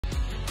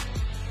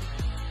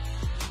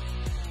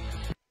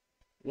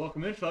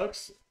Welcome in,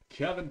 folks.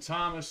 Kevin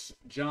Thomas,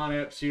 John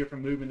Epps here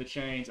from Movin the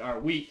Chains.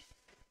 Our week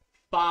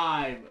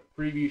 5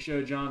 preview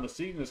show, John. The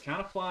season is kind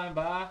of flying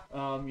by.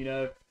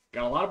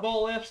 Got a lot of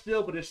ball left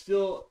still, but it's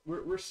still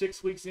we're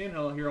 6 weeks in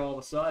here all of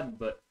a sudden.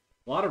 But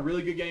a lot of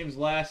really good games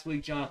last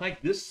week, John. I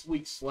think this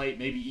week's slate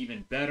maybe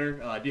even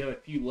better. I do have a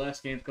few less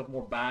games, a couple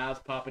more buys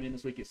popping in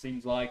this week, it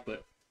seems like,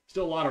 but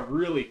still a lot of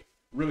really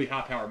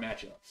high-powered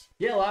matchups.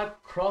 Yeah, a lot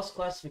of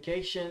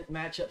cross-classification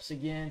matchups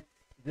again.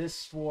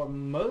 This, for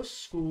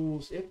most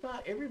schools, if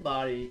not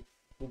everybody,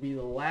 will be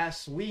the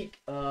last week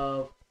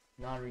of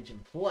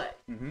non-region play.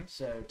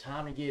 So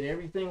time to get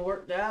everything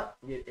worked out,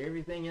 get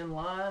everything in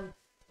line,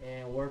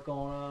 and work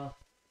on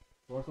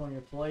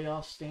your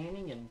playoff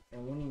standing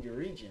and winning your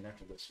region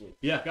after this week.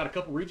 Yeah, got a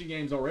couple region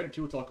games already,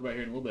 too. We'll talk about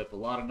here in a little bit, but a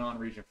lot of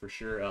non-region for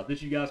sure. This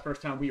is you guys'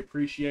 first time. We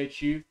appreciate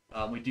you.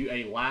 We do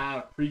a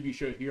live preview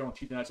show here on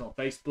Tuesday nights on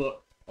Facebook.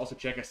 Also,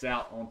 check us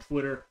out on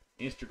Twitter,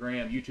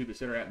 Instagram, YouTube,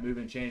 etc. at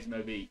Movin the Chains,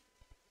 Movinchains.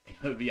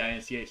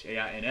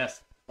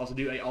 Also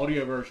do a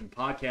audio version.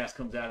 Podcast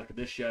comes out after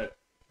this show.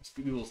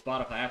 Google,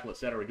 Spotify, Apple,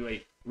 etc. We do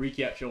a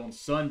recap show on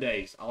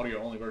Sundays.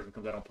 Audio only version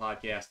comes out on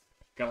podcast.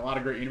 Got a lot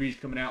of great interviews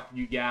coming out for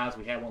you guys.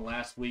 We had one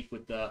last week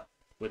with Thomas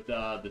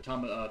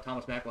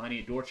McElhaney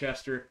at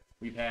Dorchester.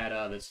 We've had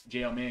this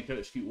JL Man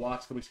coach, Scoot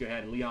Watts. A couple weeks ago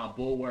had Leon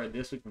Bulwer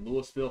this week from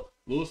Louisville.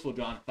 Louisville,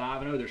 John,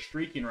 5-0. They're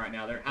streaking right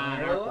now. They're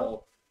high in our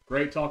poll.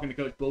 Great talking to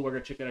Coach Bulwer. Go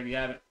check that out if you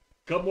haven't.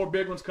 Couple more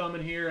big ones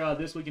coming here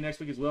this week and next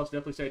week as well, so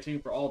definitely stay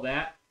tuned for all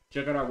that.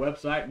 Check out our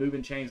website,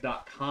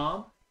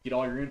 movinchains.com. Get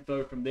all your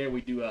info from there.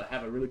 We do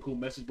have a really cool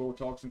message board. We're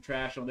talking some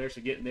trash on there,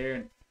 so get in there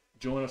and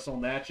join us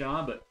on that,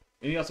 John. But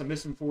anything else I'm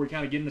missing before we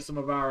kind of get into some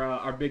of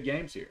our big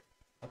games here?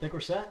 I think we're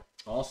set.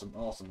 Awesome.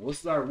 Well,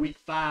 this is our Week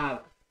 5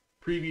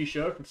 preview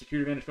show from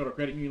Security Advantage Federal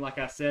Credit Union, like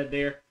I said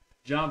there,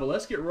 John. But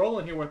let's get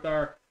rolling here with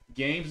our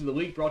games of the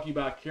week, brought to you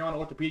by Carolina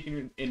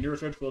Orthopedic and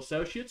Neurosurgical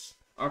Associates.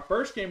 Our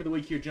first game of the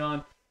week here,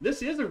 John.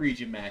 This is a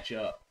region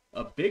matchup,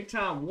 a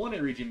big-time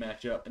 1A region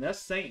matchup, and that's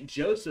St.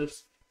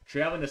 Joseph's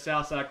traveling to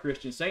Southside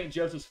Christian. St.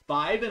 Joseph's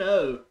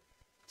 5-0,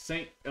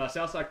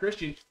 Southside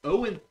Christian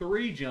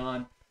 0-3,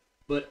 John.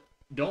 But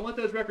don't let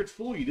those records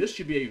fool you. This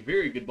should be a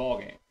very good ball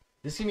game.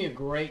 This is going to be a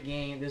great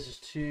game. This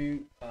is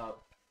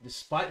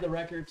despite the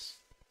records,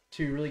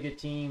 two really good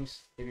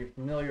teams. If you're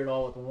familiar at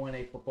all with the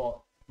 1A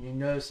football, you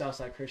know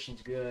Southside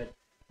Christian's good.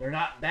 They're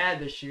not bad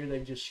this year.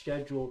 They've just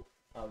scheduled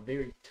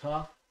very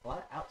tough. A lot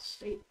of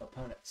out-state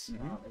opponents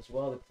as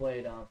well. They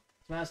played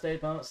some out-state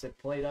opponents. They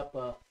played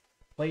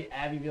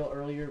Abbeville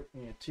earlier,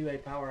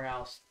 2A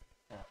powerhouse.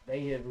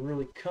 They have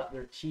really cut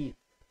their teeth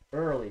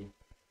early.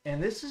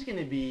 And this is going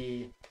to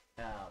be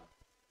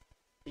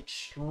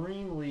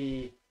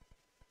extremely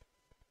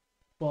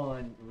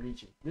fun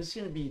region. This is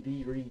going to be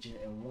the region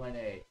in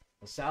 1A.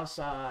 The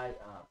Southside,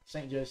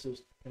 St.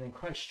 Joseph's, and then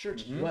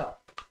Christchurch as well.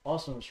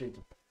 Also in the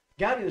region.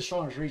 Got to be the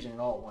strongest region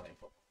in all 1A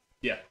football.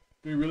 Yeah.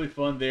 Be really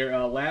fun there.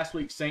 Last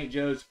week, St.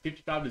 Joe's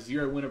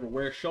 55-0 win over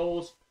Ware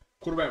Shoals.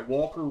 Quarterback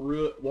Walker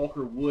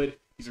Wood.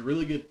 He's a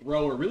really good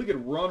thrower, really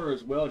good runner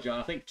as well, John.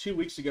 I think 2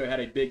 weeks ago had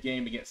a big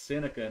game against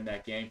Seneca in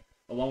that game,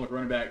 along with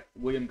running back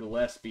William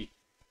Gillespie.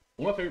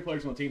 One of my favorite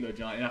players on the team, though,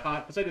 John. And if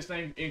I say this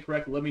name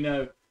incorrectly, let me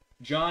know.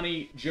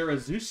 Johnny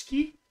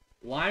Jaruzelski,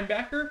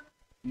 linebacker.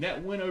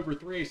 That win over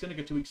 3A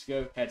Seneca 2 weeks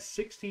ago had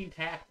 16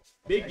 tackles.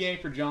 Big game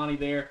for Johnny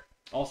there.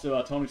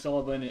 Also, Tony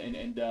Sullivan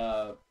and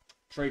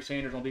Trey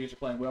Sanders on defense are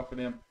playing well for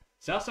them.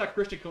 Southside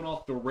Christian coming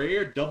off the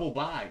rare double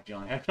bye,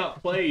 John. Have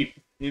not played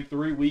in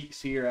 3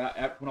 weeks here.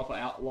 Coming off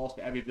a loss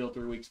to Abbeville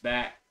 3 weeks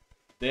back.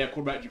 They have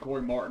quarterback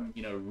Ja'Cory Martin,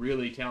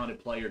 really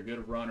talented player,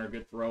 good runner,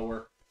 good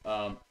thrower.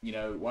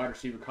 Wide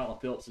receiver Colin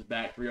Phillips is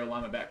back, 3-0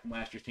 lineman back from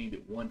last year's team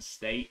that won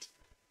state.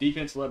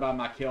 Defense led by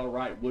Michael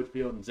Wright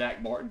Woodfield and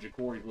Zach Martin,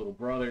 Ja'Cory's little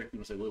brother. You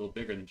want to say a little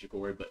bigger than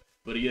Ja'Cory,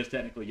 but he is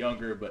technically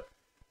younger. But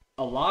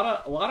a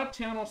lot of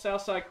talent on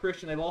Southside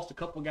Christian. They lost a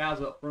couple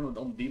guys up front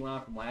on the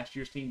D-line from last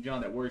year's team,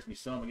 John. That worries me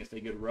some against a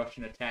good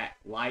rushing attack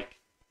like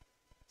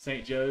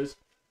St. Joe's.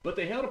 But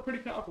they held a pretty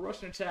powerful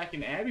rushing attack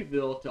in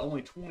Abbeville to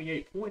only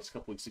 28 points a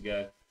couple weeks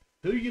ago.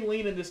 Who do you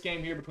lean in this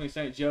game here between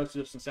St.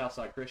 Joseph's and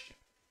Southside Christian?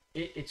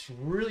 It's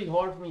really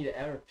hard for me to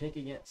ever pick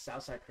against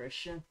Southside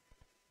Christian.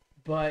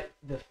 But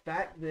the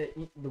fact that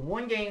the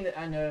one game that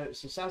I know,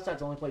 so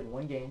Southside's only played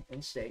one game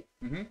in state.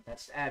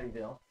 That's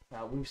Abbeville.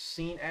 We've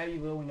seen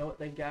Abbeville. We know what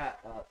they got.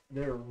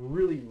 They're a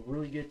really,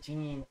 really good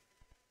team.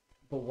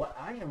 But what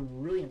I am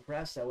really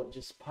impressed at, what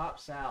just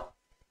pops out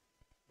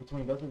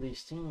between both of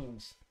these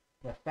teams,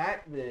 the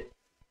fact that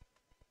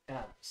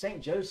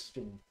St. Joseph's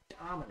been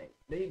dominating.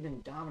 They've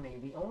been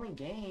dominating. The only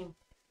game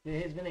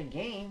that has been a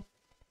game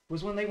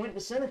was when they went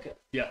to Seneca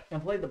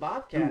and played the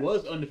Bobcats. Who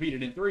was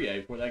undefeated in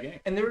 3A before that game.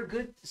 And they were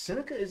good.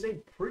 Seneca is a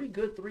pretty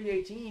good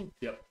 3A team.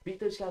 Yep. Beat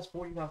those guys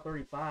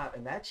 45-35,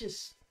 and that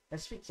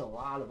speaks a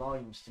lot of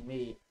volumes to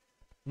me.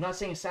 I'm not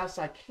saying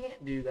Southside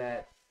can't do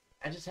that.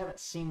 I just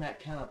haven't seen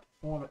that kind of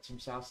performance from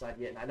Southside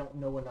yet, and I don't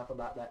know enough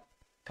about that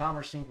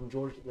Commerce team from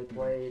Georgia that they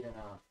played, and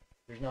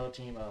there's another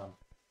team,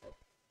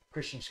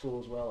 Christian school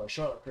as well,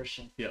 Charlotte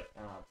Christian,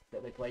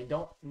 that they played.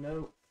 Don't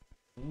know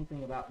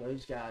anything about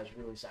those guys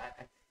really. So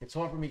it's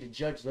hard for me to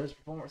judge those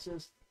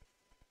performances.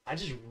 I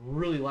just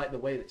really like the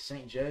way that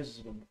St. Joe's has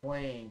been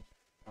playing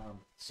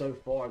so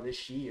far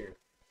this year.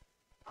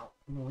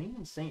 I'm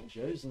leaning St.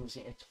 Joe's in the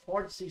scene. It's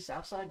hard to see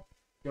Southside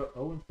go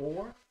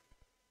 0-4,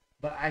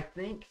 but I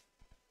think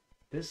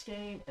this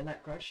game and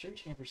that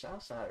Christchurch game for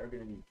Southside are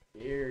going to be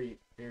very,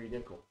 very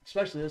difficult,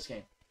 especially this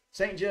game.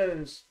 St.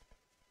 Joe's,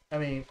 I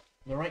mean,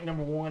 they're ranked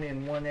number 1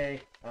 in 1A.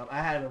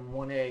 I had them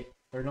 1A.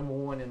 They're number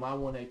 1 in my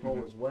 1A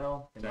poll as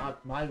well. In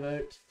my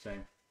vote.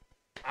 Same.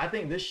 I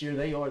think this year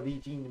they are the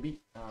team to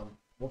beat.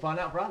 We'll find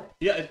out Friday.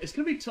 Yeah, it's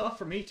going to be tough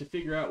for me to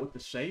figure out with the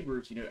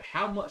Sabres,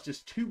 how much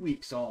does 2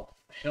 weeks off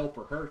help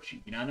or hurt you?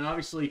 And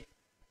obviously,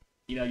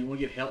 you want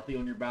to get healthy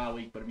on your bye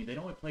week, but, I mean, they'd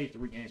only played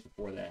 3 games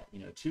before that.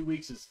 2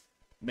 weeks is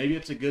 – maybe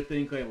it's a good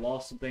thing because they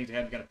lost some things. They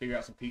haven't got to figure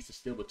out some pieces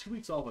still, but 2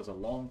 weeks off is a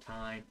long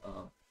time.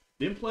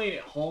 Them playing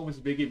at home is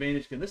a big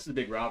advantage because this is a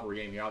big rivalry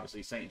game here.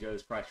 Obviously, St.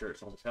 Joe's, Christchurch,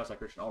 Southside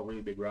Christian, all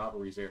really big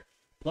rivalries there.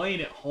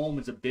 Playing at home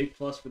is a big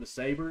plus for the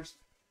Sabres,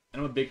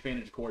 and I'm a big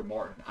fan of Corey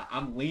Martin.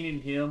 I'm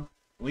leaning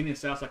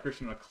Southside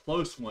Christian in a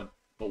close one,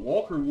 but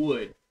Walker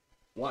Wood,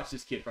 watch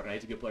this kid Friday.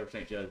 He's a good player for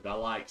St. Joe's, but I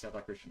like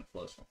Southside Christian in a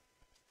close one.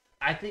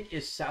 I think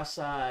if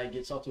Southside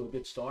gets off to a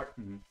good start,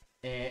 and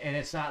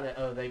it's not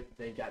that,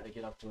 they got to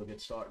get off to a good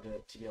start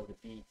to be able to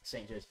beat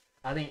St. Joe's.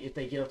 I think if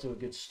they get off to a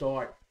good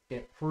start,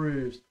 it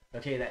proves,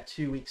 okay, that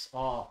 2 weeks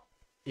off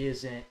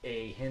isn't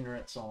a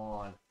hindrance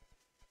on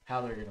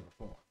how they're going to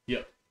perform.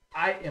 Yep.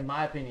 In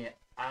my opinion,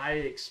 I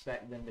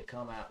expect them to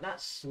come out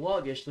not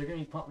sluggish. They're going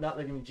to be pumped up.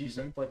 They're going to be juiced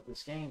up to play for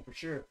this game for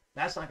sure.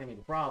 That's not going to be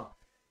the problem.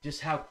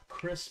 Just how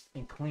crisp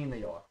and clean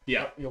they are.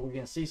 Yeah. We're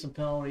going to see some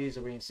penalties,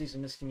 or we're going to see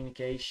some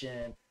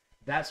miscommunication.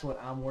 That's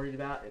what I'm worried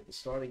about at the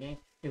start of the game.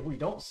 If we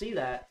don't see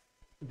that,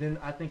 then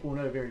I think we'll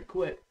know very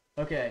quick,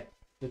 okay,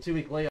 the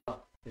 2-week layoff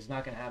is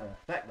not going to have an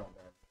effect on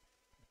them.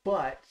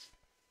 But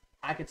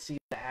I could see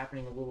that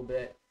happening a little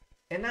bit.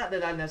 And not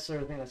that I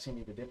necessarily think that's going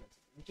to be the difference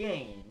in the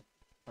game,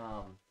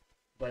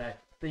 but I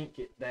think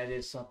that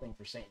is something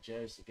for St.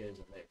 Joe's that goes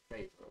in their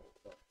favor a little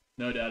bit.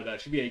 No doubt about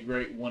it. Should be a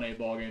great 1A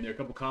ball game there. A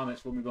couple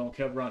comments before we move on.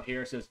 Kevron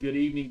Harris says, good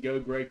evening. Go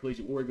Gray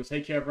Collegiate Warrior. Goes,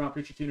 hey, Kevron,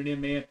 appreciate you tuning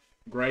in, man.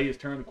 Gray has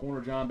turned the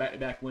corner, John.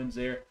 Back-to-back wins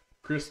there.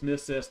 Chris Smith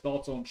says,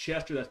 thoughts on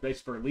Chester. That's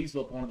based for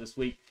Leesville opponent this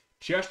week.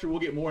 Chester, we'll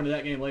get more into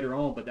that game later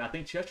on, but I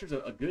think Chester's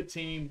a good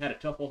team. Had a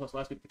tough loss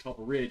last week at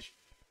Catawba Ridge.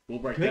 We'll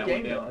break good that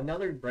game, one down. Though.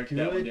 Another break good,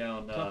 that one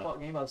down. tough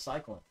game by the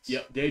Cyclones.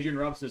 Yep. Adrian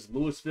Robinson says,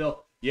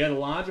 Louisville. Yeah, the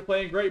Lions are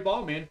playing great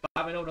ball, man.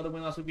 5-0, another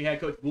win last week. We had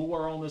Coach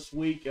Bulwer on this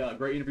week.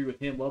 Great interview with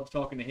him. Loved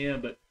talking to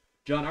him. But,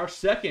 John, our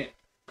second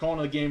calling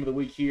of the game of the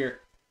week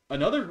here,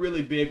 another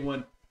really big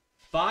one.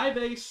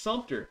 5A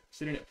Sumter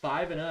sitting at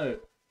 5-0,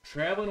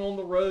 traveling on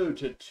the road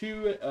to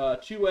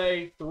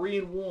 2A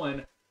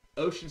 3-1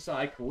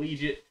 Oceanside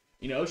Collegiate.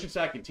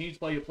 Oceanside continues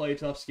to play a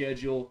tough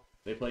schedule.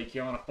 They play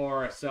Carolina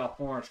Forest, South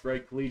Florence,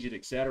 Great Collegiate,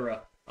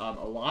 etc. A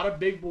lot of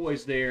big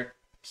boys there.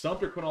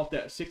 Sumter coming off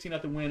that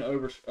 16-0 win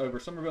over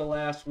Somerville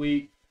last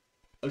week.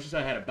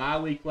 Oceanside had a bye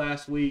week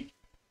last week.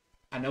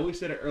 I know we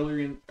said it earlier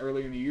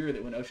in the year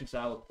that when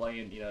Oceanside was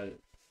playing,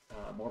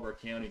 Marlborough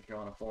County,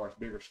 Carolina Forest,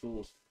 bigger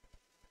schools,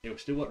 it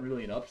still wasn't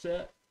really an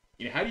upset.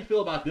 How do you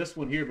feel about this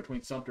one here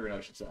between Sumter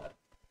and Oceanside?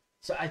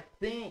 So I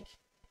think,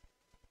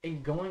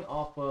 in going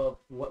off of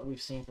what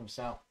we've seen from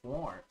South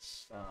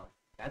Florence,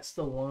 that's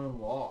the lone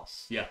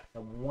loss. Yeah, a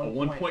a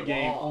one-point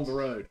game on the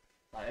road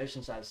by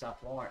Oceanside to South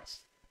Florence.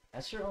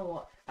 That's certainly a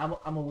lot.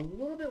 I'm a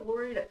little bit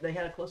worried that they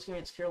had a close game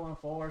against Carolina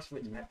Forest,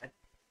 which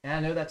and I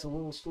know that's a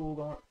little school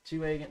going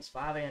 2A against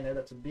 5A. I know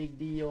that's a big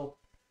deal,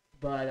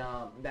 but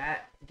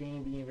that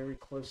game being very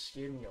close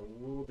scared me a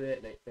little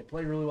bit. They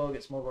played really well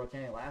against Marlborough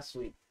County last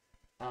week.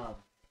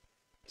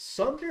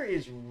 Sumter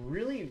is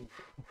really,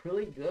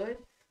 really good.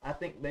 I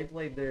think they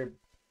played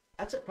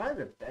that's probably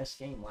their best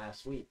game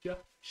last week. Yeah.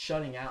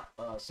 Shutting out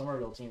a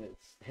Somerville team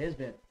that has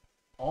been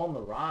on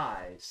the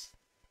rise.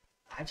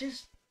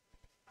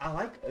 I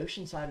like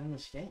Oceanside in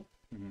this game.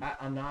 Mm-hmm.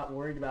 I'm not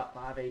worried about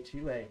 5A,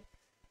 2A.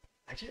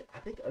 I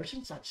think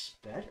Oceanside's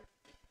better.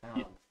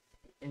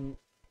 And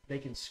they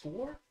can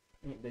score.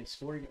 They've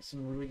scored against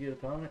some really good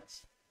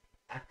opponents.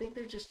 I think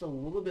they're just a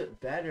little bit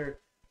better.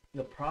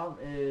 The problem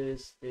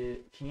is,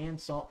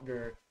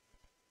 Sumter,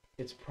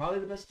 it's probably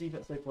the best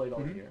defense they played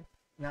all year.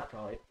 Not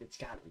probably. It's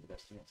got to be the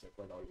best defense they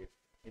played all year.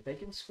 If they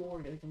can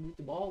score, they can move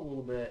the ball a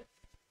little bit.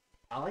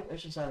 I like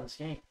Oceanside in this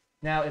game.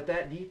 Now, if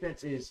that Gamecock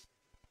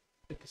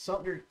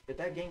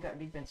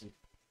defense is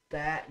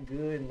that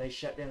good and they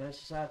shut down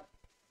Oceanside,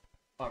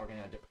 we're going to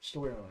have a different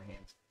story on our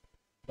hands.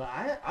 But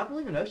I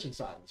believe in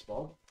Oceanside in this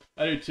ball.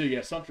 I do too,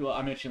 yeah. Sumter,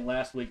 I mentioned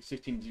last week,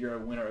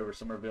 16-0 winner over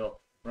Somerville.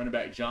 Running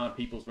back John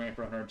Peoples ran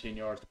for 110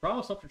 yards. The problem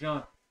with Sumter,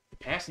 John, the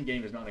passing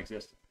game is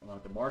non-existent.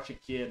 The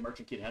Merchant kid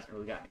hasn't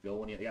really gotten it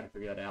going yet. They got to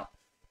figure that out.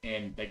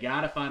 And they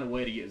got to find a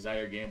way to get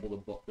Zaire Gamble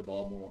the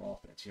ball more on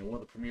offense. One of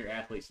the premier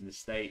athletes in the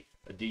state,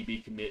 a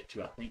DB commit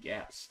to, I think,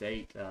 Epps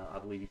State. I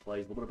believe he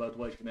plays a little bit of both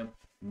ways for them.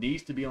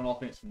 Needs to be on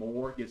offense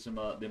more, give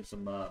them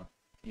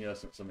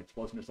some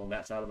explosiveness on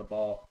that side of the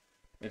ball.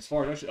 As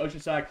far as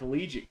Oceanside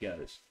Collegiate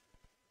goes,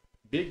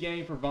 Big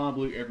game for Von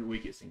Blue every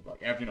week, it seems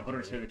like. Averaging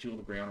 172 on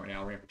the ground right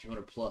now. Ran for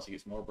 200 plus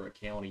against Marlboro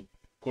County.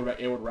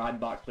 Quarterback Edward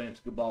Reidenbach playing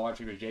some good ball. Wide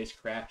receiver Jace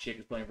Kraftchick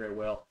is playing very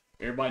well.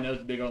 Everybody knows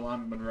the big old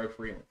lineman Monroe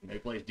Freeland. He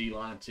plays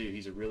D-line too.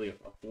 He's really a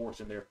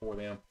force in there for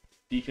them.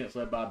 Defense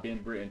led by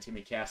Ben Britt and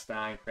Timmy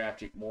Castine,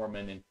 Kraftchick,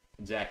 Mormon, and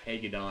Zach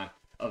Hagedon.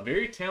 A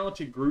very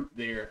talented group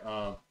there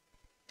at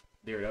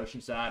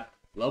Oceanside.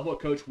 Love what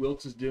Coach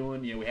Wilkes is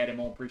doing. We had him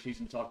on preseason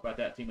to talk about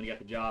that team when he got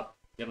the job.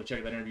 Definitely check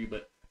out that interview.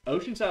 But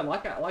Oceanside,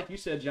 like you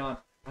said, John,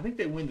 I think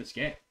they win this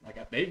game.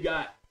 They've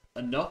got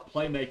enough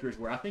playmakers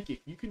where I think if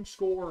you can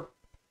score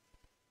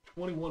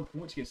 21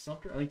 points against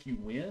Sumter, I think you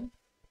win.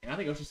 And I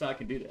think Oceanside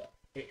can do that.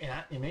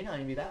 It may not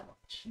even be that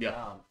much.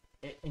 Yeah.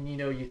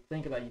 You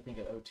think of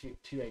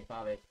 2A,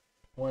 5A.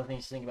 One of the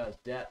things to think about is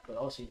depth, but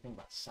also you think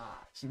about size.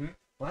 Mm-hmm.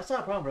 Well, that's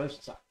not a problem for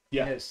Oceanside.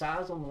 Yeah.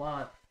 Size on the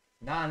line,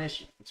 not an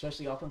issue,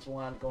 especially offensive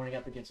line going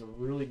up against a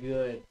really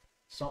good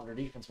Sumter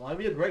defensive line.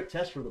 It'd be a great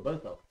test for the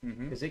both of them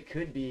because it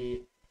could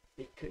be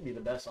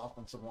the best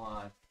offensive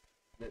line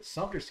that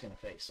Sumter's going to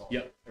face,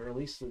 or at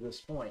least to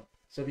this point.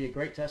 So it'd be a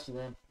great test for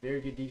them.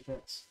 Very good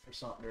defense for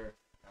Sumter,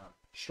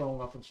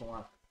 strong offensive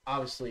line.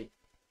 Obviously,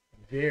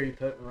 very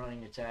potent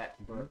running attack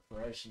for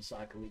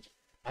Oceanside Collegiate.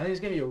 I think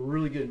it's going to be a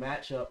really good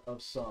matchup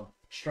of some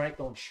strength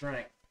on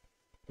strength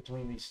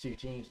between these two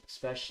teams,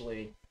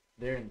 especially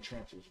there in the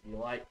trenches. If you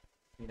like,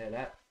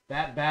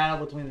 that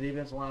battle between the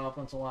defensive line and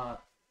offensive line,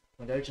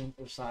 when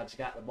Oceanside's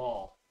got the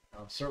ball,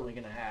 certainly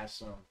going to have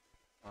some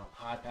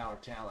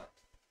high-powered talent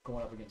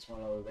going up against one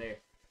another there.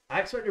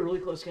 I expect a really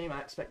close game. I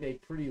expect a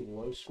pretty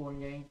low-scoring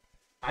game.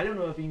 I don't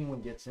know if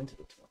anyone gets into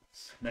the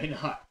 20s. May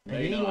not. If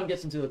anyone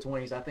gets into the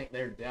 20s, I think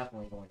they're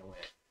definitely going to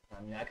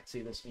win. I could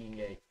see this being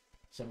a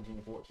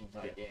 17-14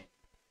 type game.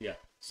 Yeah.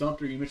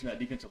 Sumter, you mentioned that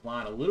defensive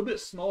line, a little bit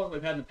smaller than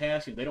they've had in the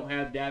past. They don't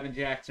have Davin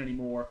Jackson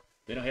anymore.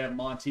 They don't have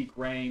Monteque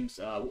Rames.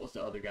 What was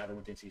the other guy that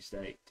went to NC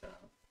State?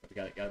 The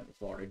guy that got into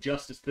Florida.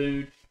 Justice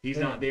Food. He's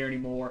not there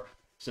anymore.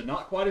 So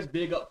not quite as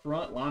big up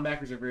front.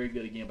 Linebackers are very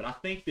good again. But I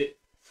think that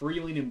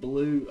Freeling and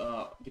Blue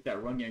get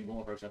that run game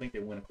going for us. I think they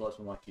win a close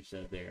one like you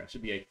said there. It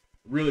should be a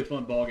really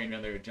fun ball game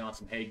down there at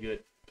Johnson Haygood.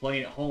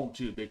 Playing at home,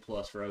 too, a big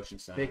plus for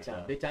Oceanside. Big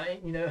time.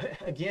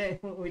 Again,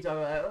 we talk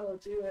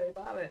about 2A,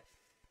 5A.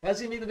 That's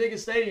going to be the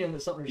biggest stadium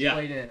that Sumter's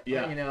played in.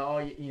 Yeah.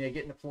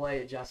 Getting to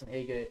play at Johnson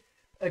Haygood.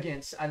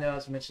 Again, I know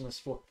I've mentioned this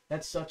before.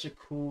 That's such a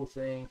cool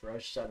thing for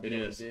Oceanside to be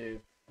able to do.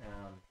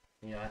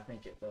 I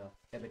think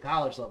at the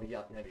college level, you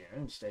have to have your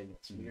own stadium.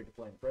 It's weird to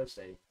play in the pro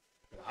stadium.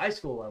 At the high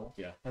school level,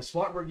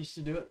 Spartanburg used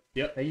to do it.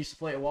 Yep. They used to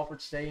play at Wofford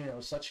Stadium. It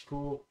was such a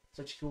cool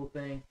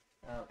thing.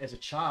 As a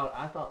child,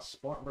 I thought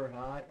Spartanburg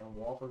High and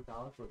Wofford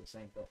College were the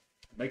same thing.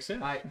 Makes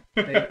sense.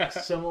 They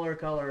similar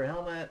color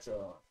helmets.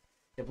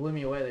 It blew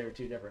me away. They were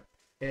too different.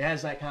 It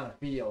has that kind of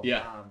feel.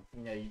 Yeah.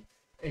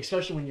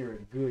 Especially when you're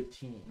a good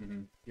team.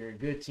 Mm-hmm. You're a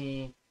good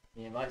team.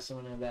 You invite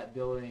someone into that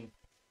building.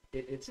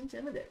 It's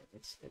intimidating.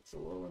 It's a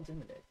little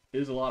intimidating.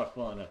 It is a lot of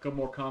fun. A couple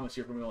more comments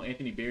here from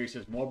Anthony Berry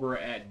says Marlboro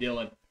at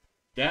Dillon.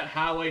 That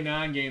Highway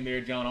 9 game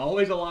there, John,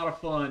 always a lot of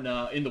fun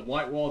in the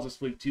White Walls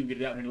this week, too.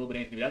 Get it out here in a little bit,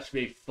 Anthony. That should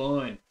be a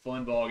fun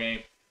ball game.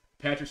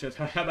 Patrick says,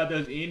 how about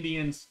those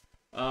Indians?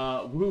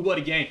 What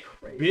a game.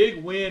 Crazy.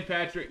 Big win,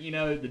 Patrick.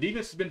 The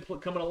defense has been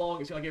coming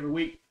along, it seems like every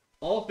week.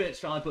 Offense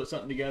finally put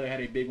something together.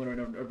 Had a big win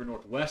over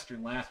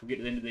Northwestern last. We'll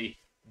get into the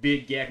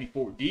big Gaffney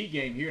Fort D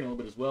game here in a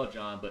little bit as well,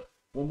 John. But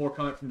one more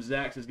comment from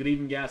Zach. Says, good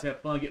evening, guys.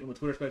 Have fun getting on the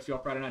Twitter space y'all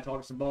Friday night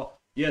talking some ball.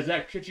 Yeah,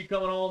 Zach, appreciate you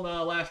coming on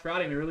last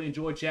Friday. And I really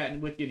enjoyed chatting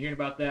with you and hearing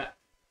about that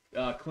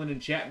Clinton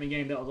Chapman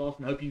game. That was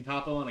awesome. Hope you can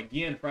hop on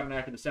again Friday night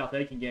after the South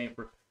Aiken game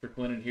for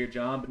Clinton here,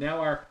 John. But now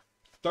our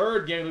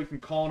third game from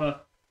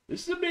Colna.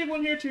 This is a big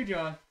one here too,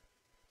 John.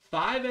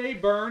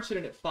 5A Byrnes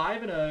sitting at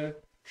 5-0,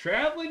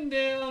 traveling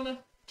down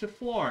to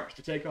Florence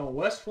to take on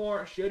West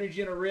Florence, Jody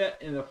Generette,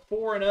 and the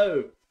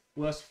 4-0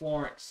 West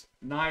Florence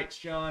Knights,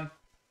 John.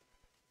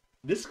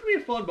 This is going to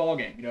be a fun ball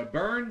game.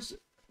 Byrnes,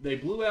 they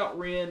blew out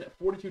Wren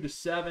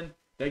 42-7.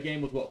 That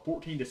game was,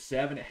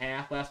 14-7 at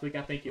half last week,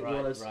 I think it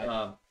was.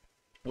 Right.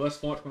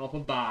 West Florence went off a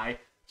bye,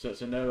 so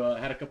no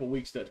had a couple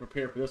weeks to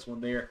prepare for this one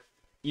there.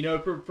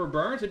 For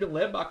Byrnes, they've been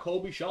led by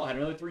Colby Shaw. Had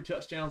another 3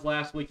 touchdowns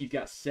last week. He's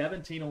got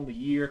 17 on the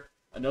year.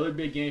 Another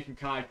big game from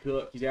Kai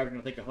Cook. He's averaging,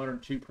 I think,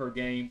 102 per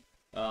game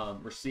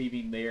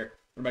receiving there.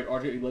 Remember,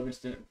 RJ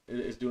Livingston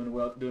is doing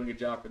a good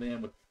job for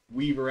them with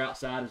Weaver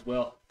outside as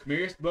well.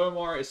 Camarius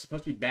Bomar is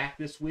supposed to be back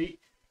this week.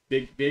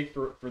 Big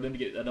for them to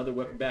get another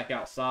weapon back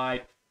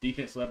outside.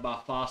 Defense led by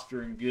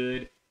Foster and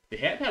Good. They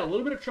have had a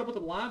little bit of trouble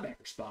with the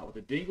linebacker spot with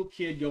the Dingle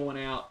kid going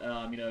out,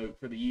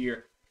 for the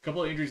year. A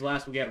couple of injuries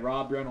last week. We had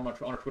Rob Brown on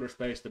our Twitter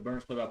space, the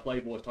Byrnes play-by-play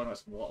boys, talking about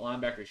some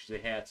linebacker issues they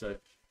had. So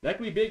that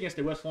could be big against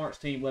the West Florence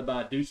team led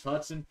by Deuce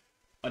Hudson,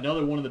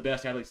 another one of the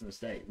best athletes in the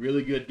state.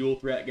 Really good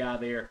dual-threat guy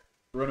there.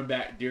 Running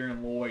back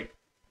Darren Lloyd.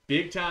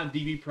 Big-time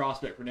DB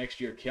prospect for next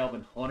year,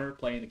 Kelvin Hunter,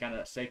 playing the kind of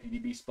that safety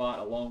DB spot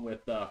along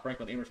with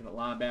Franklin Emerson at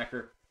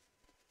linebacker.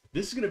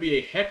 This is going to be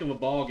a heck of a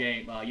ball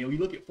game. You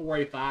look at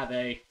 4A,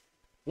 5A.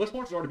 West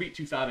Florence has already beat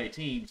two 5A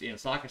teams in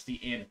Socastee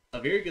and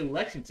a very good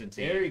Lexington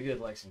team. Very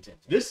good Lexington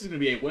team. This is going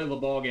to be a whale of a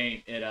ball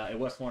game at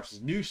West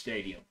Florence's new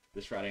stadium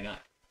this Friday night.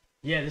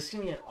 Yeah, this is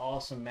going to be an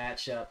awesome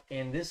matchup.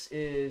 And this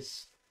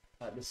is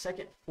the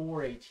second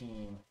 4A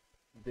team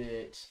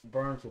that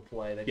Byrnes will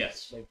play.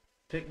 They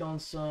picked on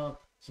some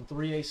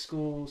 3A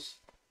schools,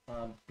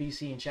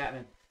 BC and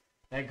Chapman.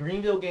 That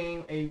Greenville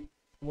game,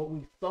 what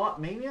we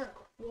thought, maybe not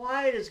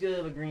quite as good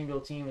of a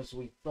Greenville team as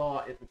we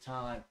thought at the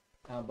time,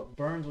 but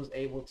Byrnes was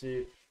able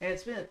to,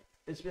 and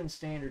it's been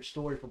standard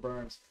story for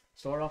Byrnes.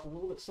 Started off a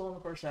little bit slow in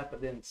the first half,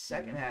 but then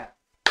second half,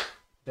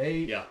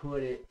 they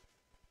put it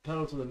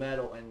pedal to the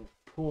metal and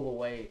pulled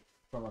away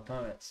from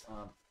opponents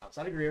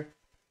outside of Greer,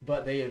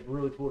 but they had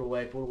really pulled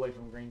away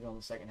from Greenville in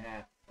the second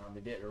half.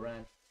 They did a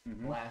run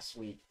last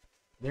week.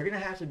 They're going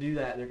to have to do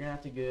that. They're going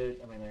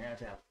to have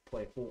to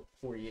play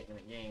a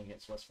 48-minute game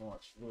against West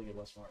Florence, really good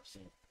West Florence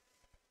team.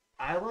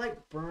 I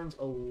like Byrnes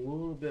a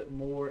little bit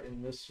more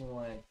in this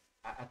one.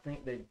 I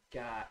think they've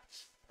got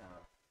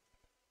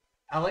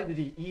I like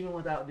even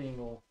without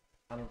Dingle,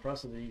 I'm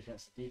impressed with the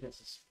defense. The defense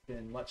has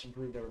been much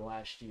improved over the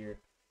last year.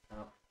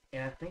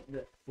 And I think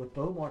that with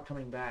Beaumont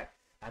coming back,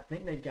 I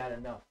think they've got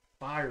enough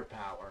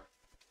firepower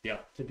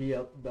to be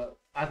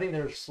I think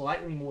they're a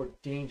slightly more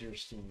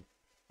dangerous team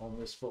on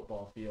this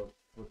football field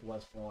with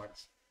West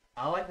Florence.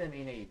 I like them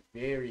in a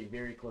very,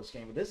 very close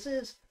game. But this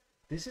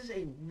is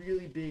a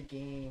really big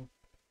game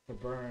for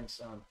Byrnes.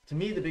 To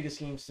me, the biggest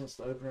game since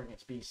the opener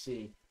against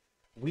BC.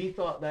 We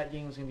thought that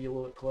game was going to be a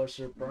little bit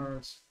closer.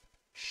 Byrnes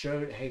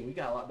showed, hey, we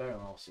got a lot better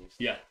than all season.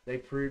 Yeah. They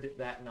proved it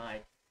that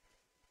night.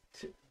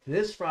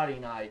 This Friday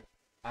night,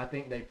 I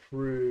think they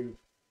proved,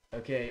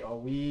 okay, are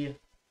we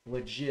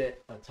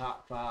legit a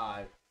top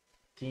 5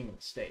 team in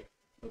the state?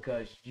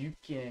 Because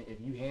if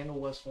you handle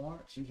West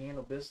Florence, you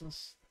handle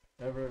business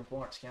over in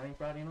Florence County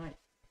Friday night,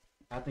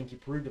 I think you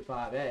proved to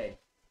 5A,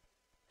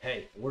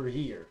 hey, we're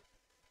here.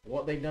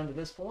 What they've done to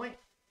this point,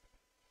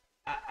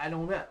 I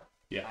don't know.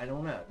 Yeah. I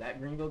don't know. That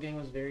Greenville game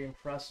was very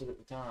impressive at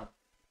the time,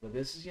 but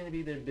this is going to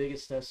be their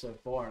biggest test so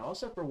far. And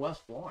also for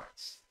West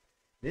Florence,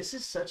 this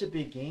is such a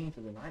big game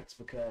for the Knights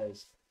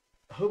because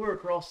over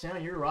across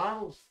town, your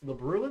rivals, the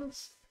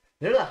Bruins,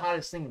 they're the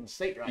hottest thing in the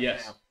state right now.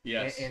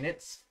 Yes. And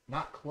it's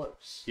not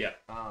close. Yeah.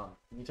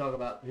 You talk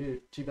about who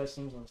two best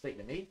teams in the state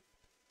to me,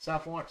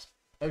 South Florence,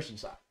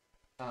 Oceanside.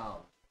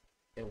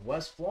 And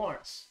West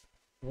Florence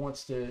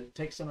wants to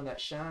take some of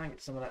that shine,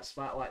 get some of that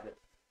spotlight that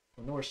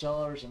the North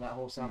Sellers and that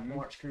whole South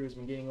Florence crew has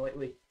been getting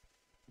lately,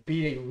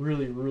 beat a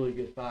really, really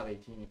good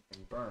 5A team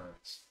in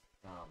Byrnes.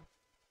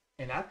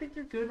 And I think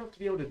they're good enough to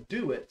be able to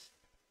do it,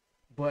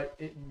 but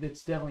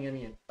it's definitely going to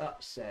be an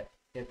upset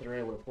if they're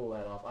able to pull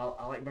that off.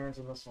 I like Byrnes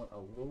in this one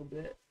a little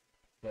bit,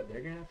 but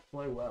they're going to have to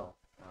play well.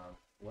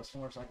 West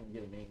Florence not going to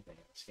get a mean thing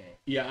in this game.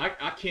 Yeah,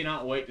 I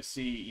cannot wait to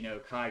see,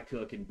 Kai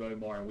Cook and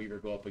Beaumont and Weaver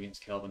go up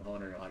against Kelvin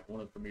Hunter, like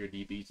one of the premier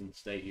DBs in the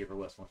state here for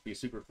West Florence. It'll be a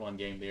super fun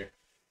game there.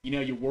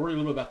 You worry a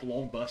little about the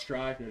long bus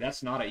drive.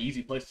 That's not an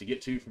easy place to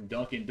get to from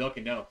Duncan down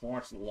to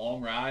Florence. It's a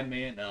long ride,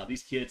 man.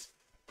 These kids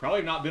probably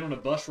have not been on a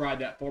bus ride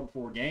that far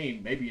before a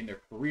game, maybe in their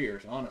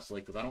careers,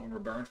 honestly, because I don't remember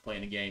Byrnes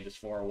playing a game this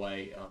far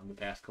away in the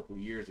past couple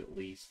of years at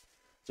least.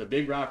 It's a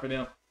big ride for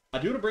them. I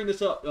do want to bring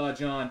this up,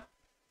 John.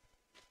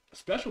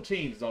 Special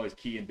teams is always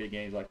key in big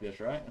games like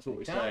this, right? That's what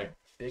we say.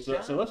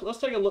 So let's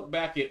take a look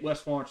back at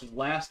West Florence's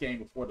last game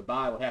before the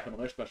bye. What happened on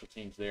their special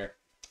teams there?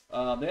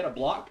 They had a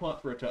block punt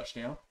for a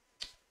touchdown.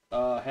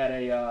 Had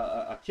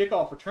a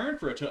kickoff return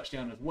for a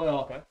touchdown as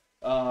well.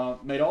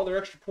 Okay. Made all their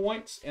extra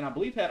points, and I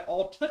believe had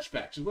all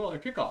touchbacks as well on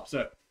their kickoff.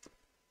 So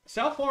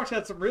South Florence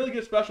had some really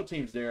good special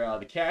teams there.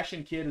 The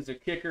Cashin kid is their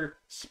kicker.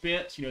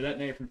 Spence, that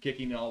name from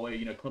kicking all the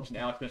way, Clemson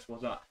Alex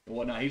Spence and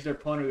whatnot. He's their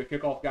punter. Their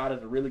kickoff guy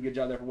does a really good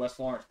job there for West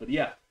Florence. But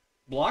yeah,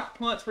 block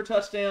punts for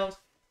touchdowns,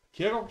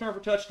 kickoff return for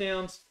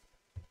touchdowns.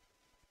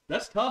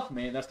 That's tough,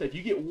 man. That's tough. If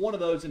you get one of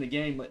those in a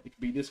game that could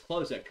be this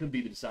close, that could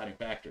be the deciding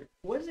factor.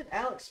 What is it,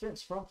 Alex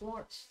Spence from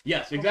Florence?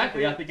 Yes,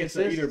 exactly. I think it's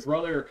either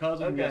brother or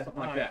cousin, something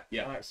like that.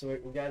 Yeah. All right, so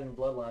we got it in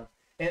the bloodline.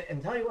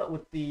 And tell you what,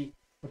 with the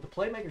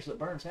playmakers that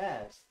Byrnes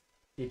has,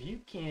 if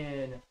you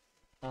can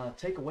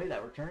take away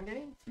that return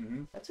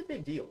game, that's a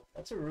big deal.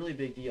 That's a really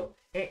big deal.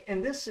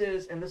 And this,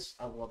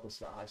 I love this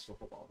about high school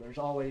football. There's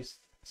always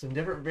some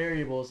different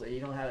variables that you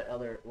don't have at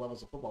other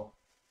levels of football.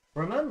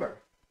 Remember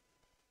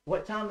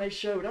what time they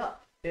showed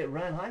up at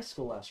Run High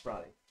School last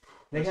Friday.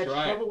 They had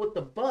trouble with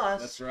the bus.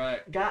 That's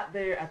right. Got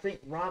there, I think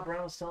Rob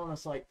Brown was telling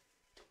us like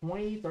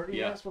 20, 30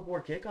 minutes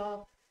before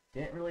kickoff.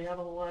 Didn't really have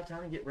a whole lot of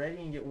time to get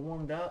ready and get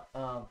warmed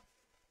up.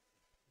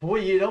 Boy,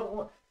 you don't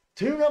want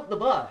tune up the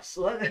bus.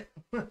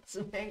 Let's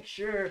make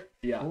sure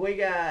we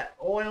got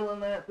oil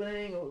in that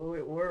thing.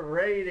 We're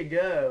ready to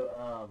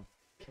go.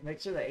 Make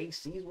sure the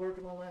AC's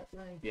working on that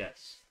thing.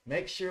 Yes.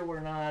 Make sure we're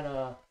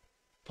not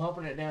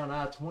pumping it down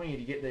I-20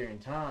 to get there in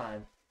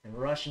time and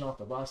rushing off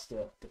the bus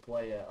to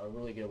play a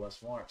really good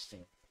West Florence team.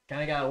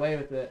 Kind of got away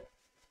with it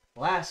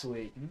last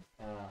week.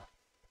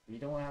 You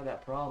don't want to have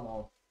that problem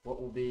on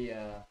what will be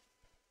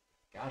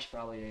gosh,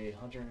 probably a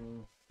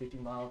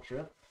 150-mile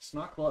trip. It's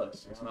not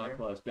close. It's not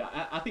close. But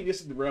I think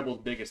this is the Rebels'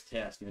 biggest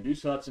test.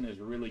 Deuce Hudson is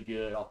really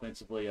good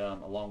offensively,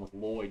 along with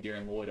Lloyd,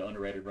 Darren Lloyd, an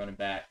underrated running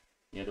back.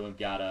 Then we've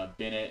got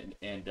Bennett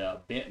and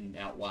Benton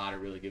out wide, are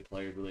really good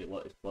players, really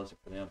explosive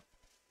for them.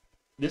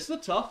 This is a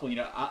tough one.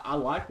 I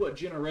like what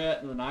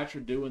Jenneret and the Knights are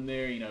doing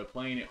there,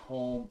 playing at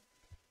home.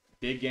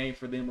 Big game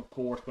for them, of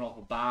course, coming off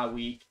a bye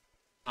week.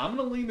 I'm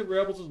going to lean the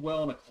Rebels as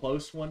well in a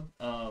close one.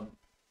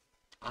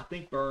 I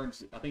think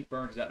Byrnes is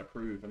out to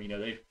prove.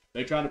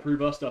 They try to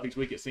prove us stuff each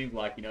week, it seems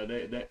like.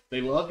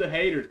 They love the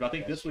haters, but I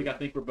think this week I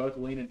think we're both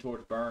leaning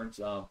towards Byrnes.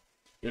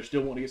 They're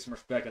still wanting to get some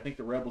respect. I think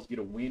the Rebels get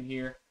a win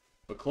here.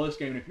 But close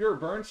game. And if you're a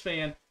Byrnes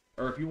fan,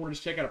 or if you want to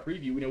just check out a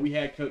preview, we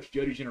had Coach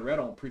Jody Jenneret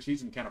on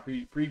preseason kind of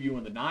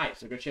previewing the night.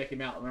 So go check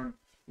him out and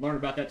learn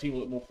about that team a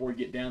little more before you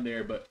get down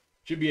there. But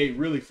should be a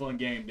really fun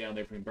game down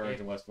there between Byrnes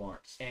and West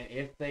Florence. And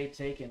if they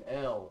take an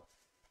L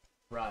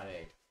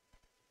Friday,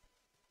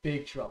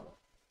 big trouble.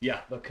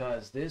 Yeah.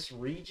 Because this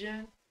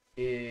region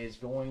is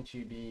going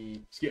to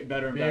be getting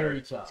better and very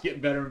better. tough. It's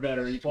getting better and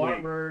better each week.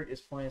 Spartanburg is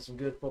playing some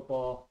good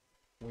football.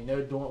 We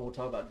know Dorman. We'll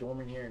talk about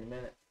Dorman here in a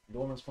minute.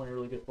 Dorman's playing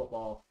really good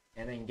football.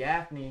 And then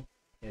Gaffney,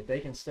 if they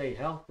can stay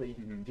healthy,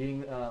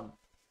 getting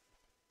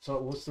so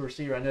what's the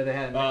receiver? I know they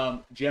had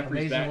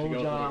Jeffrey's back to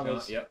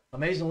go.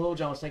 Amazing Little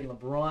John was taking the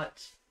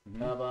brunt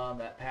of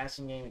that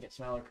passing game against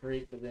Mallard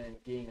Creek, but then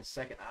getting a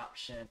second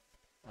option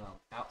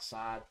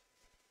outside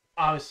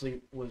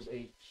obviously was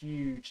a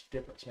huge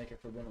difference maker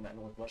for them in that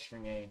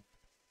Northwestern game.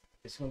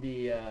 It's going to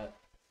be a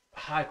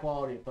high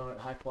quality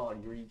opponent, high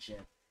quality region.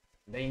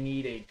 They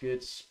need a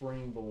good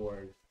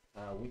springboard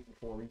week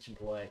before region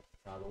play.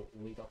 The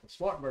week off in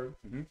Spartanburg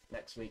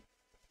next week.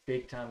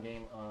 Big time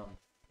game.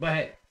 But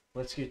hey,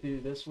 let's get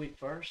through this week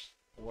first.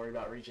 We'll worry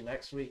about region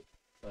next week.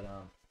 But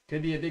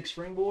could be a big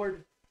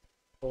springboard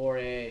or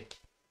a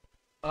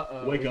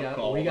wake-up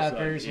call. We got to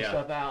figure some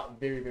stuff out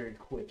very, very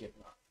quick if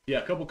not. Yeah,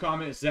 a couple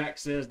comments. Zach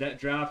says, that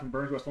drive from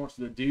Byrnes, West Florence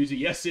to the doozy.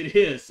 Yes, it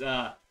is.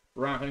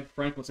 Ryan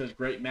Franklin says,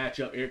 great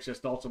matchup. Eric says,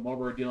 thoughts on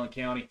Marlboro, Dillon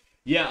County.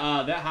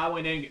 Yeah, that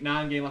Highway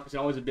 9 game, like I said,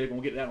 always a big one.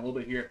 We'll get to that in a little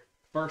bit here.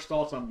 First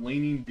thoughts, I'm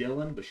leaning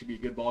Dillon, but should be a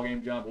good ball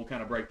game, John. We'll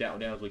kind of break that one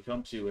down as we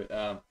come to it.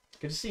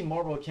 Good to see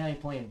Marlboro County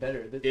playing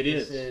better.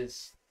 This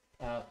is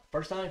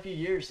first time in a few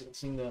years that I've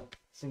seen the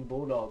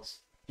Bulldogs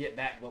get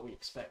back what we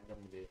expect them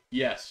to do.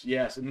 Yes.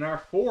 And then our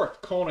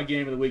fourth Kona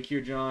game of the week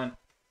here, John.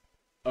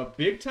 A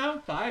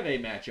big-time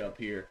 5A matchup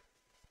here.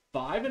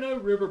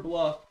 5-0 River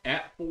Bluff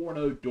at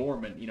 4-0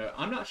 Dorman.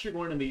 I'm not sure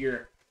going into the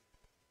year.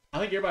 I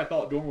think everybody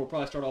thought Dorman would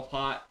probably start off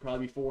hot,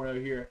 probably be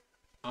 4-0 here.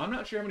 I'm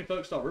not sure how many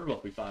folks thought River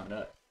Bluff would be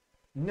 5-0.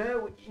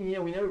 No,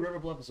 we know River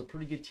Bluff is a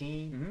pretty good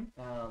team,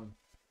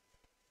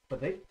 but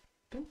they've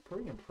been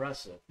pretty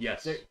impressive.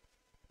 Yes.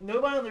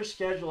 Nobody on their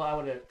schedule I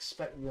would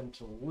expect them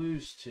to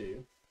lose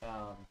to.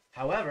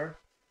 However,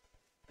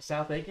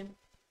 South Aiken,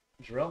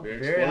 Drill,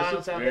 very high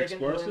on South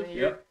Aiken early in the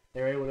year. Yep. They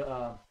were able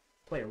to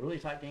play a really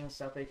tight game with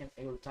South Aiken,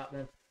 able to top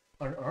them.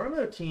 An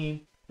Irmo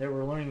team that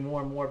we're learning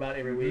more and more about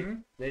every week,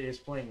 that is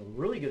playing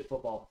really good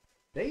football.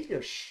 They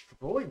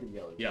destroyed the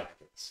Yellow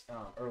Jackets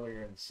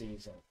earlier in the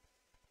season.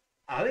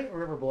 I think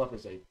River Bluff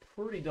is a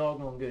pretty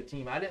doggone good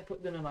team. I didn't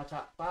put them in my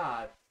top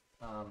 5.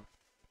 I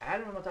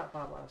had them in my top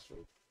 5 last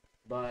week,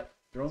 but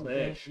they're on the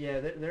edge. Yeah,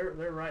 they're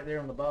right there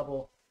on the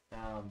bubble.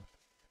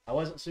 I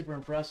wasn't super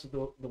impressed with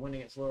the win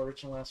against Lower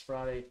Richland last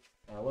Friday.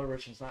 Lower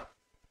Richland's not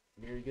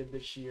very good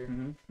this year.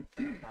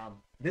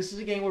 This is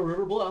a game where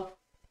River Bluff,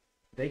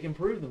 they can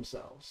prove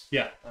themselves.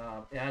 Yeah.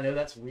 And I know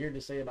that's weird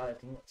to say about a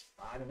team that's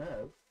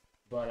 5-0,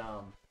 but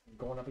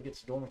going up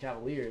against the Dorman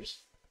Cavaliers,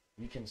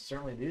 you can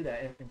certainly do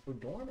that. And for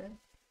Dorman,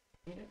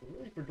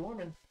 really for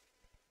Dorman,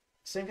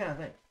 same kind of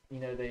thing.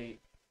 They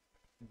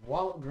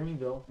walloped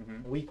Greenville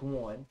week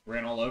 1.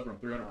 Ran all over them,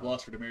 300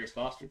 plus for Demarius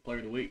Foster, player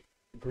of the week.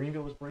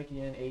 Greenville was breaking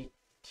in a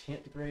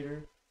 10th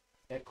grader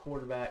at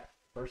quarterback.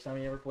 First time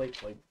he ever played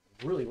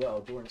really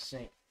well. Jordan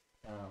Sink.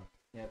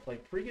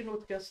 Played pretty good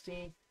North Augusta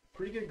team,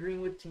 pretty good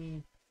Greenwood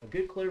team, a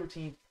good Clover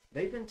team.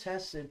 They've been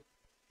tested.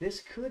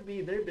 This could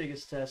be their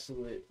biggest test of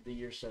the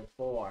year so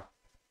far.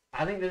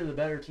 I think they're the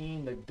better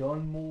team. They've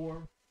done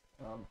more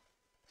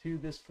to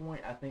this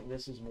point. I think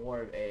this is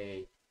more of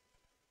a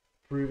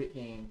prove-it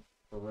game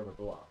for River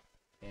Bluff.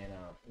 And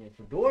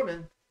for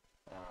Dorman,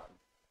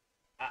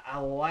 I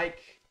like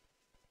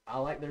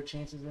their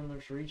chances in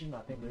this region.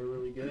 I think they're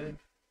really good.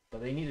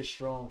 But they need a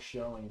strong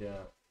showing to,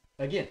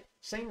 again,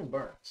 same as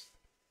Byrnes.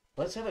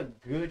 Let's have a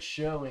good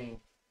showing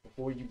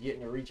before you get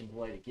into region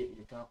play to get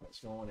your confidence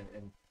going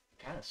and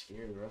kind of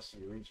scare the rest of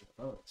your region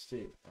opponents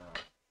too.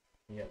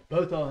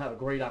 Both of them have a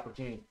great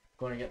opportunity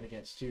going up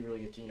against two really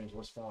good teams,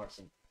 West Florence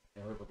and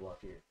River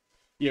Bluff here.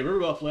 Yeah, River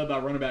Bluff led by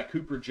running back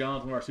Cooper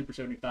Johns, one of our Super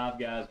 75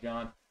 guys,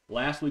 John.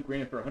 Last week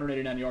ran for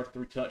 189 yards,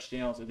 3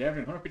 touchdowns. They're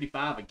averaging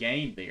 155 a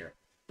game there.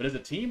 But as a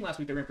team last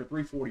week, they ran for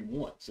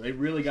 341. So they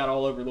really got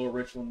all over Lower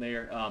Richland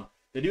there.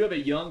 They do have a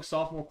young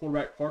sophomore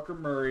quarterback, Parker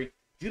Murray.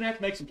 He's going to have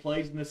to make some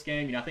plays in this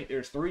game. I think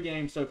there's 3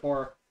 games so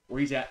far where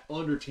he's at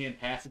under 10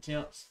 pass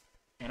attempts.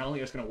 And I don't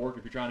think that's going to work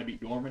if you're trying to beat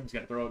Dorman. He's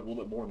got to throw it a little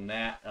bit more than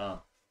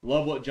that.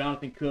 Love what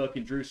Jonathan Cook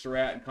and Drew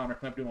Surratt and Connor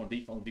Clemp doing on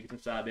the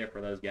defensive side there for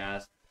those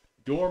guys.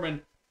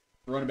 Dorman,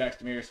 running backs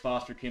Demarius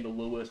Foster, Kendall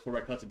Lewis,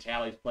 quarterback Hudson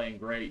Talley's playing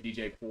great.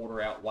 DJ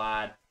Porter out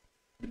wide.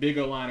 The big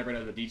O-line,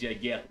 everybody knows the DJ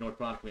Geth, North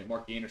Carolina commit,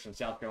 Mark Anderson,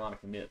 South Carolina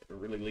commit. They're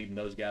really leading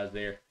those guys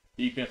there.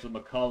 Defense with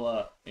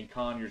McCullough and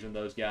Conyers and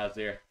those guys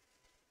there.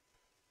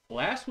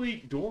 Last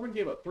week, Dorman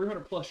gave up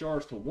 300-plus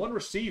yards to one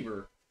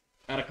receiver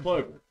out of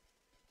Clover.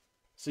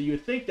 So you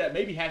would think that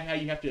maybe how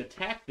you have to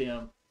attack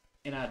them,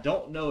 and I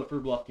don't know if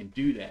Bluff can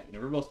do that. You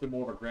know, Bluff's been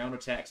more of a ground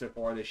attack so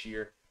far this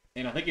year,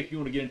 and I think if you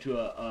want to get into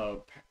a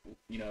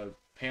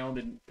pound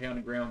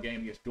and ground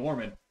game against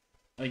Dorman,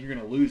 I think you're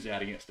going to lose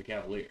that against the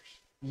Cavaliers.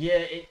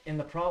 Yeah, and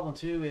the problem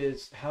too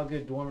is how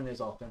good Dorman is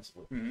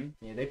offensively.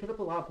 Mm-hmm. Yeah, they put up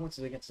a lot of points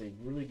against a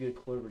really good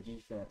Clover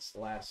defense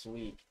last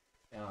week.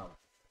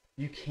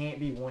 You can't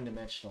be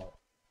one-dimensional.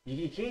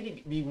 You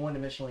can't be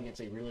one-dimensional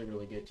against a really,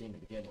 really good team to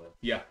begin with.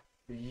 Yeah.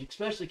 You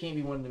especially can't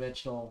be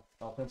one-dimensional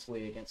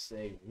offensively against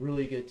a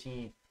really good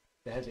team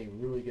that has a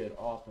really good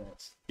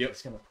offense. Yep.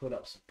 That's going to put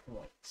up some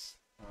points.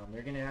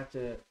 They're going to have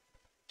to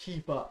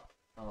keep up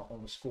on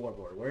the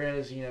scoreboard.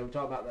 Whereas, we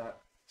talk about that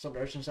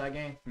Sumter Oceanside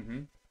game. Mm-hmm.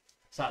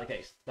 It's not the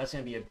case. That's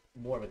going to be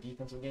more of a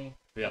defensive game.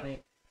 Yeah. I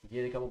think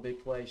you get a couple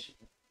big plays,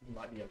 you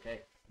might be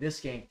okay. This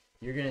game,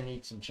 you're going to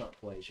need some chunk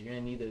plays. You're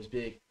going to need those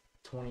big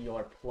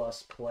 20-yard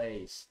plus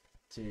plays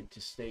to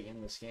stay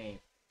in this game.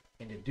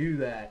 And to do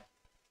that,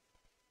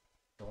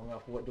 going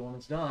off of what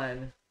Dorman's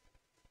done,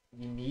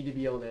 you need to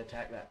be able to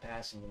attack that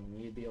passing. You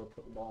need to be able to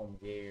put the ball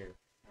in the air.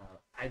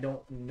 I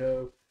don't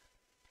know.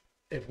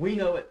 If we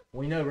know it,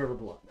 we know River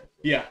Bluff knows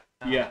it. Yeah,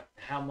 yeah.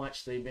 How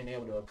much they've been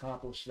able to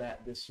accomplish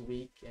that this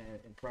week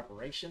in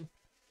preparation,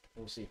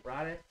 we'll see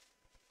Friday.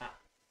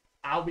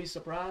 I'll be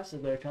surprised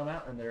if they come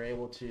out and they're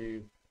able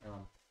to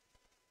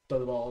throw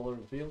the ball all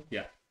over the field.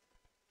 Yeah.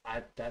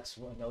 That's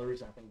another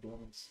reason I think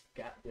Dorman's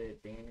got the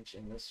advantage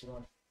in this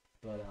one.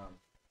 But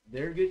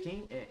they're a good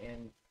team,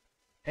 and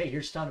hey,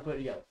 here's time to put it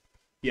together.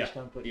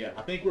 Yeah,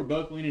 I think we're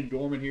both leaning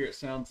Dorman here. It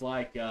sounds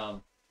like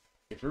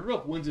if River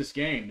wins this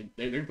game,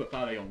 they're going to put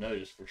 5A on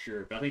notice for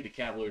sure. But I think the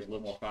Cavaliers are a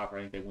little more fire. I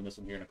think they win this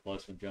one here in a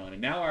close one, John.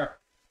 And now our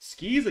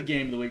SCSFB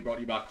game of the week brought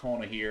to you by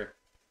Kona here.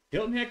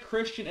 Hilton Head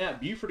Christian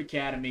at Beaufort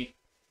Academy.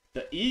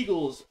 The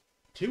Eagles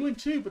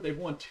 2-2, but they've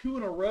won 2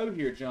 in a row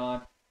here,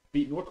 John.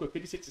 Beat Northwood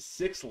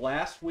 56-6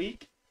 last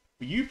week.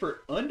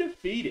 Beaufort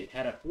undefeated,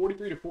 had a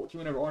 43-14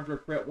 win over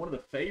Orangeburg Prep. One of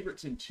the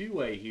favorites in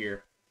 2A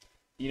here.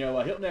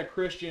 Hilton Head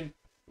Christian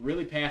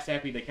really pass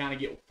happy. They kind of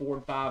get 4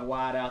 and 5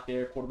 wide out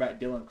there. Quarterback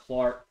Dylan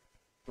Clark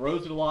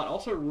throws it a lot,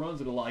 also runs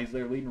it a lot. He's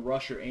their leading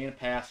rusher and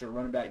passer.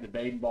 Running back the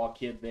Baden Ball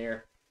kid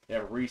there. They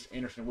have Reese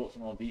Anderson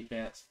Wilson on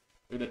defense.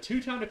 They're the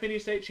 2-time defending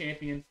state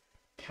champion.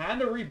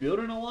 Kind of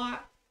rebuilding a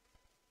lot.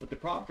 But the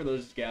problem for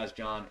those guys,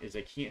 John, is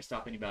they can't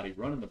stop anybody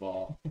running the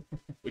ball,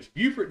 which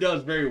Beaufort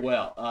does very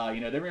well.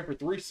 They ran for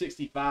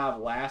 365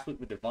 last week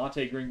with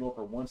Devontae Greenville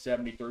for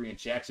 173 and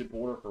Jackson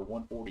Porter for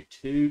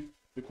 142.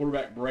 The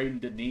quarterback,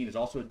 Braden Deneen, is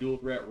also a dual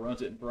threat,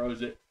 runs it and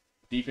throws it.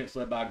 Defense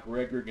led by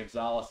Gregory,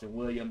 Gonzalez, and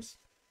Williams.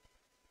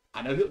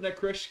 I know Hilton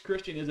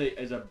Christian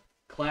is a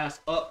class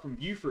up from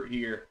Beaufort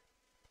here.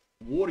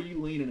 What are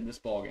you leaning in this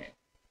ball game?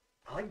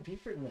 I like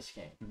Beaufort in this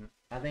game. Mm-hmm.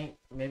 I think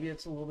maybe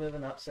it's a little bit of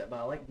an upset, but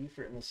I like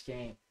Beaufort in this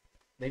game.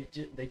 They've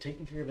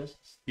taken care of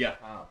business. Yeah.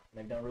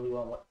 They've done really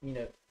well.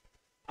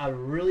 I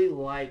really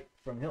like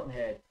from Hilton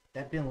Head,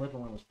 that Ben Lippen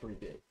one was pretty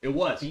big. It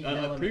was.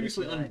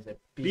 Previously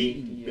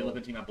unbeaten Ben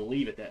Lippen team, I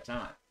believe, at that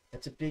time.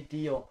 That's a big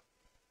deal.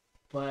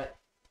 But,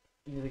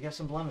 they got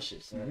some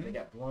blemishes. Mm-hmm. They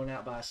got blown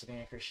out by a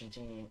Savannah Christian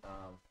team.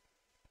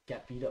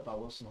 Got beat up by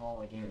Wilson Hall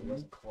in a game that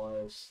wasn't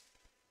close.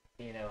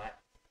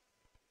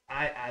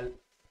 I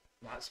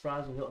not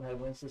surprised when Hilton Head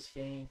wins this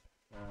game.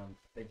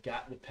 They've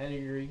got the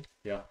pedigree.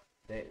 Yeah.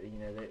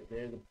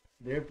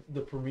 They're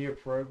the premier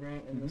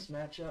program in this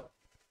matchup.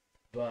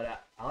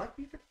 But I like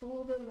Beaufort for a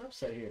little bit of an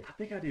upset here. I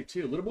think I do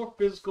too. A little more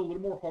physical, a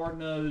little more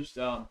hard-nosed.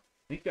 I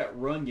think that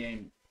run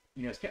game,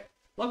 it's kind of,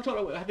 like we talked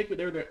about, I think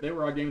they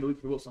were our game of the week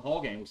for the Wilson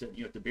Hall game. We said,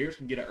 if the Bears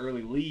can get an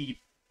early lead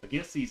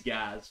against these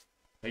guys,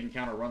 they can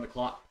kind of run the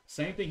clock.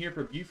 Same thing here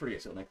for Beaufort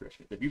against Hilton Head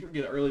Christian. If the Beaufort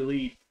can get an early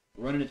lead,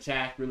 run an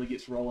attack, really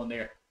gets rolling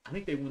there, I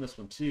think they win this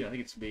one too. I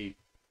think it's going to be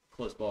a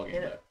close ball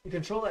game. And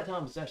control that time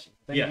of possession.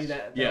 If they yes. do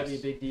that, that would be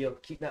a big deal.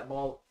 Keep that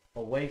ball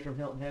away from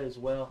Hilton Head as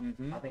well.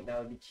 Mm-hmm. I think that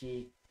would be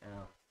key.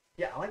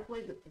 I like the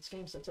way that this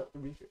game sets up for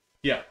Beaufort.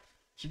 Yeah,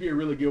 should be a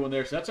really good one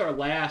there. So that's our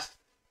last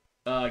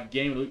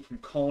game of the week from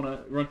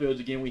Kona. Run through those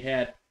again. We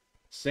had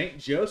St.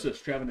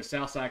 Joseph's traveling to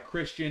Southside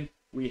Christian.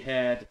 We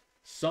had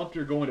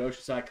Sumter going to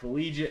Oceanside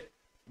Collegiate.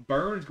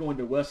 Byrnes going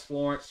to West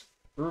Florence.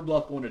 River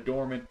Bluff going to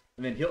Dorman.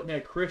 And then Hilton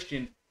Head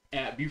Christian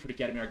at Beaufort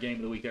Academy, our game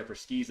of the week there for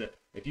SCSFB.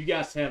 If you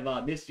guys have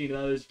missed any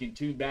of those, you can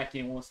tune back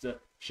in once the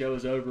show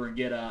is over and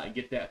get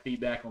that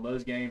feedback on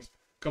those games.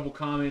 A couple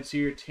comments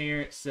here.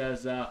 Terrence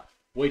says,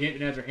 Wade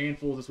Hampton has their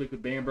handfuls this week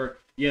with Bamberg.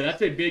 Yeah,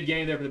 that's a big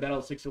game there for the Battle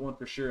of 601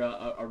 for sure.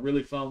 A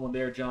really fun one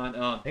there, John.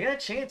 They got a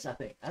chance, I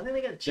think. I think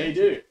they got a chance.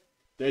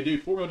 They do.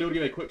 Before we do it,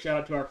 give a quick shout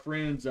out to our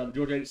friends, the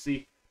Georgia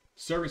Agency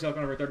serving South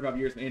Carolina for 35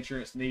 years in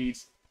insurance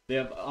needs. They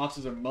have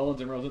offices in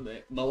Mullins and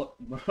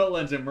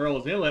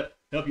Merle's Inlet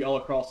to help you all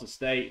across the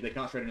state. They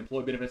concentrate on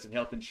employee benefits and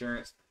health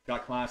insurance.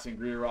 Got clients in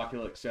Greer, Rock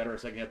Hill, etc.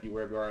 So they can help you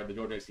wherever you are at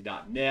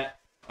thegeorgiac.net.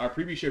 Our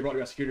previous show brought to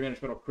you by Security Advantage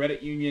Federal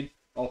Credit Union.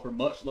 Offer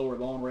much lower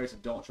loan rates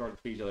and don't charge the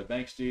fees other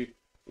banks do.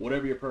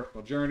 Whatever your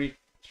personal journey,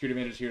 Security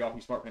Advantage is here to offer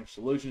you smart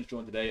financial solutions.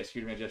 Join today at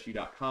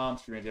securityadvantagefsu.com.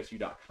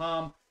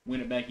 Securityadvantagefsu.com.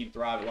 Win at banking,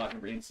 thrive at life.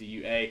 Member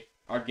NCUA.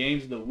 Our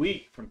games of the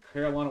week from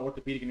Carolina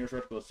Orthopedic and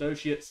Neurosurgical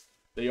Associates.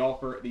 They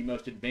offer the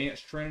most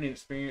advanced training and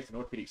experience in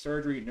orthopedic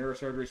surgery,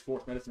 neurosurgery,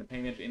 sports medicine, and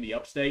pain management in the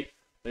upstate.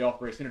 They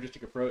offer a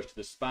synergistic approach to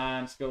the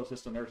spine, skeletal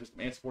system, nervous system,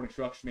 and supporting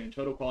structures, meaning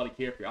total quality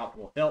care for your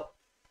optimal health.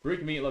 3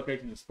 convenient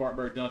locations in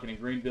Spartanburg, Duncan, and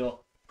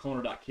Greenville.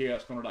 Corner.care,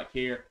 that's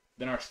Corner.care.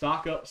 Then our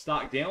Stock Up,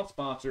 Stock Down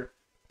sponsor,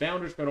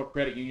 Founders Federal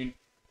Credit Union.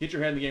 Get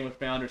your head in the game with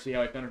Founders. See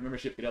how a Founders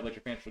membership can elevate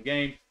your financial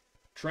game.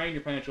 Train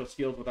your financial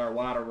skills with our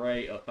wide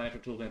array of financial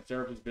tools and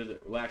services.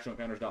 Visit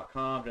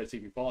relaxjoinfounders.com to see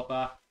if you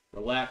qualify.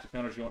 Relax at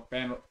Founders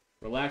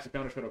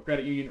Federal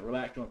Credit Union.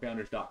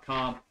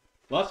 Relaxjoinfounders.com.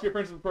 Lots of good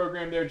friends of the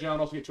program there,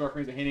 John. Also get to our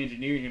friends at Hanna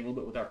Engineering and a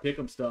little bit with our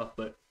pick'em stuff.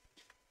 But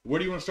where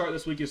do you want to start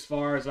this week as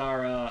far as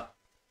our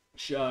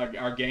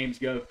games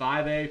go?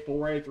 5A,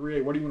 4A,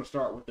 3A. Where do you want to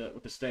start with the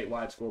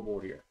statewide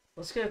scoreboard here?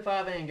 Let's go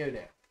 5A and go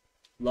down.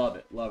 Love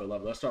it.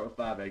 Let's start with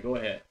 5A. Go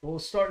ahead. We'll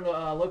start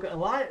to look at a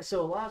lot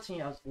of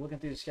teams. I was looking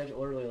through the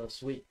schedule earlier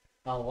this week.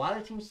 A lot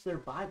of teams their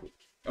bye week.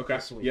 Okay.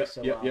 This week. Yep.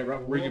 So,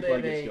 Right. Region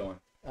play gets going.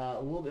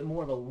 A little bit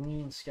more of a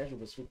lean schedule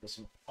this week with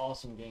some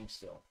awesome games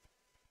still.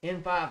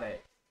 In 5A,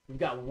 we've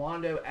got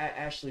Wando at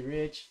Ashley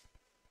Ridge.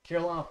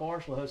 Carolina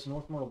Forest will host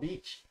North Myrtle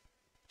Beach.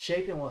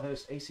 Chapin will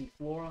host AC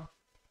Flora.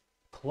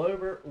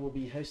 Clover will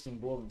be hosting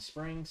Boiling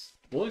Springs.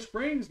 Boiling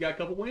Springs got a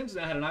couple wins.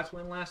 They had a nice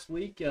win last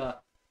week.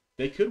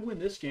 They could win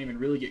this game and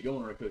really get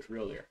going on Coach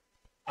Real there.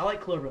 I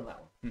like Clover in that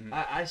one. Mm-hmm.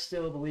 I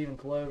still believe in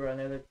Clover. I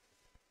know they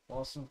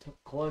lost some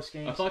close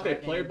games. I feel like they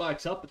played by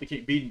tough, but they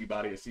can't beat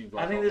anybody, it seems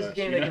like. I think this is a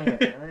game they can win. I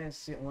think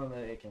it's one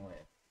that they can win.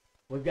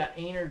 We've got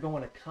Ainer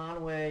going to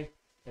Conway.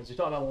 As we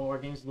talked about one of our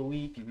games of the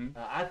week,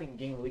 I think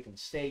game of the week in the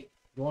state.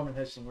 Dorman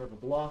hosting River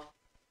Bluff.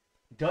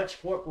 Dutch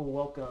Fork will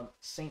welcome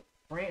St.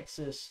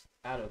 Francis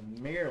out of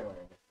Maryland.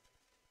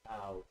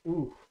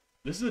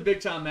 This is a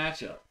big-time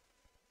matchup.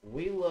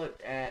 We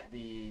looked at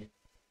the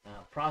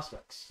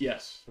prospects.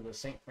 Yes. For the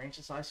St.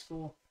 Francis High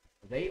School.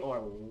 They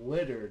are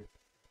littered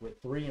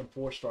with 3- and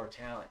 4-star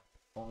talent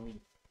on the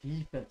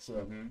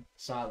defensive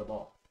side of the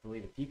ball. I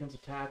believe a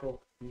defensive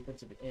tackle,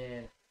 defensive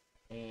end,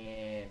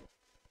 and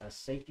a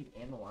safety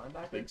and the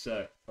linebacker. I think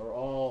so. Are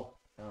all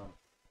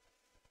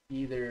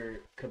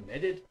either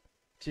committed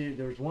to.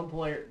 There's one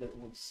player that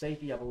was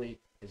safety, I believe,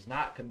 is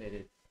not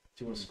committed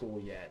to a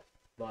school yet,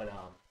 but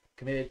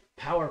committed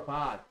Power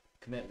 5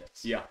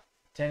 commitments. Yeah.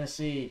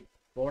 Tennessee,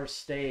 Florida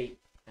State,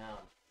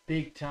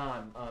 big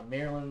time.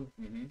 Maryland,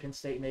 Penn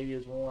State maybe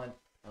is one.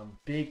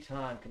 Big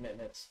time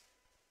commitments.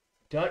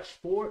 Dutch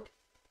Fork,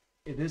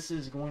 this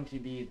is going to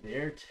be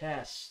their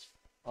test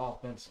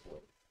offensively.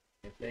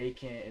 If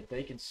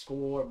they can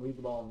score, move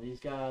the ball on these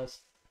guys,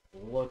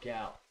 look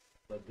out.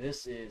 But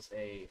this is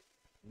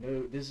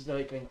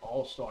like an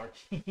all-star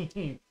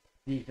team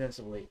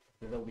defensively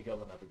that they'll be going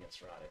up against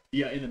Friday.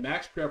 Yeah, in the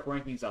Max Prep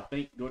rankings, I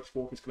think Dutch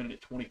Fork is coming in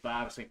at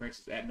 25, and St.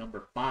 Francis at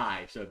number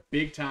 5. So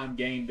big-time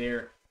game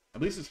there. I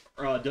believe this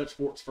is Dutch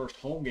Fork's first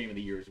home game of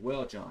the year as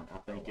well, John. I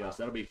think so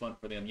that'll be fun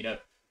for them.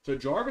 So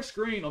Jarvis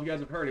Green, I don't know if you guys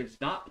have heard, has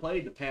not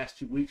played the past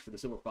 2 weeks for the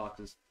Silver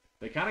Foxes.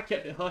 They kind of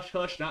kept it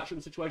hush-hush, not sure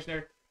the situation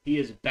there. He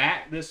is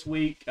back this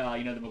week. The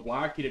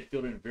McGuire kid had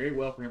filled in very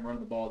well for him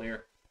running the ball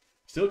there.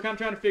 Still kind of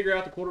trying to figure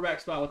out the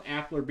quarterback spot with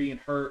Affler being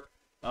hurt.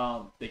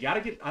 You got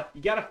to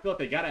feel like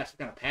they got to have some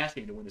kind of pass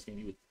game to win this game,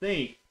 you would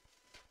think.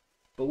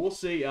 But we'll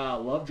see.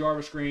 Love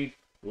Jarvis Green.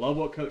 Love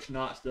what Coach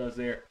Knotts does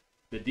there.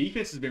 The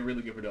defense has been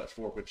really good for Dutch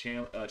Fork with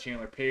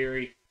Chandler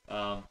Perry,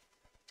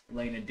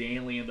 Lane and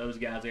Danley, and those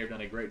guys there have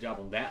done a great job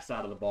on that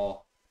side of the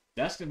ball.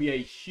 That's going to be a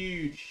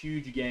huge,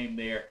 huge game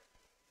there.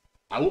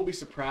 I won't be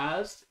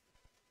surprised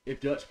if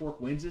Dutch Fork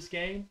wins this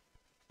game,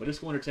 but it's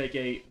going to take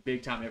a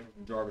big-time effort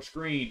from Jarvis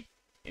Green.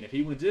 And if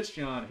he wins this,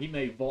 John, he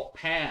may vault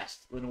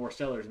past Lenore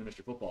Sellers in the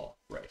Mr. Football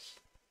race.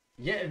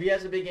 Yeah, if he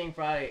has a big game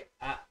Friday,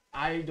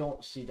 I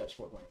don't see Dutch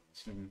Fork winning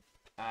this.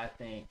 I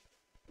think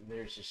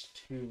there's just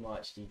too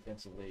much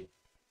defensively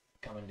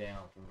coming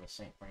down from the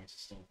St.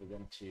 Francis team for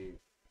them to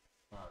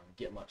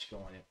get much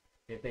going.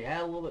 If they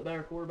had a little bit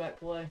better quarterback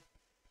play,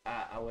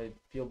 I would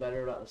feel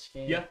better about this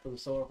game for the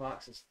Silver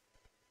Foxes.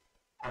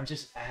 I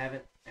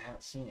haven't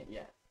seen it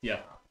yet.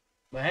 Yeah.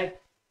 But hey,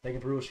 they can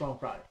prove a strong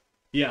Friday.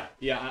 Yeah.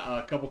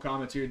 A couple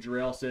comments here.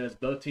 Jarrell says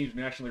both teams are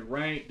nationally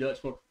ranked. Dutch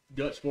Fork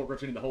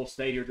representing the whole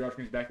state here. Jarvis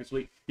Green's back this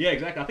week. Yeah,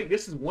 exactly. I think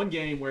this is one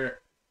game where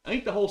I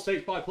think the whole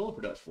state's probably pulling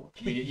for Dutch Fork.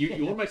 I mean, you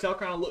want to make South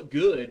Carolina look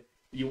good.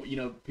 We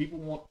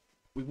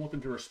want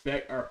them to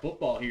respect our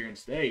football here in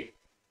state.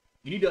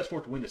 You need Dutch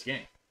Fork to win this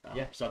game.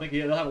 So I think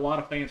they'll have a lot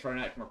of fans Friday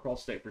night from across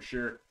the state for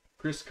sure.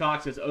 Chris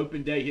Cox says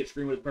open day, hit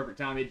screen with the perfect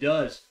time. It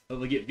does.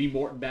 Hopefully get V.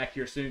 Morton back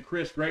here soon.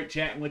 Chris, great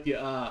chatting with you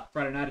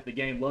Friday night at the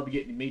game. Love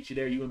getting to meet you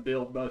there. You and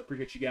Bill both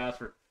appreciate you guys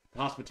for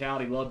the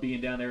hospitality. Love being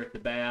down there at the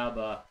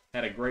BAB.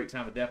 Had a great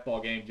time at that ball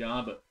game,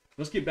 John. But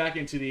let's get back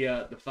into the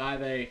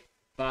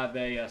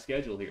 5A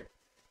schedule here.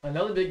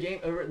 Another big game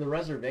over at the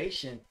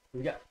reservation.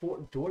 We got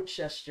Fort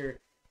Dorchester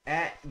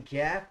at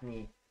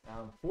Gaffney.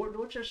 Fort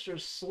Dorchester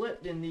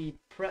slipped in the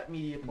prep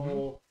media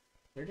poll.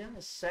 They're down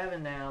to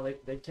 7 now.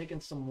 They've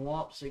taken some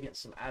lumps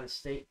against some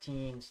out-of-state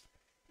teams.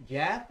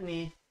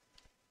 Gaffney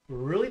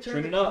really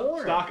turned the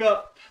corner. Stock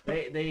up.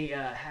 They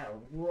had a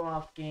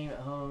rough game at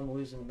home,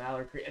 losing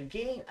Mallard Creek. A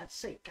game, I'd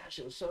say, gosh,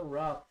 it was so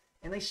rough.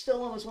 And they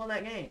still almost won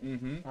that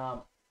game.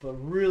 But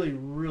really,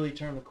 really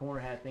turned the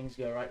corner, had things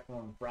go right for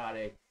them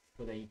Friday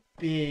with a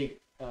big,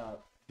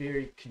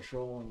 very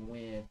controlling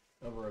win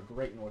over a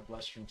great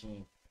Northwestern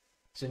team.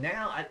 So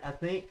now I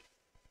think,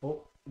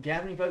 well,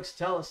 Gaffney folks,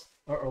 tell us,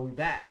 are we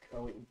back?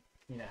 Are we,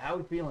 how are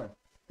we feeling?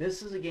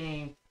 This is a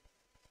game.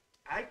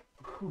 I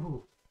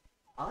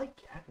like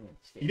Gaffney in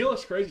this game. You know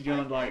what's crazy,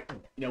 John?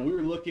 We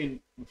were looking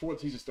before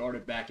the season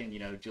started back in,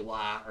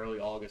 July, early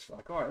August. We're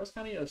like, all right, let's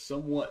kind of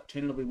somewhat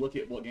tentatively look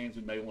at what games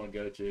we may want to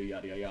go to,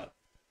 yada, yada, yada.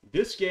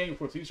 This game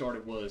before the season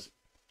started was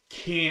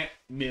can't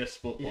miss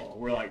football.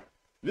 We're like,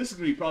 this is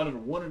going to be probably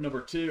number 1 and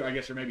number 2, I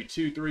guess, or maybe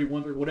 2, 3,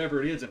 1, 3,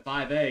 whatever it is in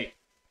 5A.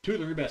 2 of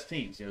the 3 best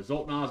teams.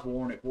 Zoltan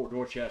Osborne at Fort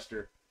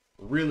Dorchester,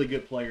 really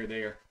good player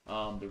there.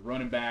 The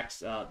running backs,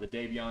 the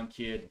Davion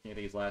kid, I can't think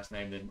his last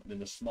name, then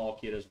the small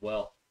kid as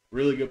well.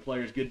 Really good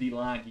players, good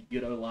D-line,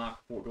 good O-line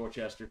for Fort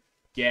Dorchester.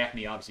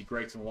 Gaffney, obviously,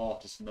 Grayson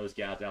Loftus and those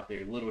guys out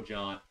there. Little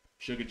John,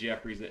 Sugar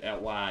Jeffries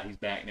at wide. He's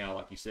back now,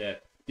 like you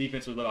said.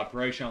 Defensively led by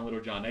Brayshawn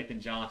Littlejohn,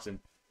 Nathan Johnson.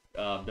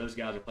 Those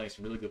guys are playing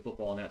some really good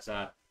football on that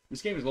side.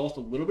 This game has lost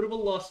a little bit of a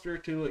luster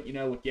to it.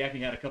 With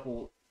Gaffney had a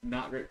couple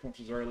not great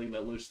performances early,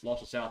 lost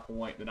to South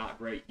Point, the not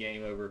great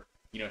game over,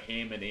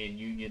 Hammond and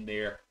Union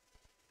there.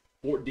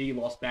 Fort D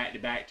lost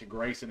back-to-back to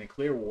Grayson and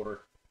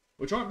Clearwater,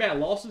 which aren't bad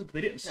losses, but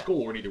they didn't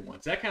score in either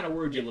one. So that kind of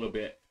worried you a little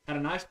bit. Had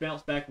a nice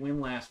bounce-back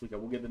win last week. I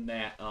will give them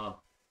that.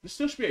 This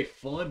still should be a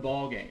fun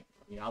ball game.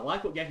 I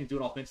like what Gaffney's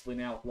doing offensively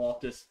now with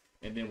Loftus,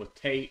 and then with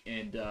Tate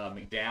and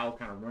McDowell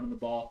kind of running the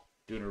ball,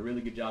 doing a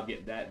really good job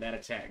getting that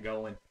attack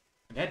going.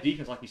 And that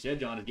defense, like you said,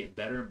 John, is getting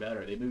better and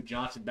better. They moved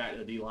Johnson back to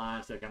the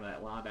D-line, so kind of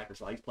that linebacker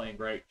slot. He's playing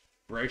great.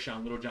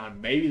 Brayshawn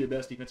Littlejohn, maybe the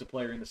best defensive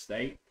player in the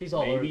state. He is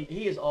all over the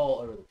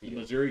field. The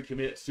Missouri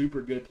commit,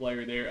 super good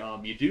player there.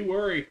 You do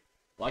worry,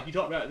 like you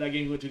talked about that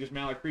game we went to against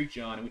Mallard Creek,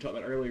 John, and we talked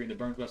about earlier in the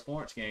Byrnes West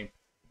Florence game.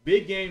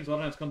 Big games a lot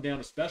of times come down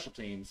to special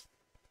teams.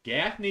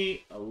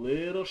 Gaffney, a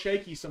little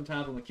shaky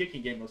sometimes on the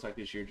kicking game, looks like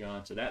this year,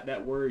 John, so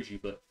that worries you.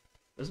 But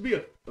this will be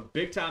a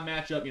big-time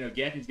matchup.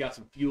 Gaffney's got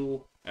some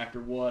fuel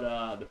after what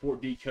the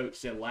Fort D coach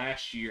said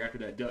last year after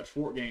that Dutch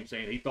Fort game,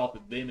 saying he thought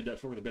that them and Dutch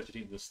Fort were the best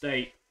teams in the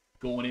state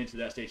going into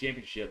that state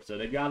championship. So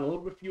they've got a little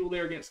bit of fuel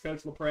there against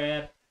Coach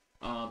LaPrade.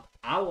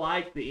 I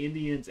like the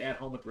Indians at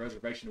home at the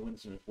reservation to win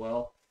this one as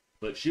well,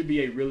 but should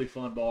be a really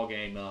fun ball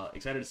game.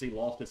 Excited to see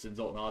Loftus and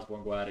Zoltan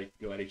Osborne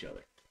go at each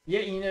other.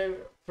 Yeah,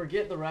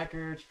 forget the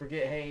records.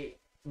 Forget, hey,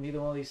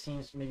 neither one of these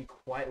teams maybe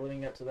quite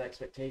living up to the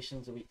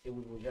expectations that we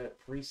got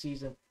at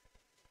preseason.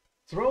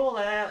 Throw all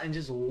that out and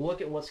just look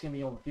at what's going to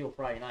be on the field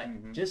Friday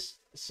night. Just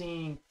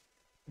seeing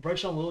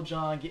Brayshawn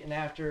Littlejohn getting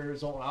after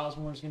Zoltan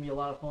Osborne is going to be a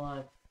lot of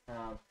fun.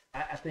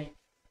 I think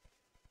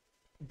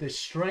the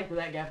strength of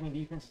that Gaffney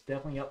defense is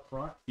definitely up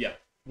front. Yeah.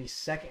 The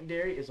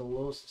secondary is a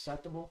little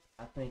susceptible.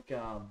 I think,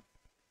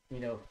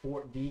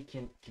 Fort D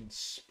can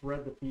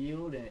spread the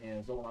field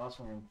and Zoltan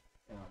Osborne,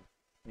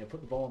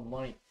 put the ball in the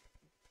money.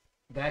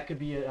 That could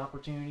be an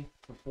opportunity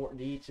for Fort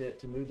D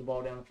to move the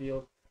ball down the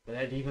field. But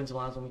that defensive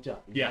line's going to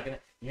be tough.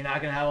 You're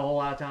not going to have a whole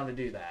lot of time to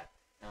do that.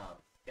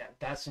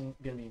 That's going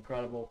to be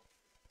incredible.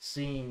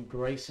 Seeing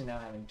Grayson now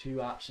having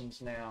 2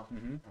 options now,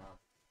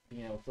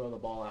 being able to throw the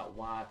ball out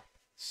wide,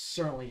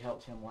 certainly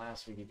helped him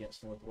last week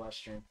against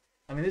Northwestern.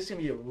 I mean, this is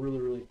going to be a really,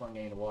 really fun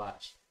game to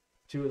watch.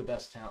 2 of the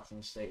best talents in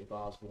the state with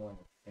Osborne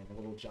and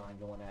Little John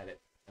going at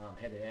it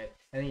head-to-head.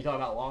 And then you talk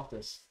about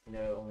Loftus, on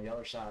the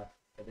other side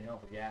at the helm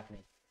for Gaffney.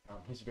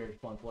 He's a very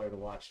fun player to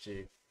watch,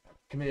 too.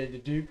 Committed to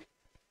Duke.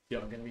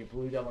 I'm going to be a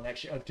Blue Devil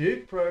next year. A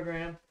Duke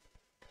program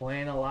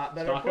playing a lot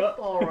better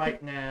football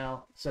right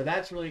now. So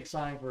that's really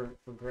exciting for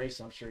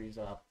Grayson. I'm sure he's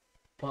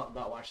pumped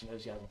about watching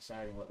those guys on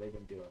Saturday and what they've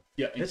been doing.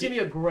 Yeah, this is going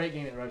to be a great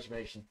game at the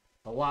reservation.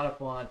 A lot of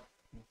fun.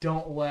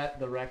 Don't let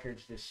the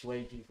records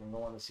dissuade you from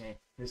going to this game.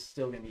 This is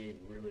still going to be a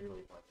really,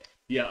 really fun game.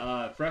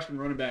 Yeah, freshman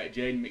running back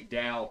Jaden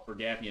McDowell for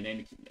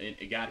Gaffney,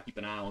 a guy to keep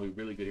an eye on. Who'll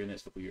be really good here in the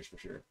next couple of years for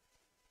sure.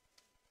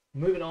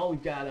 Moving on,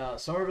 we've got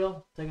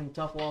Somerville taking a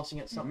tough loss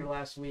against Sumter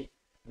last week.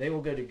 They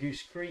will go to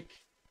Goose Creek.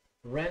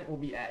 Rent will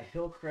be at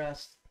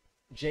Hillcrest.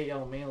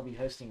 J.L. Mann will be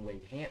hosting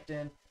Wade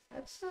Hampton.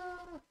 That's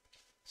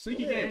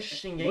sneaky game.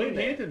 Interesting game. Wade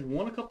Hampton's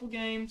won a couple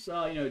games.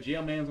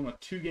 J.L. Mann's on a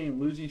 2-game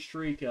losing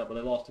streak, but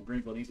they lost to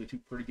Greenville. These are 2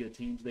 pretty good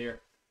teams there.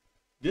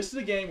 This is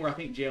a game where I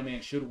think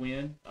Jailman should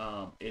win.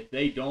 If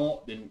they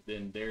don't,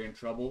 then they're in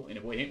trouble. And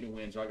if Wade Hampton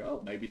wins, they're like,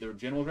 oh, maybe their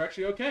Generals are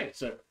actually okay.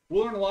 So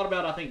we'll learn a lot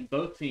about, I think,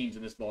 both teams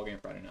in this ballgame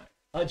Friday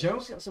night.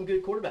 Generals got some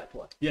good quarterback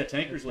play. Yeah,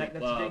 Tankersley.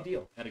 That's a big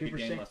deal. Had a good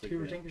game last week.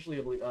 Cooper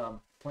Tankersley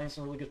playing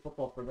some really good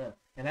football for them.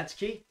 And that's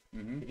key.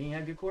 Mm-hmm. If you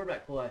have good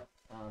quarterback play,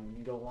 you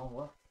can go a long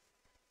way.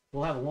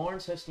 We'll have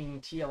Lawrence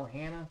hosting TL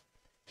Hanna.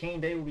 Cane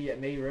Bay will be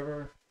at May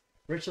River.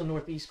 Richland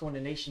Northeast going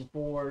to Nation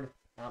Ford.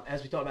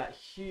 As we talked about,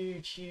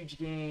 huge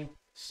game.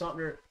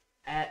 Sumter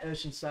at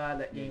Oceanside,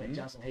 that game at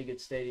Johnson Haygood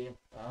Stadium.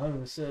 Home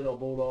of the Citadel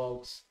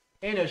Bulldogs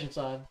and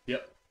Oceanside.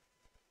 Yep.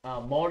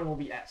 Malden will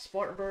be at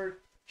Spartanburg.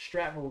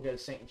 Stratford will go to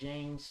St.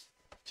 James.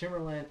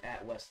 Timberland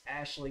at West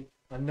Ashley.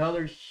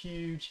 Another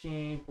huge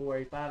game for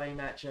a 5A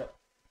matchup.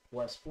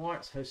 West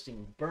Florence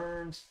hosting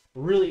Byrnes.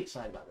 Really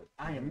excited about it.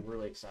 I am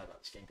really excited about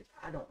this game because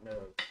I'm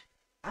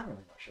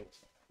really not sure what's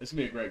going on. This is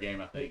going to be a great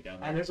game, I think, down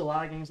there. And there's a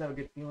lot of games I have a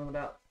good feeling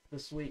about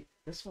this week.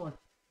 This one,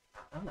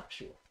 I'm not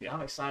sure. Yeah.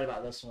 I'm excited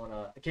about this one.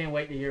 I can't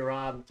wait to hear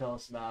Rob tell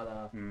us about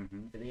at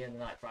the end of the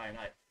night, Friday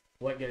night,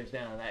 what goes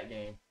down in that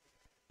game.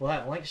 We'll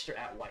have Lancaster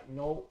at White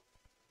Knoll.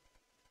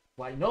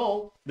 White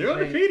Knoll. They're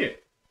undefeated.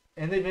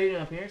 And they made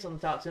an appearance on the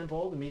top 10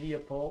 poll, the media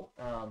poll.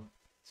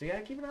 So you got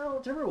to keep an eye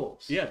on the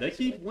Timberwolves. Yeah, they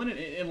keep winning.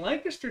 And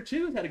Lancaster,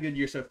 too, has had a good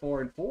year so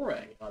far in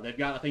 4A. They've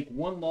got, I think,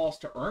 one loss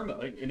to Irma.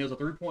 And it was a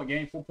 3-point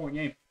game, 4-point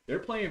game. They're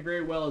playing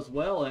very well as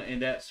well in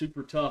that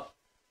super tough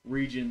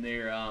region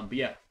there. But,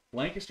 yeah,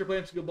 Lancaster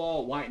playing some good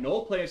ball. White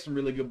Knoll playing some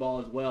really good ball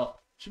as well.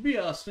 Should be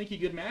a sneaky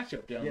good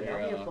matchup down there.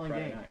 That'll be a fun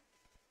Friday game. Night.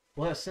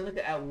 We'll have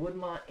Seneca at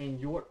Woodmont, and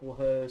York will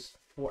host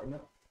Fort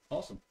Mill.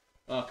 Awesome.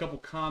 A couple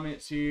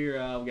comments here.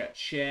 We got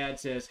Chad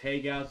says, hey,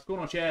 guys. What's going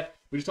on, Chad?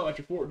 We just talked about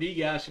your Fort D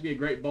guys. Should be a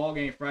great ball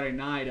game Friday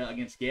night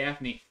against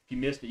Gaffney. If you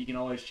missed it, you can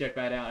always check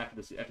that out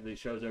after the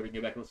show's over. You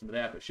can go back and listen to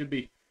that. But it should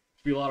be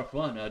a lot of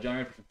fun. John,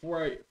 ready for some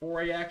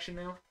 4A action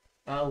now?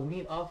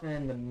 Leading off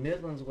in the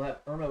Midlands, we'll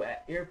have Irmo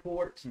at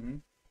Airport. Mm-hmm.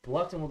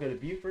 Bluffton will go to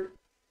Beaufort.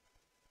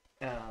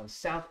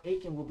 South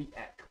Aiken will be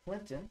at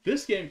Clinton.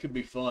 This game could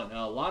be fun.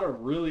 A lot of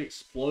really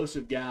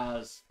explosive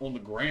guys on the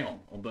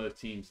ground on both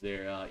teams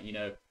there.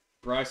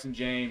 Bryson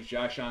James,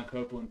 Josh Sean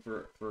Copeland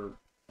for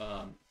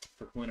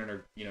Clinton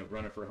are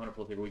running for 100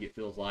 plus every week. It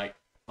feels like.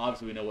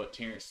 Obviously, we know what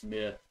Terrence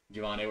Smith,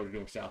 Javon Edwards are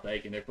doing for South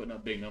Aiken. They're putting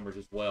up big numbers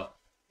as well.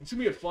 It's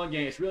gonna be a fun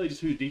game. It's really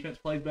just whose defense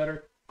plays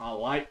better. I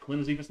like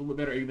Clinton's defense a little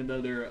bit better, even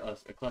though they're a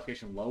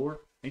classification lower.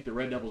 I think the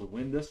Red Devils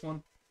win this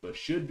one, but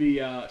should be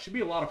a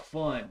lot of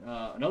fun.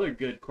 Another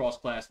good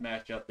cross-class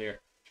matchup there.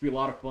 Should be a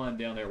lot of fun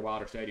down there at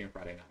Wilder Stadium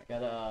Friday night.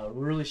 Got to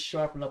really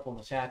sharpen up on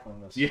the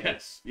tackling this.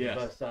 Yes.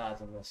 Both sides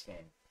in this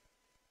game.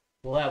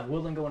 We'll have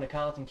Woodland going to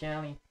Colleton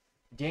County.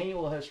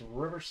 Daniel will host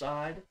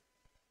Riverside.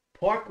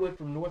 Parkwood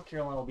from North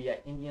Carolina will be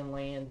at Indian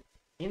Land.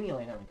 Indian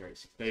Land having a great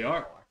season. They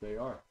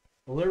are.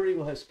 Liberty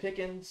will host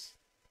Pickens.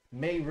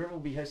 May River will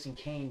be hosting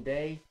Cane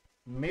Bay.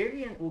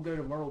 Marion will go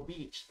to Myrtle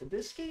Beach.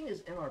 This game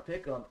is in our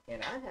pick'em,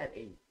 and I had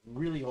a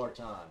really hard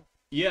time.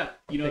 Yeah,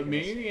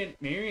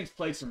 Marion's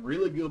played some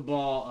really good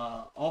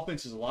ball.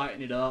 Offense is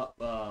lighting it up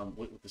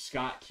with the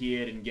Scott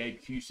kid and Gabe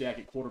Cusack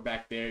at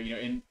quarterback there.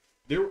 And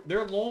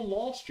their lone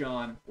loss,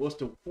 John, was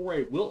to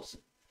 4A Wilson.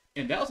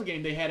 And that was a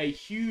game they had a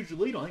huge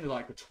lead on. I think it was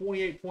like a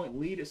 28-point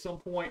lead at some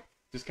point.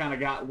 Just kind of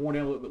got worn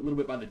down a little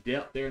bit by the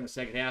depth there in the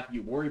second half.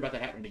 You worry about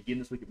that happening again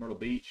this week at Myrtle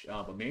Beach.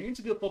 But Marion's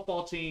a good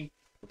football team.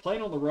 They're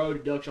playing on the road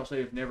at Dutch. I'll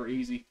say it's never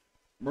easy.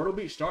 Myrtle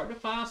Beach starting to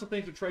find some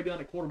things with Trey Dunn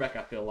at quarterback,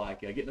 I feel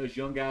like. Getting those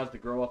young guys to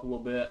grow up a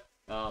little bit.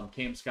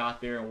 Cam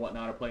Scott there and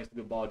whatnot are playing some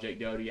good ball. Jake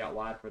Doty out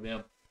wide for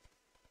them.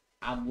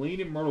 I'm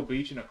leaning Myrtle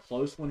Beach in a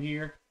close one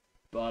here.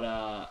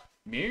 But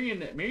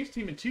Marion's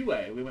team in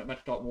 2A, we might have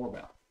to talk more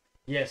about.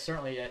 Yeah,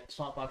 certainly.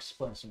 Swamp Fox is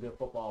playing some good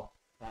football.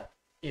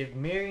 If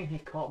Marion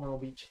had caught Myrtle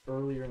Beach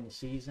earlier in the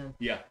season,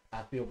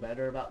 I feel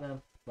better about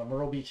them. But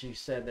Myrtle Beach, you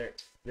said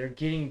they're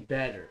getting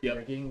better. Yep.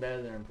 They're getting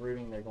better. They're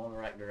improving. They're going the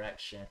right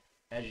direction,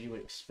 as you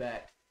would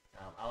expect.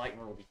 I like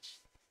Myrtle Beach.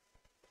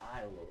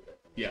 A little bit.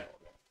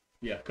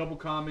 Yeah. A couple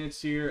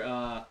comments here.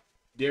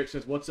 Derek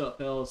says, "What's up,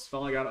 fellas?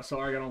 Sorry I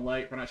got on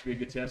late. Probably not should be a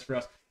good test for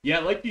us." Yeah,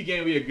 Lakeview game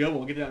will be a good one.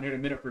 We'll get that in here in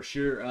a minute for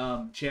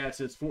sure. Chad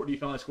says Fort D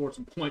finally scored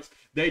some points.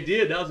 They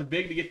did. That was a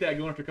big to get that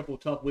going after a couple of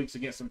tough weeks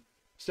against some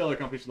stellar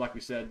competition, like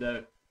we said,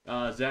 though.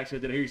 Zach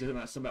said, did I hear you say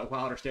something about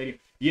Wilder Stadium?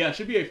 Yeah, it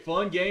should be a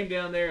fun game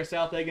down there at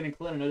South Aiken and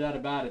Clinton, no doubt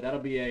about it. That'll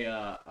be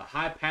a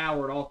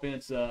high-powered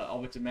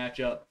offensive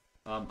matchup.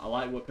 I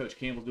like what Coach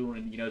Campbell's doing.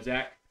 And,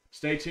 Zach,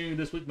 stay tuned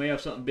this week. May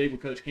have something big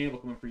with Coach Campbell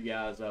coming for you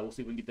guys. We'll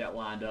see if we can get that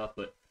lined up.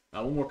 But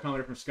one more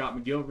comment from Scott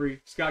McGilvery.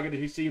 Scott, good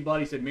to see you,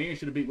 buddy. He said, Marion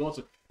should have beat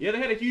Wilson. Yeah, they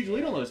had a huge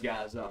lead on those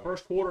guys.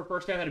 First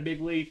half had a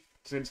big lead.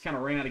 So they just kind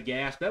of ran out of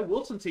gas. That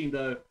Wilson team,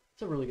 though,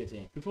 it's a really good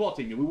team. Good football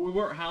team. We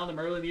weren't high on them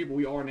early in the year, but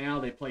we are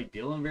now. They played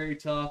Dillon very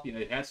tough.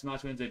 They had some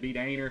nice wins. They beat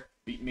Ainer,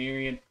 beat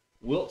Marion.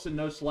 Wilson,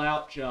 no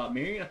slouch.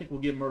 Marion, I think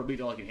we'll give Myrtle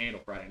Beach all they can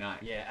handle Friday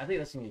night. Yeah, I think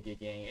that's going to be a good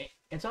game.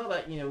 And talk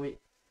about, we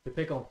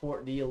pick on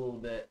Fort D a little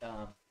bit,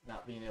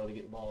 not being able to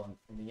get the ball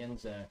in the end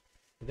zone.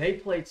 They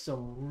played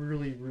some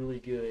really, really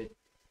good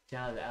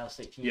talented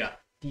out-of-state teams. Yeah.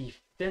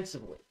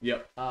 defensively.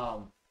 Yep.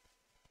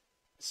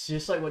 It's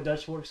just like what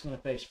Dutch Fork's going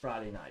to face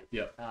Friday night.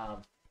 Yep.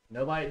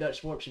 Nobody at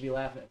Dutch Fork should be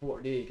laughing at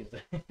Fort D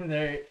because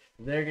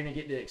they're going to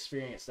get to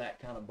experience that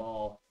kind of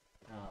ball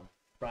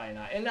Friday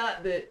night. And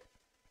not that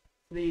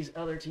these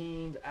other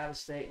teams out of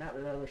state, not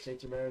that other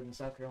states are better than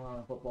South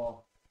Carolina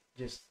football.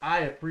 Just I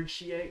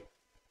appreciate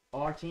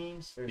our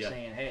teams. They're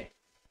saying, hey,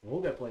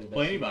 we'll go play the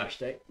best team in our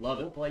state. Love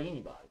it. We'll play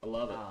anybody. I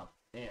love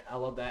it. And I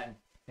love that.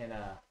 And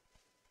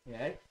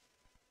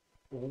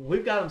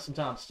we've got them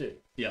sometimes too.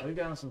 Yeah. We've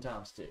got them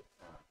sometimes too.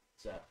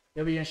 So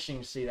it'll be interesting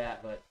to see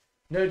that. But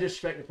no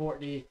disrespect to Fort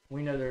D.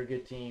 We know they're a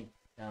good team.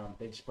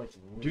 They just played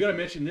some. You got to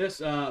mention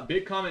this.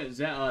 Big comment.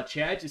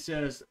 Chad just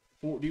says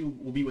Fort D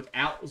will be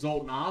without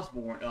Zoltan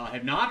Osborne.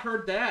 Have not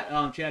heard that.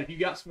 Chad, if you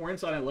got some more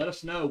insight on it, let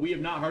us know. We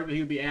have not heard that he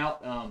would be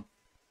out.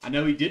 I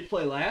know he did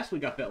play last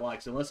week, I felt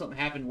like, so unless something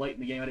happened late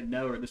in the game I didn't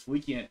know, or this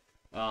weekend.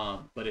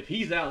 But if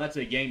he's out, that's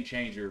a game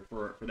changer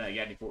for that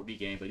Gaffney Fort D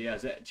game. But yeah,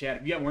 Chad,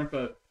 if you got more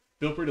info,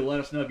 feel free to let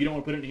us know. If you don't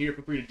want to put it in here,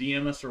 feel free to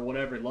DM us or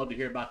whatever. I'd love to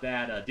hear about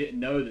that. Didn't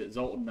know that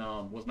Zoltan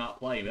was not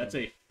playing. That's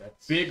a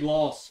big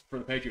loss for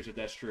the Patriots if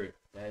that's true.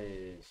 That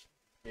is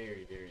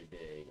very, very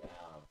big.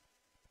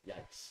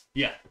 Yikes.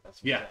 Yeah.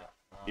 That's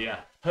Yeah.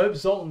 Hope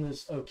Zoltan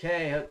is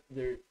okay. Hope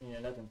there,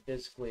 nothing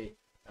physically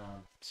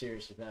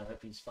serious with him.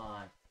 Hope he's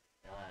fine.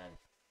 And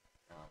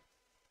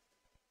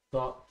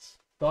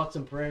thoughts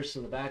and prayers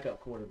to the backup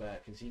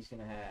quarterback because it's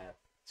gonna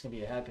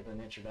be a heck of an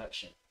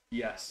introduction.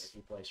 Yes. If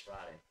he plays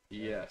Friday.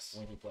 Yes.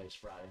 When he plays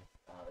Friday,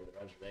 the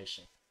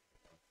reservation.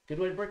 Good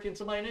way to break in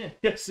somebody new.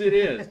 Yes, it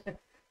is.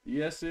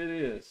 Yes, it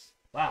is.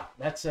 Wow,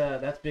 that's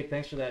big.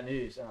 Thanks for that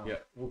news. Yeah.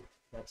 Oof,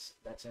 that's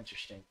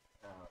interesting.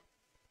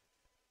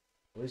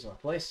 Losing my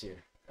place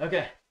here.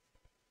 Okay.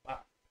 Wow.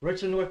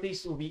 Richland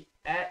Northeast will be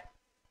at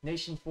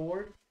Nation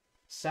Ford.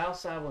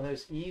 Southside will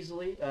host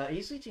Easley.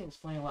 Easley team's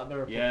playing a lot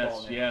better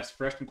football now. Yes.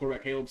 Freshman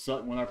quarterback Caleb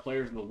Sutton, one of our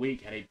players of the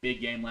week, had a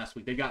big game last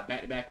week. They got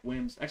back-to-back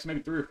wins. Actually,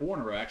 maybe 3 or 4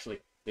 in a row, actually.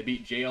 They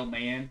beat JL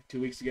Mann 2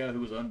 weeks ago, who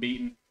was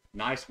unbeaten.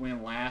 Nice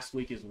win last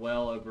week as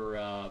well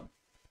over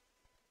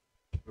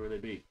who they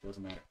beat.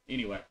 Doesn't matter.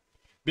 Anyway,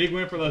 big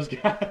win for those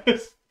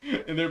guys.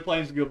 And they're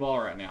playing some good ball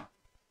right now.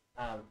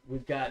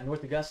 We've got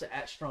North Augusta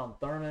at Strom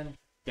Thurmond.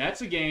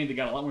 That's a game that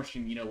got a lot more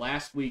interesting.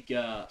 Last week,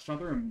 Strom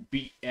Thurmond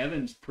beat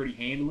Evans pretty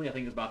handily. I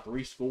think it was about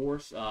 3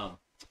 scores.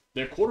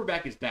 Their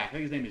quarterback is back. I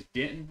think his name is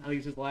Denton. I think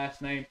it's his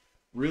last name.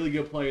 Really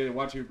good player. They're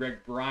watching Greg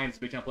Bryant's a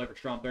big-time player for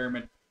Strom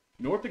Thurmond.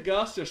 North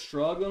Augusta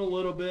struggling a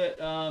little bit.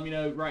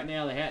 Right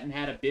now they hadn't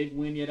had a big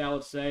win yet, I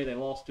would say. They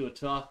lost to a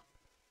tough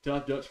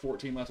Dutch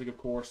 14 last week, of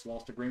course.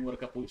 Lost to Greenwood a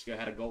couple weeks ago.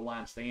 Had a goal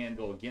line stand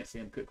go against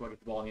him. Couldn't quite get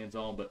the ball in the end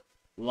zone. But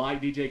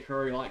like DJ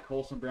Curry, like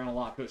Colson Brown a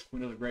lot. Coach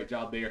Quinn does a great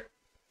job there.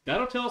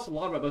 That'll tell us a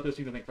lot about both those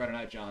teams, I think, Friday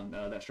night, John,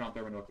 that Strom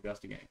Thurmond North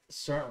Augusta game.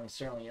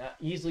 Certainly.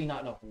 Easily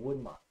not enough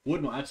Woodmont.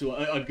 That's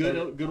a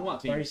good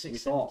Woodmont team.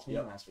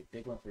 36-17 last week.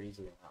 Big one for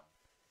Easily.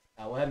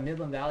 We'll have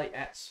Midland Valley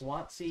at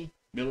Swansea.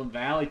 Midland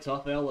Valley,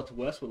 tough L to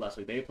Westwood last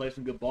week. They played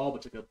some good ball,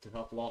 but took a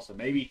tough loss. So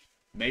maybe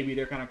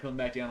they're kind of coming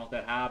back down off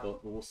that high,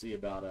 but we'll see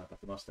about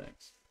the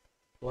Mustangs.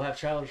 We'll have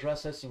Travelers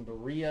Rest hosting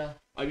Berea.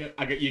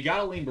 You got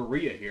to lean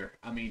Berea here.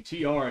 I mean,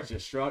 TR is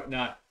just struck.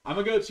 Now, I'm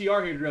going to go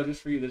TR here, Drew,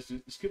 just for you. This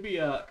could be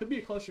a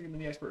closer game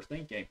than the experts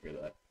think game here,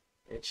 though.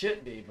 It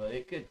should be, but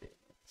it could be.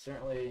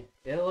 Certainly,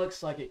 it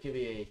looks like it could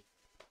be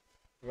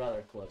a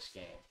rather close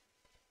game.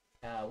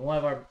 One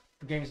of our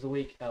games of the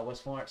week,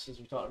 West Florence, as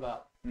we talked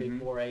about,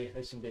 Big 4A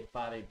hosting Big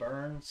 5A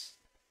Byrnes.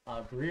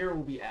 Greer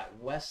will be at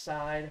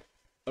Westside.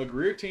 A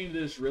Greer team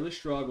that has really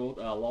struggled,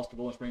 lost to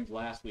Bowling Springs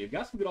last week.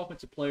 Got some good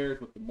offensive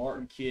players with the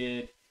Martin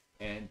kid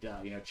and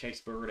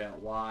Chase Bird out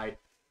wide.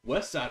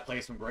 Westside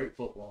plays some great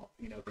football.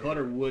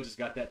 Cutter Woods has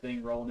got that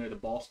thing rolling there. The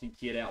Boston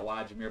kid out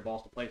wide, Jameer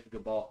Boston plays some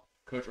good ball.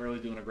 Coach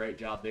Early's doing a great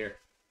job there.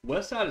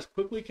 Westside is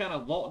quickly kind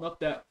of vaulting up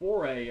that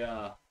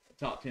 4A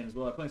top 10 as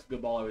well. They're playing some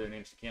good ball over there in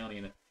Anderson County,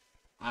 and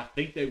I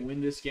think they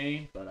win this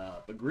game.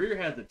 But Greer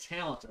has the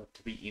talent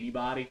to beat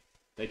anybody.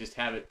 They just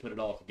haven't put it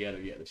all together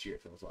yet this year,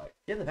 it feels like.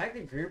 Yeah, the fact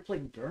that Greer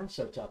played Byrnes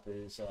so tough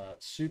is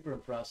super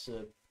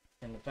impressive.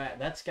 And the fact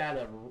that's got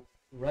to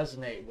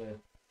resonate with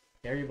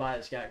everybody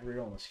that's got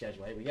Greer on the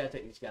schedule. Hey, we got to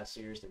take these guys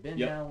serious. They've been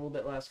down a little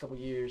bit last couple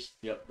of years.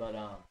 Yep. But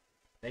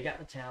they got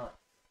the talent.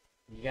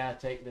 You got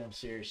to take them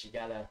serious. You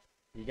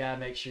gotta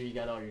make sure you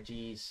got all your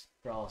T's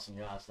crossed and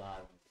your I's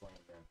dotted when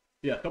playing them.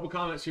 Yeah, a couple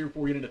comments here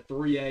before we get into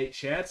 3A.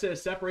 Chad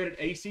says separated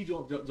AC.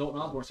 Zoltan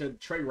Osborne said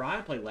Trey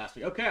Ryan played last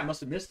week. Okay, I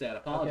must have missed that.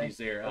 Apologies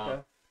there.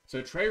 Okay.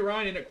 So Trey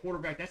Ryan in at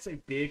quarterback. That's a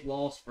big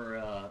loss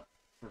for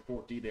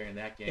Fort D there in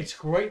that game. It's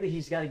great that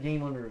he's got a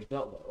game under his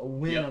belt, though. A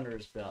win under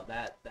his belt.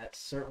 That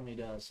certainly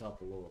does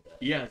help a little bit.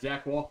 Yeah,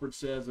 Zach Walford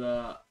says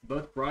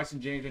both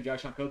Bryson James and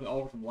Josh Copeland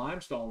all from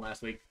Limestone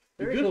last week.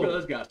 Very good cool. for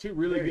those guys. Two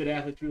really good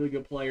athletes, really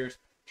good players.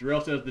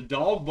 Jarrell says the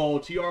Dog Bowl.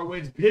 TR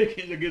wins big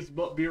against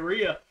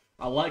Berea.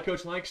 I like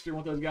Coach Lancaster,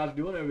 what those guys are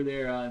doing over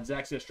there. And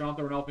Zach says Strom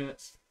Thurmond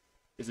offense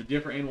is a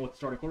different animal with the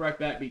starting quarterback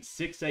back. Beat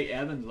 6A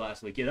Evans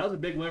last week. Yeah, that was a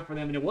big win for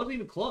them, and it wasn't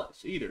even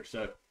close either.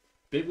 So,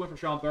 big win for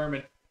Strom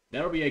Thurmond.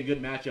 that'll be a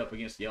good matchup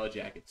against the Yellow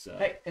Jackets.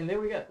 Hey, and there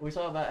we go. We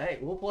talk about, hey,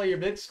 we'll play your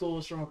big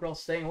schools from across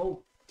the state, and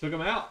took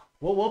them out.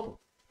 We'll whoop them.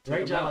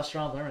 Great job out. by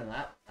Strong learning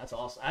that. That's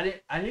awesome.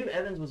 I knew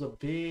Evans was a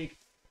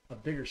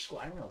bigger school.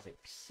 I didn't know it was like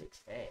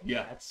 6A.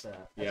 Yeah. That's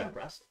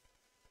impressive.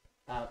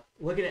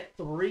 Looking at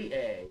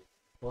 3A,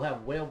 we'll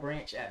have Whale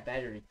Branch at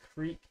Battery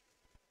Creek.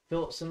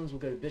 Philip Simmons will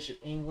go to Bishop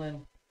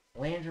England.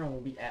 Landrum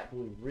will be at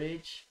Blue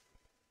Ridge.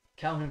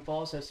 Calhoun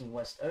Falls hosting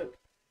West Oak.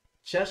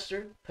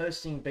 Chester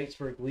hosting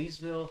Batesburg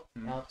Leesville.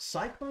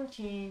 Cyclone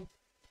team,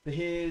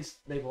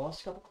 they've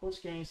lost a couple close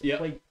games. They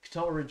played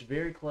Catawba Ridge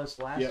very close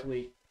last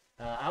week.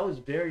 I was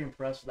very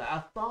impressed with that. I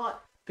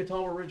thought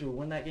Catawba Ridge would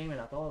win that game,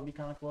 and I thought it would be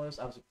kind of close.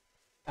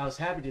 I was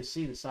happy to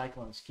see the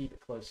Cyclones keep it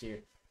close here.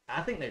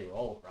 I think they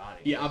roll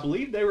Friday. Yeah, I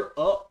believe they were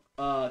up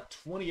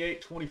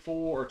 28-24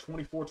 or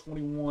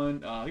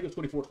 24-21. I think it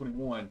was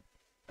 24-21.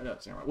 That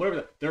doesn't sound right.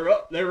 Whatever.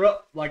 They were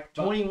up like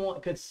 21.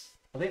 Because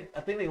I think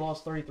they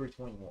lost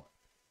 33-21.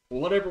 Well,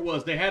 whatever it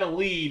was, they had a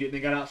lead and they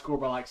got outscored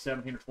by like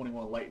 17 or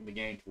 21 late in the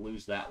game to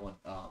lose that one.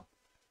 But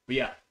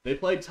yeah, they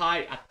played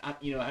tight.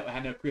 I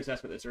know Chris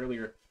asked about this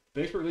earlier.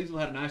 Batesburg Leesville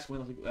had a nice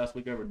win last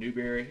week over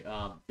Newberry.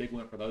 Big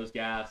win for those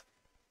guys.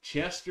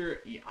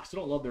 Chester, I still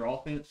don't love their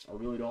offense. I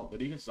really don't. The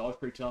defense is always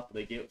pretty tough, but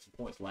they gave up some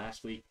points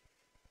last week.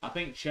 I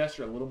think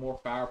Chester a little more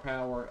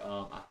firepower.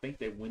 I think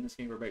they win this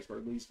game for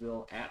Batesburg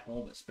Leesville at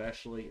home,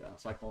 especially.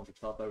 Cyclones are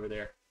tough over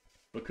there,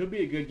 but could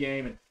be a good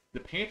game. And the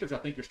Panthers, I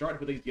think, are starting to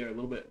put things together a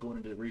little bit going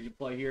into the region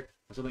play here.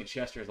 I still think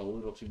Chester is a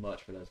little too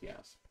much for those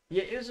guys.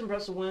 Yeah, it was an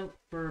impressive win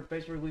for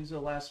Batesburg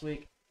Leesville last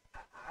week.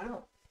 I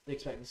don't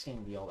expect this game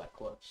to be all that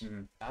close.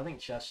 I think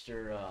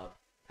Chester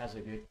has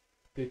a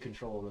good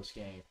control of this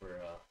game for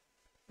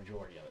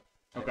majority of it.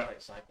 I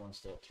expect Cyclones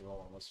to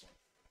roll on this one.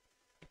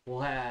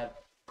 We'll have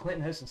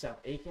Clinton hosting South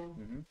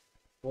Aiken.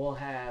 We'll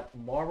have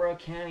Marlboro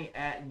County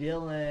at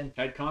Dillon.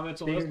 Had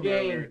comments on this one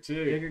earlier,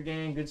 too. Bigger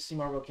game. Good to see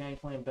Marlboro County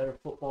playing better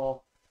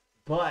football.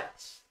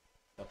 But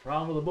the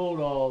problem with the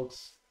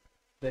Bulldogs,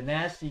 the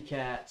Nasty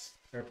Cats,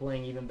 are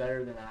playing even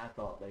better than I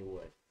thought they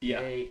would.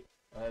 Yeah. They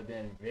have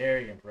been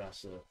very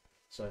impressive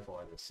so far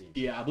this season.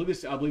 Yeah, I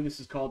believe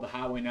this is called the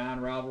Highway 9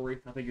 rivalry,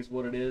 I think is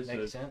what it is.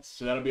 Makes sense.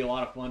 So that'll be a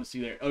lot of fun to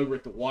see there over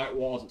at the White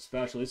Walls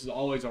especially. This is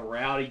always a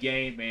rowdy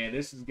game, man.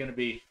 This is going to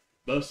be,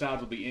 both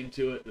sides will be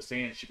into it. The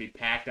stands should be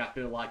packed, I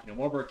feel like.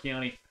 Marlboro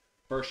County,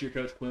 first-year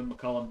coach Quinn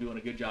McCullum doing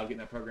a good job getting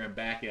that program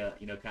back,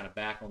 kind of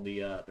back on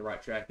the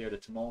right track there. The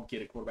Timon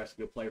kid at quarterback's a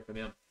good player for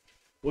them.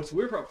 What's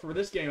weird for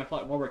this game, I feel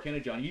like Marlboro County,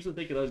 John, you usually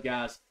think of those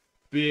guys,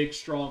 big,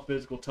 strong,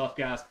 physical, tough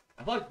guys.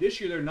 I feel like this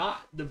year they're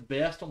not the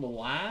best on the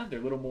line. They're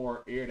a little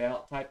more aired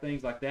out type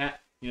things like that.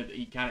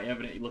 You kind of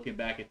evident looking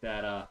back at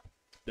that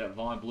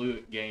Von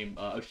Blue game,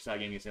 Oceanside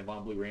game against them.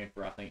 Von Blue ran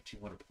for, I think,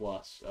 200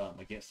 plus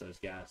against those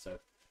guys. So,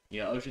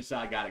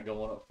 Oceanside got it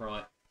going up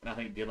front, and I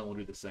think Dillon will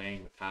do the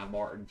same with Ty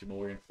Martin,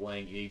 Jamorian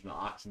Fling, even the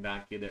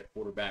Oxendine kid at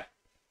quarterback.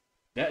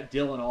 That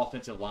Dillon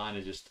offensive line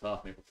is just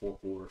tough, man, for 4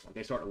 quarters. Like,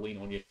 they start to lean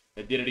on you.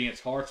 They did it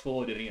against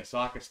Hartsville. They did it against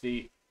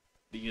Socastee.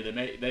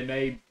 They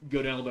may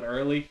go down a little bit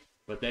early,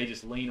 but they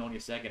just lean on you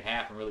second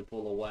half and really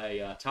pull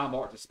away. Ty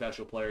Martin's a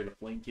special player. The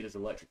Fling kid is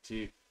electric,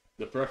 too.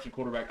 The freshman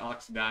quarterback,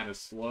 Oxendine, is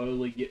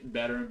slowly getting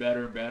better and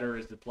better and better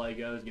as the play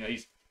goes.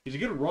 He's a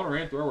good runner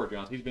and thrower,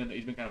 Johns. He's been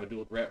kind of a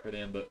dual threat for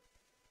them, but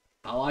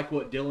I like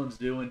what Dillon's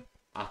doing.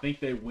 I think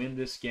they win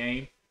this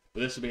game,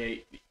 but this will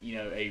be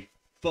a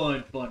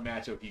fun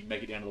matchup if you can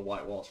make it down to the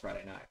White Walls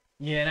Friday night.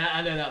 Yeah, and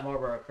I know that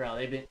Marlboro crowd,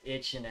 they've been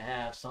itching to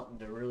have something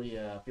to really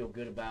feel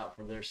good about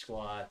for their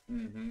squad.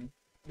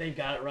 They've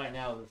got it right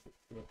now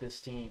with this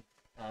team.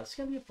 It's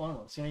going to be a fun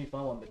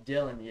one. But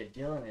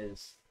Dillon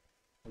is,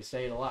 we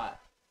say it a lot,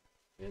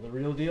 they're the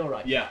real deal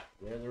right now.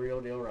 They're the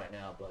real deal right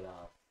now. But,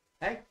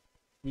 hey,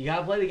 you got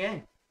to play the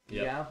game.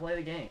 You got to play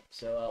the game.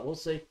 So we'll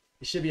see.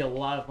 It should be a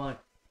lot of fun.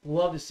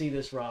 Love to see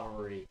this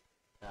rivalry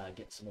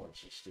get some more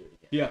juice to it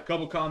again. Yeah, a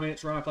couple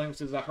comments. Ryan Flamer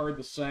says, I heard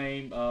the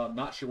same.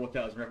 Not sure what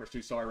that was in reference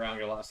to. Sorry, Ryan,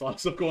 got a lot of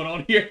stuff going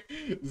on here.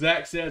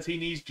 Zach says he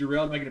needs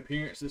Jarrell to make an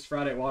appearance this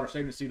Friday at Water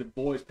Stadium to see the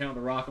boys pound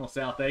the rock on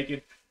South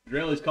Aiken.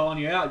 Jarrell is calling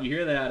you out. You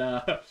hear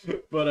that?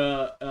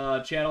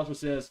 But Chad also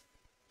says,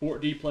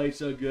 Fort D played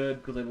so good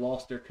because they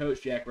lost their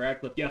coach, Jack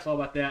Radcliffe. Yeah, I saw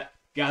about that.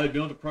 Guy who'd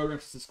been on the program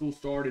since the school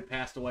started,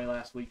 passed away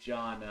last week,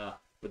 John.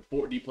 But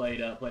Fort D played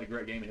a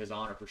great game in his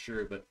honor for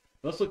sure. But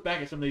let's look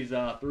back at some of these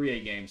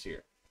 3A games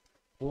here.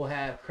 We'll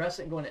have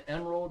Crescent going to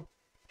Emerald.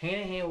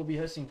 Hanahan will be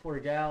hosting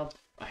Porter-Gaud.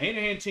 A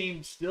Hanahan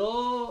team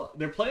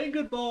they're playing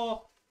good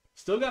ball.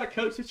 Still got a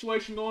coach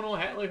situation going on.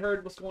 Hadn't really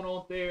heard what's going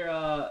on there.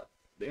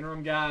 The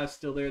interim guy is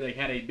still there. They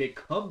had a big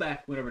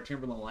comeback win over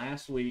Timberland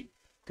last week.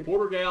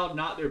 Porter-Gaud,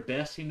 not their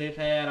best team they've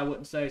had, I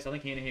wouldn't say. So I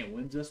think Hanahan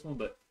wins this one,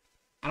 but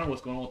I don't know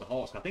what's going on with the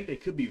Hawks. I think they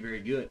could be very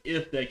good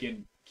if they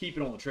can keep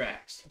it on the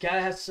tracks.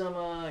 Gotta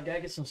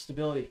get some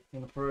stability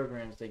in the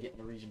program as they get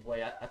into region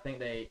play. I think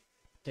they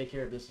take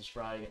care of business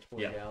Friday against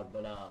Porter-Gaud,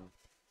 but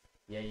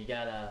you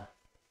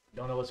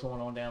don't know what's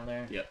going on down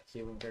there. See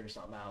if we can figure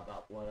something out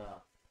about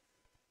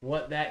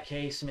what that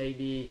case may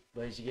be.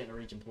 But as you get into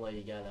region play,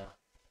 you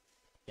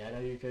You gotta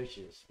know who your coach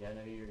is. You gotta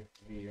know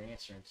who you're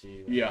answering to.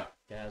 Yeah. You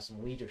gotta have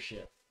some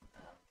leadership.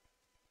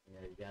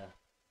 You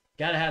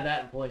gotta have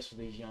that in place for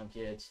these young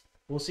kids.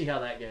 We'll see how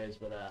that goes,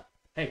 but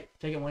hey,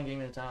 take it one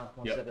game at a time,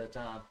 one step at a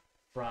time.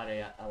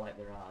 Friday, I like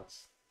their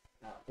odds.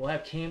 We'll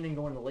have Camden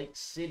going to Lake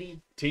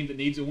City. Team that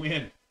needs a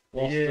win.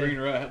 Lost 3 in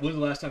a row. When's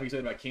the last time you said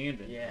about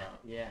Camden?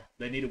 Yeah.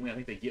 They need a win. I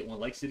think they get one.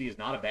 Lake City is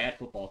not a bad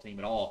football team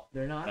at all.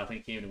 They're not. I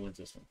think Camden wins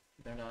this one.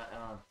 They're not.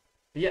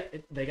 But yeah,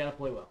 they got to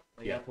play well.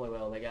 They got to play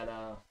well. They got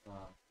to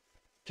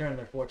turn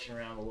their fortune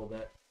around a little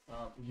bit.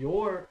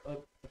 Your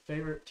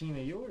favorite team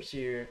of yours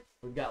here,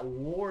 we've got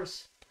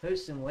Loris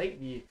hosting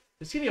Lakeview.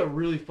 It's going to be a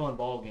really fun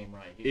ball game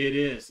right here. It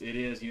is.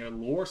 You know,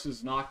 Loris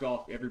has knocked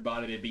off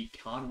everybody. They beat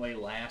Conway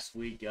last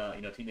week, a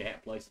team they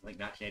hadn't played since, I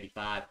think,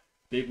 1985.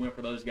 Big win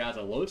for those guys.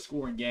 A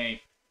low-scoring game.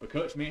 But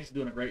Coach Manson's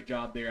doing a great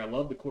job there. I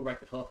love the quarterback,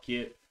 the Huff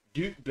kid.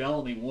 Duke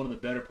Bellamy, one of the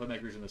better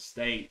playmakers in the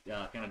state,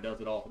 kind of does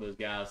it all for those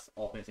guys,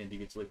 offense and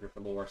defensively for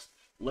Loris.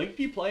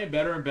 Lakeview playing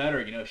better and better.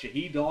 You know,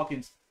 Shaheed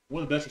Dawkins,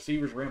 one of the best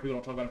receivers around. People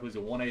don't talk about him because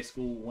he's a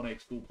 1A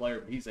school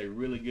player, but he's a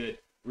really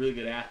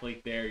good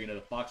athlete there. You know,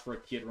 the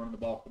Foxborough kid running the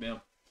ball for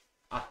them.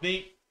 I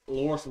think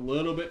Loris a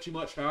little bit too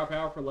much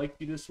firepower for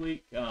Lakeview this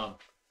week.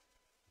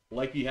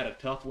 Lakeview had a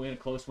tough win, a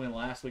close win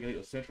last week. I think it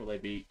was Central they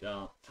beat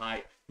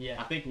tight.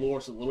 Yeah. I think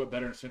Loris is a little bit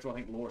better than Central. I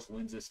think Loris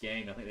wins this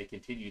game. I think they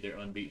continue their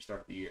unbeaten start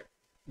of the year.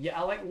 Yeah,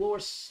 I like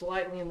Loris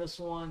slightly in this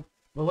one.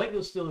 But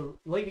Lakeview's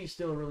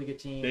still a really good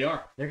team. They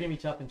are. They're going to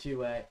be tough in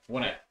 2A.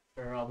 1A.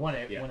 Or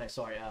 1A, Yeah. 1A,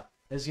 sorry.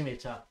 This is going to be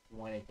a tough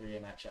 1A, 3A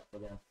matchup for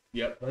them.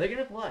 Yep. But they're going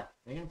to play.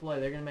 They're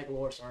going to make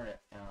Loris earn it.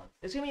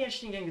 It's going to be an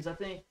interesting game because I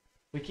think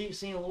we keep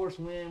seeing Loris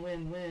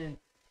win.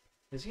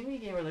 It's going to be a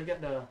game where they've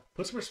got to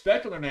put some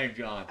respect on their name,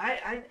 John.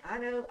 I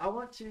know. I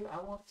want to.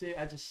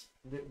 I just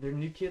they're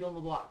new kid on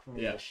the block for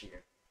me this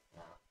year.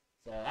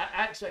 So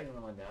I expect them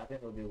to win that. I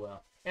think they'll do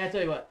well. And I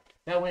tell you what,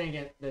 that win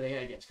that they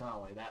had against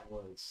Conway,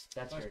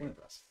 that's very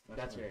impressive.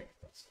 That's very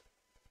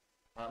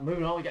impressive.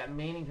 Moving on, we got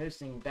Manning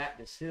hosting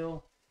Baptist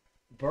Hill.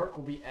 Burke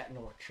will be at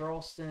North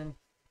Charleston.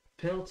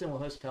 Pendleton will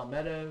host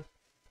Palmetto.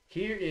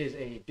 Here is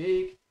a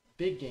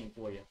big game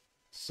for you.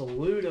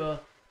 Saluda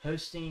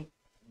hosting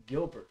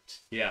Gilbert.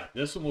 Yeah,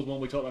 this one was one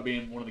we talked about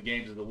being one of the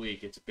games of the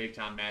week. It's a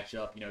big-time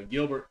matchup. You know,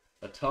 Gilbert,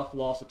 a tough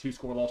loss, a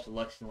 2-score loss to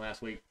Lexington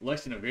last week.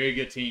 Lexington, a very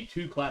good team,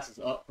 2 classes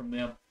up from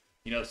them.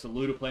 You know,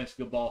 Saluda playing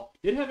some good ball.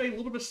 Did have a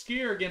little bit of a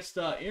scare against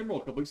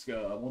Emerald a couple weeks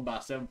ago. Won by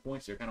 7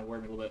 points there, kind of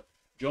worried me a little bit.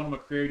 Jonah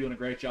McCreary doing a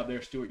great job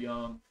there. Stuart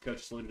Young,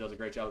 Coach Saluda does a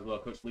great job as well.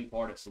 Coach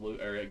Leaphart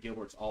at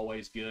Gilbert's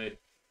always good.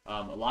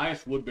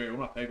 Elias Woodbury,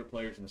 one of my favorite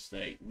players in the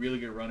state. Really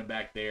good running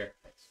back there.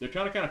 They're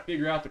trying to kind of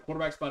figure out the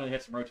quarterback spot. They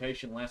had some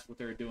rotation last what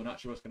they were doing. Not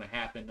sure what's going to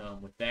happen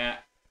with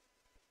that.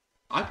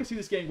 I could see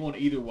this game going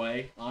either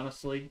way,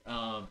 honestly.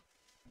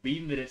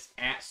 Being that it's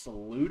at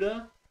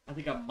Saluda, I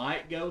think I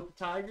might go with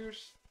the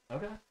Tigers.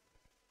 Okay.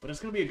 But it's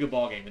going to be a good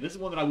ball game. And this is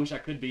one that I wish I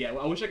could be at.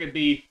 I wish I could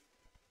be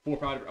 4 or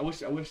 5. I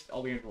wish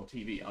all the games were on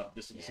TV.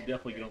 This would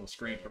definitely get on the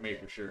screen for me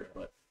for sure.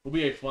 But will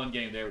be a fun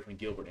game there between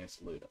Gilbert and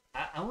Saluda.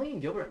 I'm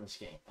leaning Gilbert in this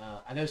game.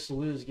 I know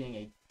Saluda's getting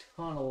a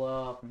ton of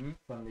love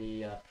from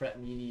the prep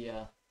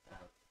media.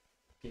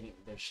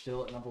 They're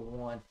still at number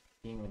 1,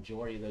 getting the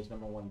majority of those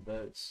number 1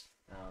 votes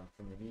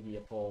from the media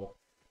poll.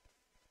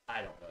 I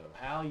don't know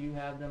how you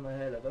have them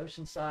ahead of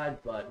Oceanside,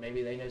 but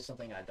maybe they know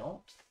something I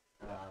don't.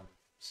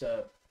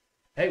 So,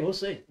 hey, we'll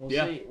see.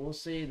 We'll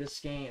see. This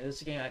game,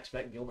 I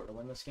expect Gilbert to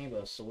win this game,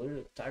 but Saluda,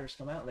 the Tigers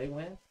come out and they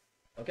win.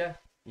 Okay.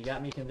 You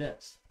got me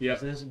convinced. Yeah.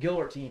 So this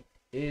Gilbert team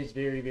is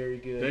very, very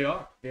good. They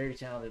are. Very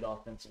talented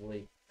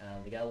offensively.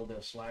 They got a little bit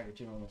of swagger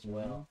to them as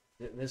well.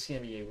 This is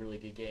going to be a really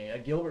good game. A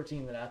Gilbert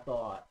team that I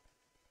thought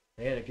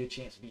they had a good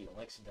chance of beating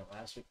Lexington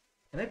last week.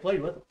 And they played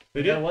with them.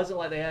 They did. It wasn't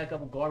like they had a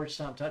couple garbage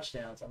time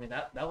touchdowns. I mean,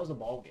 that was a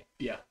ball game.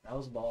 Yeah. That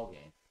was a ball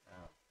game.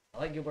 I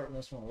like Gilbert in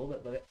this one a little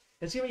bit, but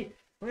it's going to be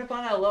 – we're going to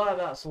find out a lot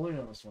about Saluda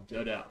in this one, too.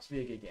 No doubt. It's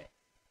going to be a good game.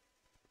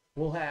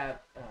 We'll have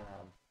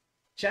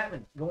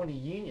Chapman going to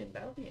Union.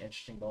 That'll be an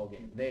interesting ball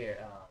game there.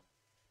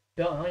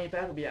 Belton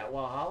Honeypath will be at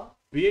Walhalla.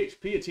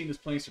 BHP, a team that's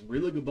playing some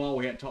really good ball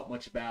we hadn't talked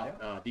much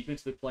about.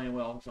 Defensively playing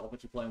well,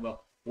 offensively playing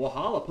well.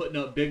 Walhalla putting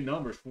up big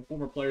numbers.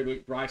 Former player of the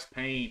week, Bryce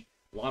Payne,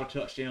 a lot of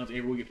touchdowns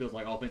every week. It feels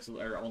like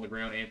offensively or on the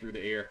ground and through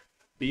the air.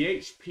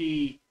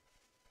 BHP,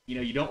 you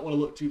know, you don't want to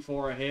look too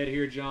far ahead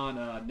here,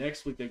 John.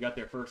 Next week they've got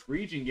their first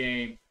region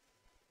game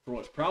for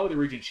what's probably the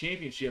region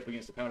championship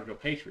against the Powderville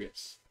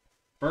Patriots.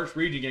 First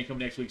region game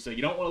coming next week, so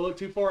you don't want to look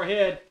too far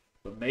ahead,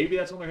 but maybe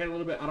that's on their head a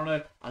little bit. I don't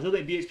know. I still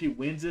think BHP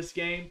wins this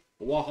game,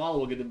 but Walhalla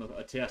will give them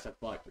a test, I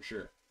feel like, for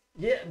sure.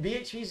 Yeah,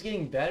 BHP's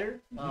getting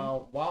better.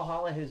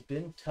 Walhalla has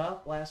been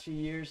tough last few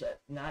years.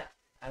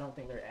 I don't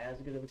think they're as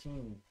good of a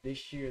team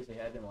this year as they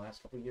have been the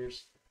last couple of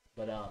years.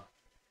 But,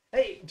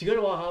 hey, to go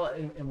to Walhalla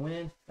and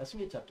win, that's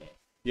going to be a tough game.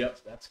 Yep.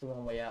 That's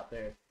going way out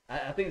there.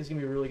 I think it's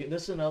going to be really good.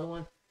 This is another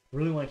one.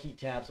 Really want to keep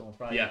tabs on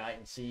Friday night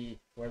and see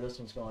where this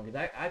one's going.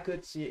 Because I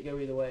could see it go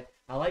either way.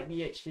 I like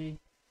BHP.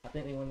 I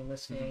think they win in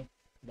this game.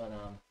 But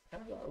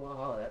kind of go to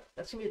Walhalla.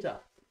 That's going to be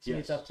tough. It's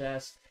going to be a tough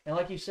test. And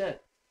like you said,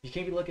 You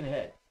can't be looking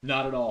ahead.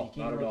 Not at all.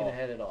 You can't be looking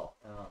ahead at all.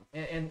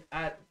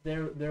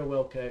 They're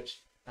well coached.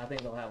 I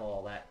think they'll have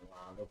all that in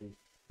line.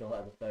 They'll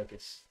have the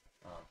focus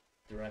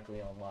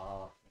directly on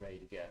La, ready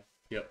to go.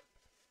 Yep.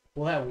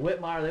 We'll have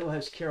Whitmire. They will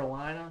host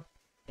Carolina,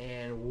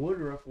 and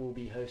Woodruff will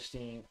be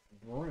hosting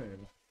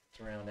Broome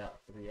to round out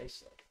the 3A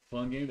slate.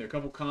 Fun game. There are a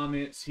couple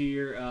comments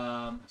here.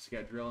 So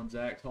got Drill and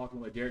Zach talking.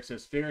 What Derek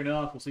says, fair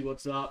enough. We'll see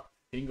what's up.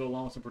 He can go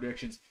along with some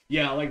predictions.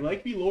 Yeah, like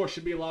Lakeview Lure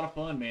should be a lot of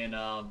fun, man.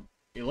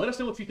 Let us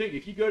know what you think.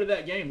 If you go to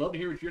that game, love to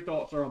hear what your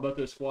thoughts are on both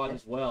those squads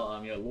as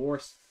well.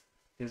 Loris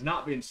has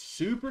not been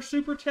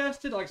super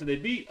tested. Like I said, they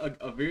beat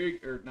a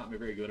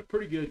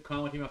pretty good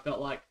Conway team. I felt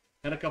like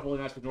had a couple of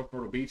nights with North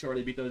Myrtle Beach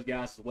already beat those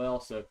guys as well.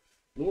 So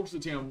Loris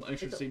is the team I'm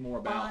interested to see more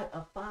about.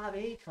 A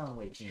 5A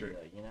Conway team,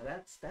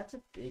 though. That's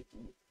a big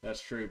deal. That's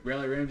true.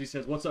 Bradley Ramsey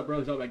says, "What's up,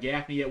 brothers? Talk about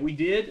Gaffney." Yeah, we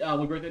did.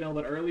 We broke that down a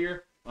little bit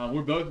earlier.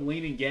 We're both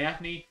leaning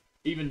Gaffney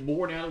even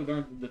more now that we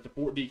learned that the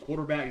Fort D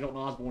quarterback Hilton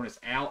Osborne is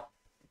out.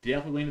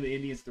 Definitely leaning the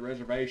Indians at the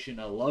reservation.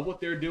 I love what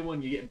they're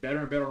doing. You're getting better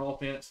and better on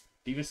offense.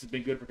 Defense has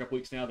been good for a couple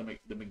weeks now.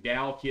 The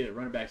McDowell kid at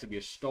running back is going to be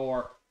a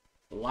star.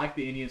 I like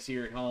the Indians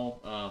here at home.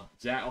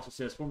 Zach also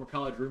says former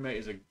college roommate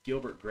is a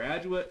Gilbert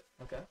graduate.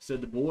 Okay. Said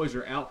the boys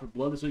are out for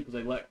blood this week because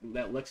they let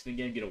that Lexington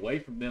game get away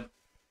from them.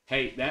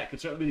 Hey, that could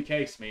certainly be the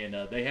case, man.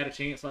 They had a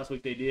chance last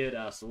week. They did.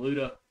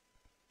 Saluda,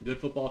 good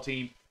football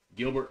team.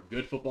 Gilbert,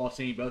 good football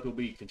team. Both will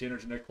be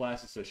contenders in their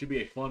classes, so it should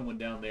be a fun one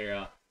down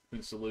there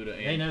between Saluda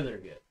and they know they're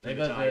good. They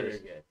both know they're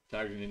good.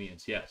 Tigers and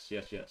Indians. Yes.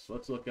 So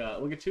let's look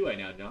at 2A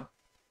now, John.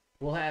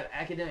 We'll have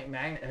Academic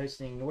Magnet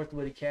hosting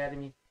Northwood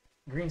Academy.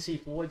 Green Sea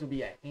Floyd's will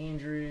be at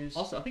Andrews.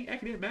 Also, I think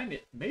Academic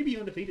Magnet may be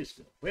undefeated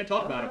still. We hadn't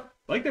talked about them.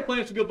 I think they're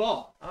playing some good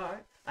ball. All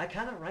right. I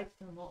kind of write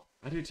them off.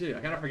 I do too. I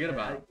kind of forget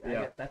about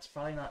them. That's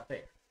probably not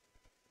fair.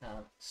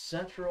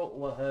 Central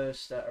will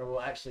host, or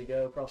will actually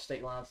go across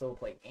state lines. They'll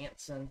play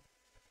Anson.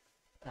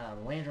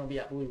 Landry will be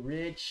at Blue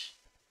Ridge.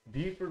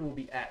 Beaufort will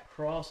be at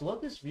Cross.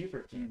 Love this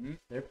Beaufort team. Mm-hmm.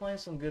 They're playing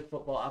some good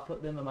football. I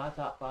put them in my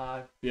top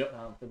 5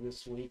 for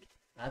this week.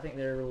 I think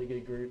they're a really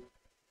good group.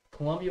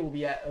 Columbia will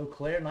be at Eau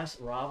Claire. Nice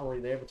rivalry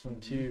there between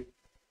two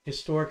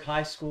historic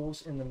high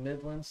schools in the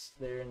Midlands.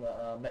 They're in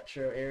the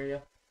metro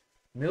area.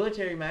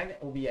 Military Magnet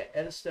will be at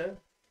Edisto.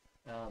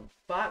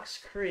 Fox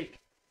Creek,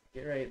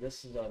 get ready.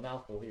 This is a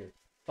mouthful here.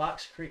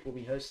 Fox Creek will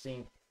be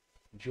hosting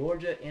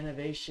Georgia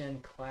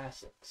Innovation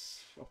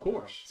Classics. Of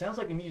course. Sounds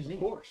like a museum. Of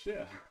course,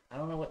 yeah. I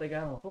don't know what they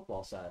got on the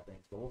football side of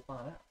things, but we'll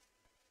find out.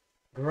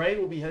 Gray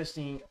will be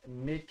hosting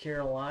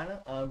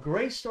Mid-Carolina.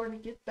 Gray's starting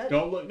to get better.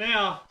 Don't look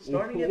now.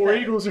 War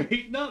Eagles are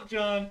heating up,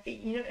 John.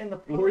 And the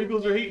War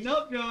Eagles are heating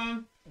up,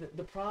 John.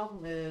 The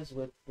problem is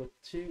with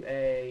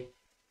 2A,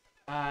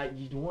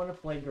 you want to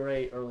play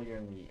Gray earlier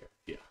in the year.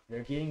 Yeah.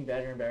 They're getting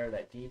better and better.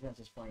 That defense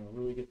is playing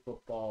really good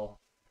football.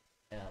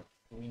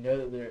 We know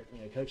that they're,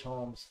 Coach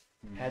Holmes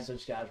has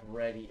those guys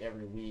ready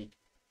every week.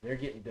 They're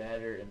getting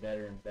better and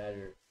better and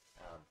better.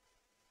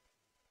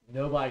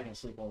 Nobody can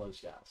sleep on those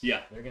guys.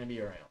 Yeah. They're going to be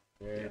around.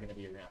 They're going to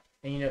be around.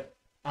 And,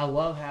 I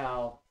love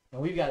how,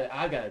 and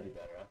I've got to do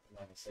better. I'm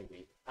not going to say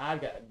we.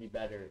 I've got to be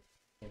better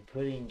in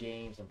putting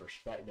games in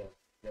perspective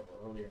that were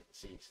earlier in the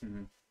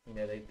season.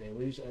 Mm-hmm. They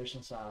lose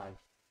Oceanside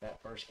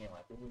that first game,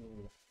 like,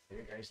 ooh,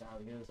 their grade's not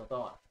as good as I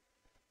thought.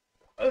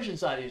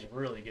 Oceanside is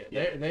really good.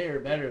 Yeah. They are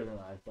better than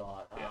I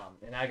thought. Yeah.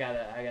 And I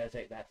gotta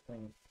take that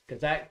thing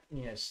because that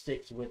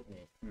sticks with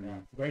me.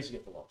 Grace is a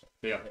good football team.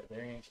 Yeah.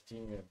 They're going to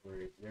continue to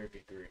improve. They're a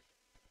good group.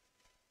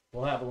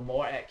 We'll have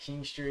Lamar at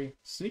Kingstree.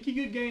 Sneaky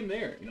good game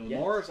there.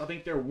 Lamar's, I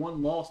think they're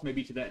one loss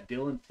maybe to that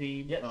Dillon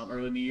team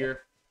early in the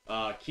year.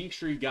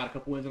 Kingstree got a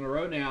couple wins in a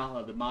row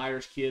now. The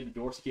Myers kid, the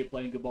Dorsey kid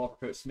playing good ball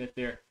for Coach Smith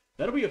there.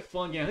 That'll be a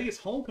fun game. I think it's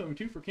homecoming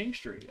too for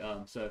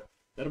Kingstree. So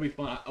that'll be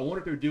fun. I wonder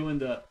if they're doing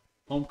the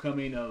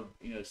homecoming of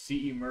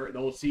C.E. Murray, the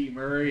old C.E.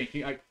 Murray.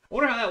 I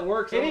wonder how that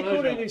works. It'd be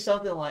cool to do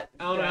something like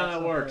I don't know how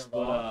that works,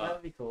 but that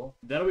would be cool.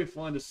 That'll be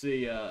fun to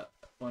see.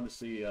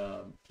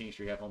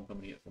 Kingstree have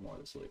homecoming at Lamar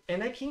this week.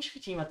 And that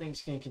Kingstree team, I think,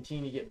 is going to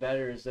continue to get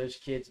better as those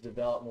kids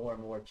develop more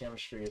and more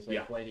chemistry as they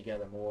play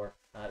together more.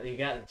 They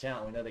got the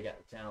talent. We know they got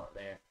the talent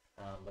there,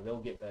 but they'll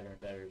get better and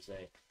better as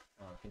they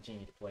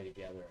continue to play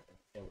together and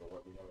able to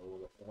work together a little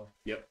bit more.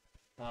 Yep.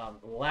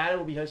 Latta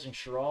will be hosting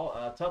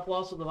Sherrall. Tough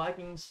loss with the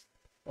Vikings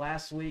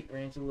last week.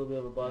 Ran into a little bit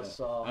of a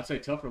buzzsaw. I'd say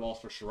tougher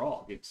loss for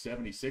Sherrall. Get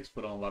 76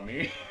 put on by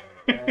me.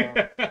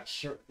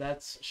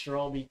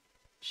 Sherrall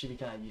should be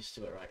kind of used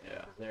to it right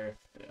now.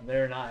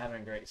 They're not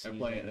having a great season.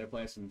 They're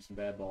playing some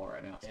bad ball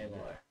right now. And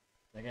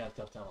they're gonna have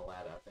a tough time with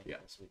Latta, I think,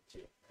 this week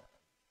too.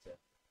 So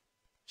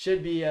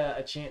should be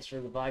a chance for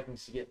the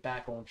Vikings to get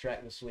back on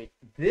track this week.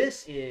 I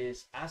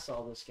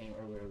saw this game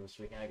earlier this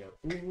week, and I go,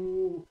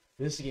 ooh,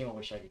 this is a game I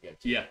wish I could go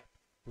to. Yeah.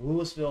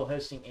 Louisville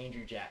hosting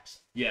Andrew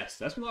Jackson. Yes,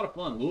 that's been a lot of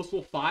fun.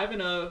 Louisville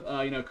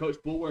 5-0. Coach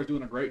Bulwer is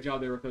doing a great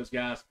job there with those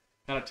guys.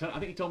 I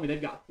think he told me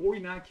they've got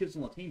 49 kids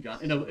on the team, John.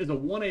 And it's a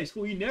 1A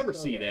school. You never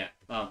see that.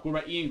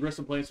 Quarterback Ian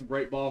Grissom playing some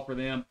great ball for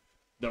them.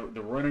 The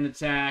running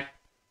attack,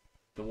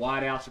 the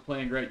wideouts are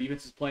playing great.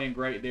 Defense is playing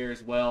great there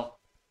as well.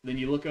 then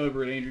you look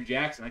over at Andrew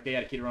Jackson. I think they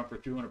had a kid run for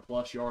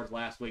 200-plus yards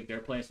last week. They're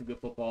playing some good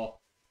football.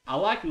 I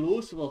like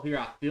Louisville here.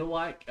 I feel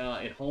like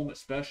at home,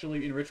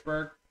 especially in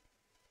Richburg,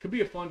 could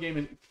be a fun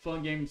game.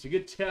 It's a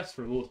good test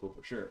for Louisville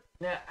for sure.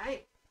 Now,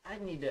 I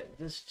need to.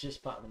 This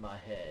just popped in my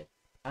head.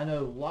 I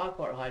know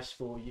Lockhart High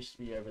School used to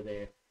be over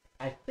there.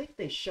 I think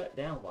they shut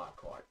down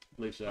Lockhart. I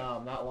believe so.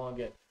 Not long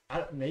ago.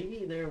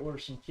 Maybe there were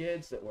some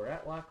kids that were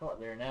at Lockhart.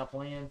 They're now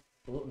playing.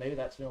 Maybe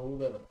that's been a little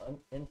bit of an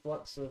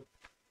influx of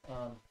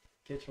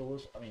kids for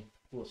Louisville. I mean,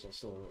 Louisville's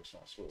still a really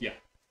small school. Yeah.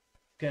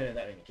 Couldn't have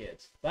that many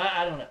kids. But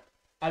I don't know.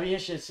 I'd be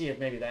interested to see if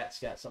maybe that's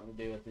got something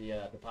to do with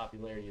the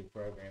popularity of the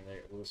program there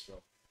at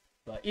Louisville.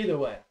 But either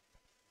way,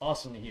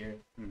 awesome to hear.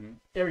 Mm-hmm.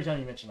 Every time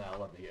you mention that, I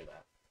love to hear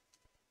that.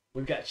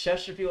 We've got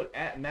Chesterfield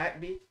at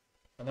Macby,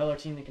 another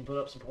team that can put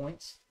up some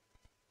points.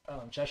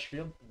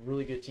 Chesterfield,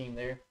 really good team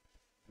there.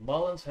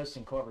 Mullins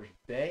hosting Carver's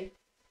Bay.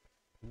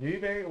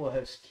 Newberry will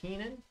host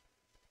Keenan.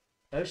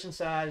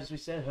 Oceanside, as we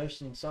said,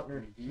 hosting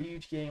Sumter.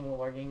 Huge game, one of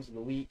our games of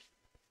the week.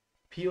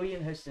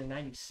 Pelion hosting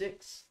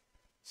 96.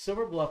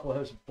 Silver Bluff will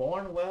host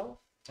Barnwell.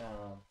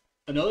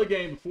 Another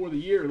game before the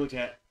year looked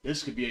at,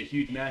 this could be a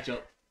huge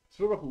matchup.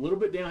 Silver Bluff a little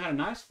bit down. Had a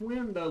nice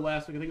win, though,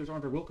 last week. I think it was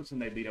Arthur Wilkinson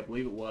they beat, I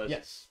believe it was.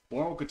 Yes.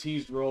 Barnwell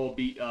continues to roll,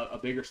 beat a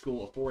bigger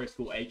school, a 4A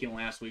school, Aiken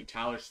last week.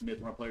 Tyler Smith,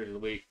 one of our players of the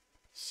week.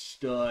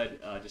 Stud,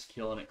 just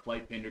killing it. Clay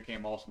Pender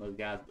came also. Those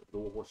guys, the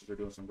Warhorses, are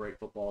doing some great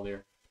football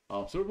there.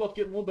 Silver Bluff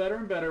getting a little better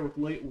and better with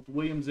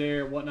Williams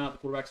there, whatnot, the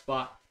quarterback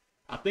spot.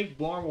 I think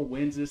Barnwell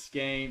wins this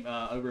game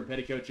over in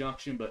Petticoat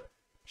Junction, but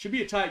should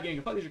be a tight game.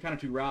 I thought these are kind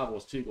of two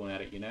rivals, too, going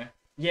at it, you know?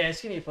 Yeah,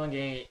 it's going to be a fun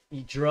game.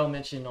 Jarrell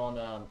mentioned on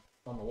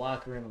the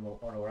locker room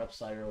on our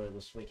website earlier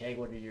this week, hey,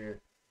 what are your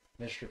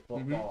Mr.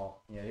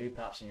 Football? Mm-hmm. You know, who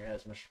pops in your head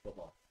as Mr.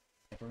 Football?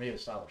 And for me, it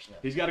was Tyler Smith.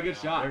 He's got a good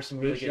shot. There's some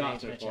really good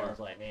names so mentioned. I was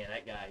like, man,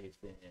 that guy has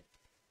been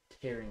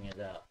tearing it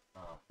up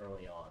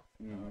early on.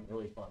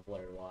 Really fun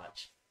player to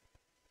watch.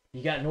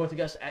 You got North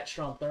Augusta at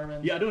Strom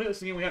Thurmond. Yeah, I don't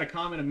know. We had a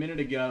comment a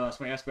minute ago.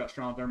 Somebody asked about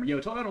Strom Thurmond. Yeah,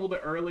 we talked about it a little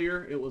bit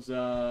earlier. It was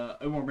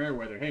Omar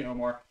Merriweather. Hey,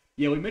 Omar.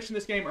 Yeah, we mentioned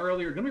this game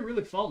earlier. Going to be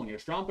really fun. You know,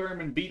 Strom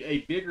Thurmond beat a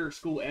bigger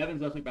school,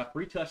 Evans, last week by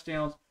 3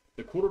 touchdowns.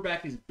 The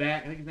quarterback is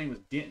back. I think his name was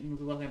Denton. Was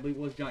the last name I believe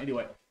it was John.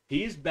 Anyway,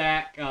 he's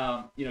back.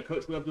 You know,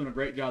 Coach Webb doing a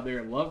great job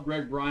there. Love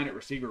Greg Bryant at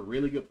receiver.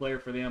 Really good player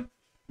for them.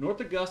 North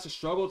Augusta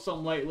struggled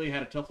some lately.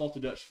 Had a tough loss to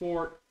Dutch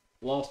Fort.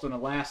 Lost on a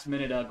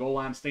last-minute goal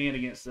line stand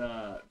against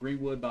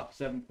Greenwood by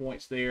 7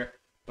 points there.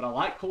 But I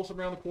like Colson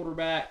Brown, the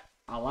quarterback.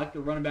 I like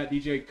the running back,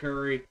 DJ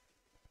Curry.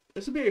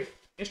 This will be an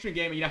interesting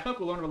game. You know, I think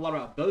we'll learn a lot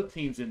about both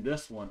teams in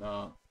this one.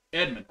 Quan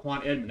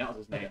Edmond, that was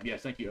his name. Okay.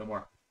 Yes, thank you,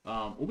 Omar.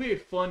 Will be a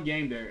fun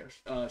game there.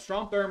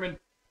 Strom Thurmond,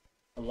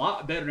 a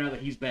lot better now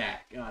that he's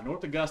back.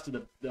 North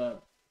Augusta,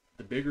 the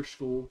bigger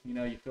school. You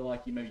know, you feel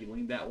like you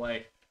lean that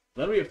way.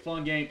 That'll be a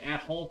fun game at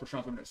home for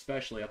Strom Thurmond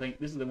especially. I think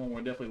this is the one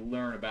we'll definitely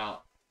learn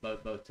about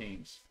both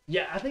teams.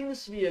 Yeah, I think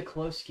this will be a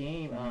close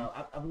game.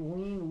 I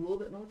lean a little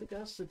bit North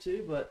Augusta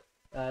too, but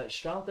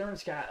Strom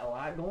Thurmond's got a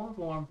lot going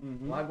for him.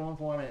 A lot going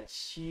for him, and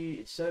it's huge.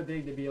 It's so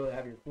big to be able to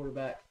have your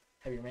quarterback,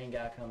 have your main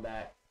guy come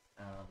back.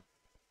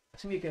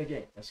 That's going to be a good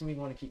game. That's going to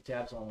be one to keep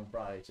tabs on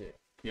Friday, too.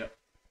 Yep.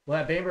 Well,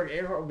 at Bamberg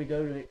Earhart will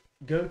be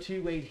go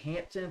to Wade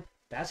Hampton.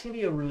 That's going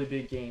to be a really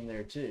big game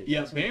there, too.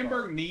 Yeah,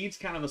 Bamberg needs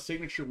kind of a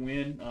signature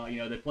win. You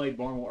know, they played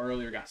Barnwell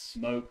earlier, got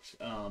smoked.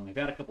 They've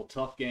had a couple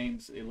tough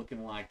games. It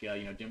looking like,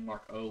 you know,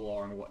 Denmark,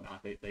 Olar, and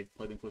whatnot. They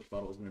played them close,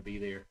 thought it was going to be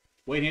there.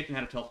 Wade Hampton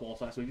had a tough loss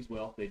last week as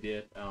well. They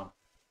did.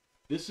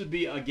 This would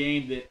be a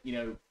game that, you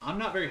know, I'm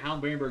not very high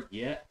on Bamberg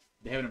yet.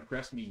 They haven't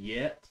impressed me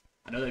yet.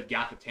 I know they've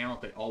got the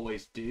talent they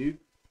always do.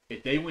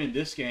 If they win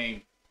this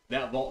game,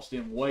 that vaults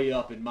them way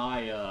up in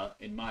my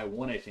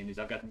 1A standings.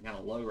 I've got them kind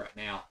of low right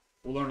now.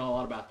 We'll learn a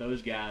lot about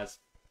those guys.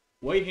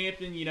 Wade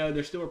Hampton, you know,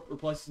 they're still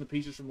replacing the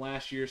pieces from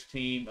last year's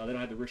team. They don't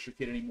have the Richter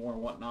kid anymore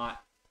and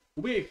whatnot.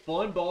 Will be a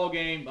fun ball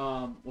game.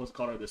 What's it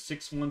called? The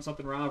 6-1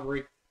 something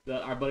rivalry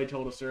that our buddy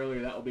told us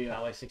earlier. That will be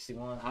Highway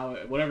 61.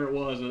 Whatever it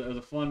was. It was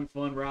a fun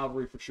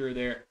rivalry for sure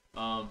there.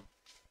 I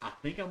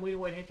think I'm leading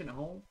Wade Hampton at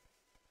home.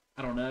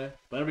 I don't know,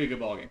 but it'll be a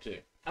good ball game too.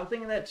 I'm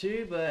thinking that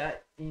too,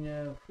 but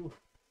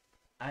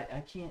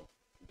I can't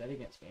bet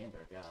against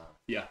Bamberg.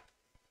 Yeah.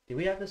 Did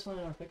we have this one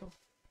in our pick'em?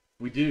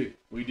 We do.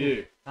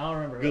 I don't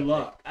remember. Good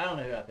luck. I don't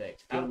know who I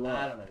picked. I don't know who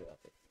I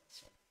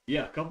picked.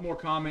 Yeah, a couple more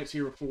comments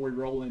here before we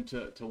roll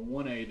into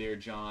 1A there,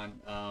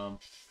 John.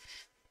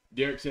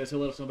 Derek says he'll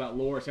let us know about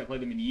Loris. Haven't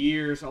played them in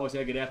years. Always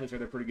had good athletes.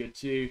 They're pretty good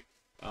too.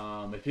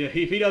 If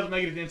he doesn't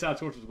make it to inside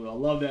sources, well, I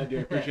love that,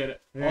 Derek. Appreciate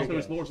it. Also,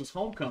 it's Loris'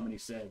 homecoming. He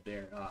said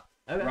there.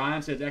 Okay.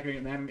 Ryan says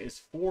Academic Madden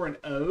is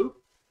 4-0.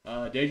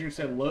 Dadrian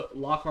said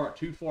Lockhart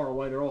too far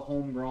away. They're all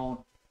homegrown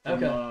from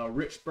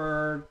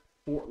Richburg,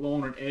 Fort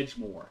Lone, and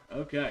Edgemore.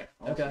 Okay.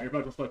 Awesome. Okay.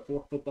 Everybody wants to play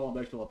football and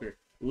baseball up here.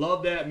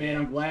 Love that, man.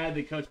 I'm glad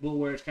that Coach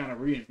Bullware's kind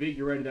of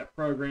reinvigorated that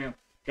program.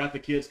 Got the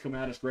kids come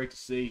out. It's great to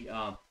see.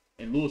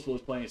 And Louisville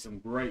is playing some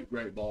great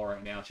ball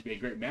right now. It should be a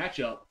great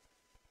matchup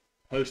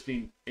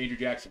hosting Andrew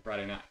Jackson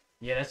Friday night.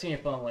 Yeah, that's going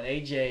to be a fun one.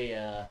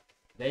 AJ,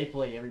 they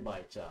play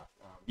everybody tough.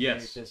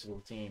 Yes. Very physical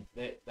team.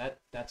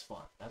 That's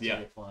fun. That's yeah.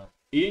 really fun.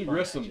 Ian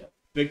Grissom,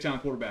 Big time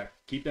quarterback.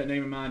 Keep that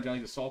name in mind, John.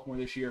 He's a sophomore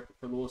this year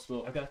for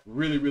Louisville. Okay.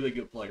 Really, really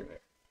good player there.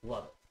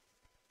 Love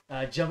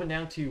it. Jumping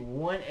down to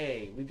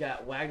 1A, we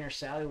got Wagner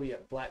Sally. We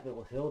got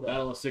Blackville Hilda.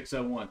 Battle of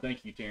 601.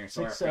 Thank you, Terrence.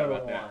 Sorry, I 601.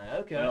 forgot about that.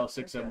 Okay. Battle of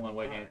 601,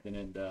 Wade Right. Hampton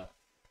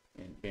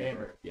and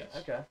Bamber. Yes.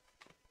 Okay.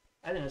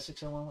 I didn't know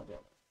 601 went down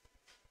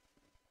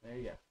there.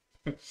 There you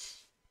go.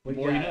 The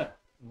more you know.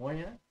 More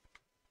you know.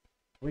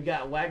 We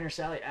got Wagner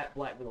Sally at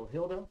Blackville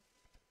Hilda.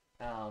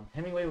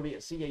 Hemingway will be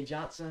at C.A.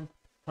 Johnson.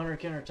 Hunter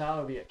Kenner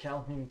Tyler will be at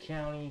Calhoun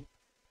County.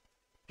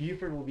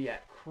 Beaufort will be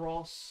at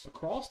Cross. The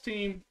Cross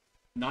team,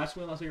 nice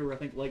win last year. I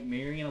think Lake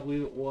Marion, I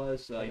believe it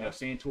was. You know,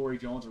 Santori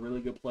Jones, a really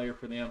good player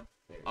for them.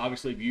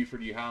 Obviously,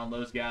 Beaufort, you high on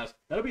those guys.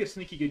 That'll be a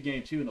sneaky good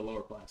game, too, in the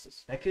lower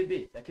classes. That could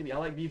be. I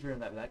like Beaufort in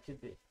that, but that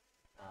could be.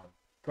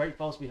 Great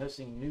Falls will be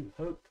hosting New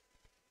Hope.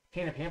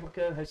 Hanna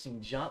Pamplico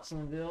hosting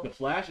Johnsonville. The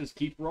Flashes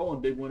keep rolling.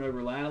 Big win over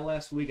Atlanta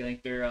last week. I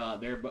think they're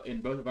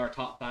in both of our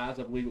top fives,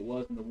 I believe it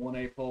was, in the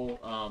 1A poll.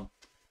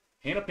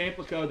 Hanna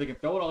Pamplico, they can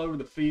throw it all over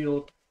the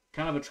field.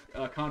 Kind of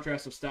a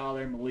contrast of style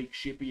there. Malik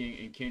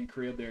Shippey and Ken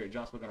Cribb there at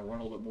Johnsonville going to run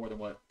a little bit more than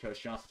what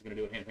Coach Johnson's going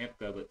to do at Hanna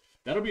Pamplico. But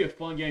that'll be a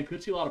fun game.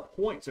 Could see a lot of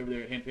points over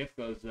there at Hanna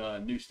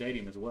Pamplico's new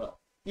stadium as well.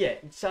 Yeah,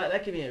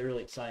 that could be a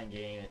really exciting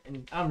game.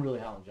 And I'm really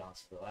high on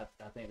Johnsonville.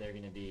 I think they're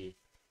going to be,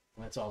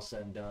 when it's all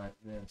said and done at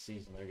the end of the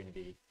season, they're going to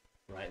be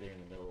right there in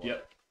the middle.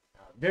 Yep.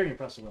 Very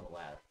impressive on the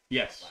ladder.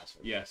 Yes. Last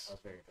week. Yes. I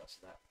was very impressed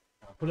with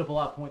that. Put up a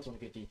lot of points on a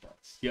good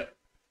defense. Yep.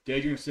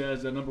 Daydream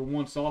says number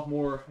 1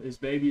 sophomore, his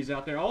baby is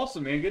out there.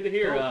 Awesome, man. Good to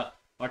hear. Cool.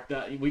 Like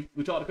that, we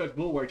talked to Coach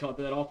Bull where he talked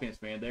to that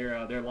offense, man.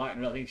 They're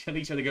lighting it up. I think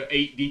he said they go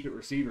 8 deep at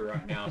receiver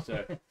right now.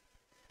 So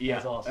yeah,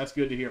 That's awesome. That's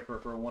good to hear for a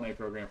 1A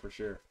program for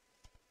sure.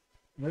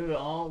 Moving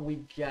on, we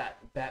got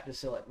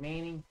Baptist Hill at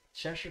Manning.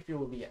 Chesterfield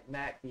will be at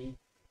McBee.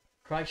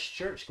 Christ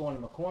Church going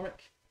to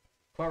McCormick.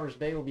 Carver's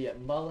Bay will be at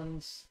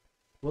Mullins.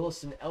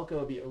 Williston Elko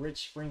will be at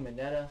Rich Spring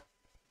Minetta.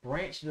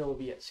 Branchville will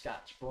be at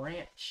Scotch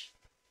Branch.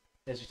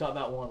 As we talked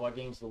about one of our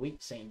games of the week,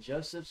 St.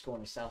 Joseph's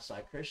going to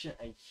Southside Christian.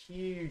 A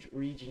huge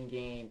region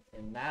game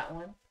in that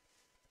one.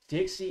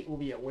 Dixie will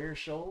be at Ware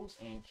Shoals,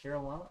 and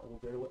Carolina will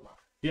go to Whitmire.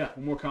 Yeah,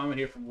 one more comment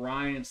here from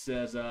Ryan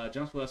says,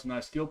 Johnsonville has some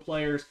nice skill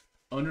players.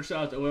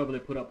 Undersized OL, but they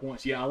put up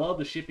points. Yeah, I love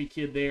the Shippey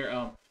kid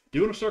there.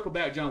 Doing a circle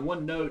back, John,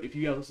 one note, if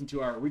you guys listen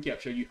to our recap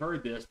show, you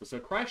heard this. But so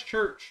Christ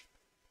Church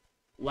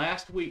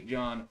last week,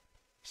 John,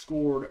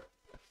 scored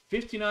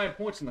 59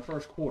 points in the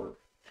first quarter.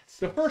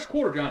 The first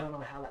quarter, John. I don't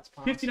know how that's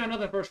possible. 59-0 in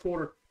the first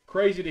quarter.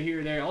 Crazy to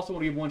hear there. I also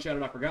want to give one shout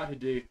out I forgot to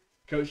do.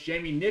 Coach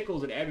Jamie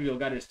Nichols at Abbeville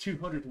got his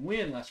 200th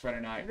win last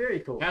Friday night.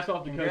 Very cool. Hats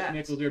off to Congrats. Coach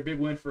Nichols there. Big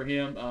win for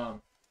him.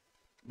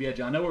 Yeah,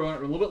 John, I know we're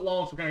a little bit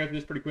long, so we're going to go through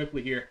this pretty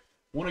quickly here.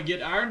 Want to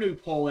get our new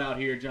poll out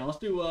here, John. Let's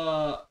do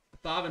 5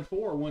 and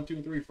 4 or 1, 2,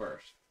 and 3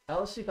 first.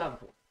 Let's see 5 and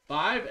 4.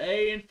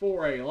 5A and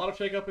 4A. A lot of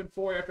shake-up in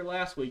 4A after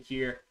last week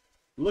here.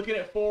 Looking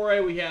at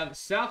 4A, we have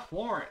South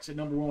Florence at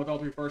number 1 with all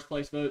 3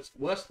 first-place votes.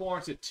 West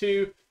Florence at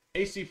 2.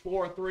 AC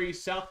Flora 3.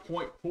 South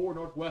Point 4.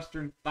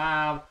 Northwestern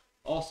 5.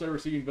 Also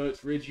receiving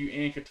votes, Ridgeview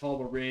and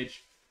Catawba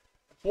Ridge.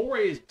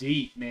 4A is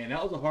deep, man.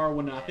 That was a hard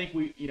one. I think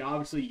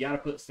obviously you got to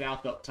put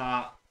South up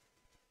top.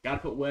 Got to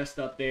put West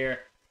up there.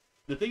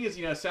 The thing is,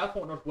 South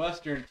Point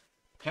Northwestern,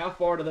 how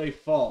far do they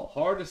fall?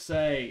 Hard to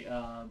say,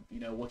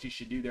 what you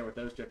should do there with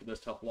those two after those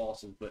tough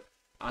losses. But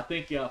I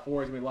think 4A is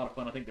going to be a lot of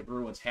fun. I think the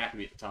Bruins have to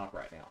be at the top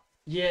right now.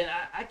 Yeah,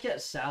 I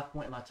kept South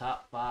Point in my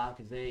top 5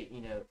 because they,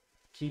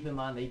 keep in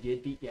mind they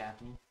did beat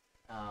Gaffney.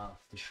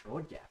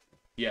 Destroyed Gaffney.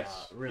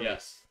 Yes. Really.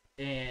 Yes.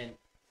 And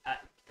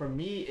for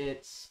me,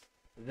 it's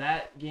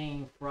that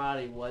game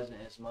Friday wasn't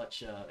as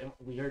much.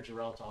 We heard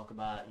Jarrell talk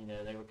about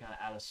it. They were kind of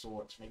out of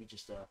sorts. Maybe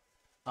just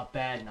a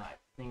bad night.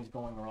 Things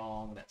going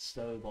wrong. That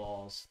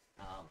snowballs.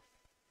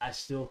 I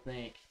still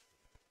think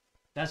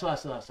that's why I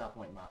still have South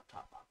Point in my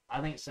top 5.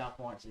 I think South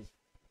Florence is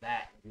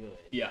that good.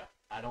 Yeah.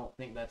 I don't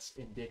think that's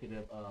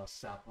indicative of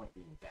South Point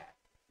being bad.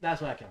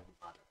 That's what I kind of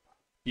my top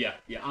 5.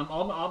 Yeah. I'm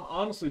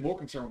honestly more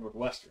concerned with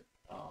Western.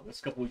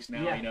 This couple weeks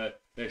now,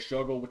 they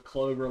struggled with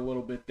Clover a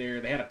little bit there.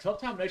 They had a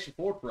tough time Nation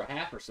Forward for a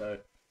half or so.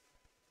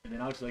 And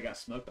then obviously they got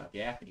smoked by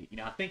Gaffney.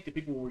 I think the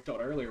people we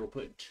talked earlier were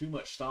putting too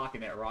much stock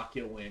in that Rock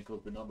Hill win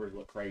because the numbers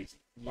look crazy.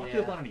 Rock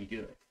Hill's not any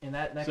good. And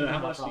that so how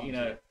much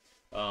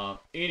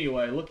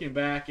anyway, looking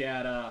back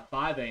at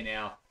 5A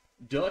now,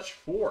 Dutch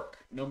Fork,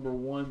 number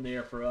 1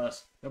 there for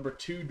us. Number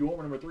 2,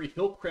 Dorman. Number 3,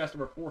 Hillcrest.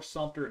 Number 4,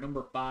 Sumter.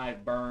 Number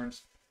 5,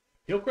 Byrnes.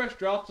 Hillcrest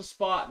drops a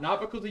spot,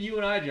 not because of you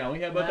and I, John. We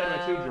had both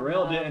that too.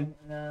 Jarrell didn't.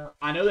 No.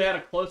 I know they had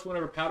a close win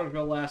over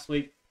Powdersville last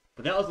week,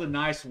 but that was a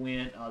nice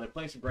win. They're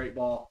playing some great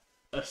ball.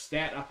 A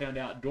stat I found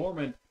out,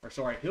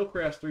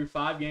 Hillcrest through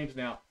 5 games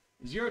now,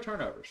 0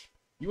 turnovers.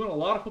 You win a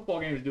lot of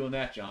football games doing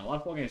that, John. A lot of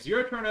football games,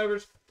 0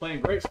 turnovers,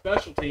 playing great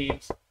special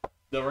teams.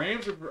 The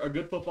Rams are a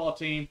good football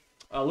team.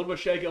 A little bit of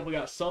shake-up. We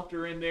got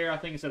Sumter in there, I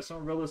think, instead of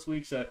Somerville this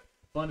week, so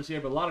fun to see.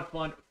 But a lot of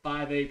fun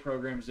 5A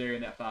programs there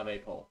in that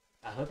 5A poll.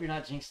 I hope you're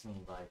not jinxing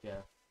anybody,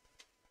 Kev.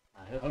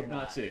 I hope you're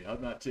not.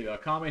 Hope not too. A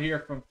comment here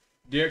from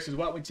Derek says,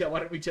 why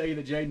didn't we tell you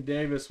that Jaden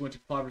Davis went to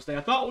Clover State?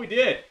 I thought we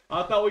did.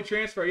 I thought we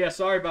transferred. Yeah,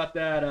 sorry about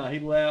that. He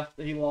left.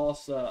 He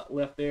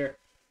left there.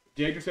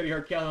 Jadrian said he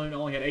heard Calhoun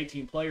only had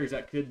 18 players.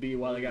 That could be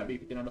why they got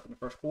beat 59 in the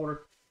first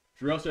quarter.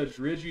 Jarrell says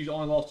Ridgeway's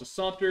only lost to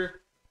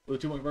Sumter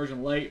with a 2-point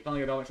conversion late.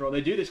 Finally got Dawkins roll.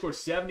 They scored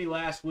 70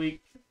 last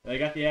week. They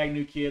got the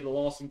Agnew kid, the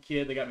Lawson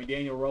kid. They got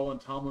McDaniel rolling,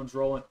 Tomlin's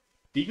rolling.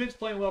 Defense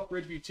playing well for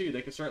Ridgeview, too.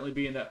 They could certainly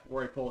be in that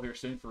 4A poll here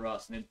soon for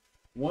us. And then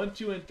 1,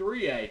 2, and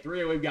 3A.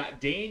 3A, we've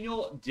got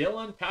Daniel,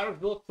 Dillon,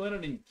 Powdersville,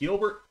 Clinton, and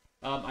Gilbert.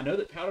 I know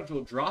that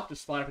Powdersville dropped a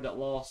spot after that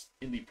loss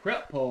in the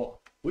prep poll.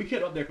 We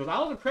kept up there because I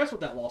was impressed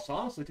with that loss,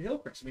 honestly, to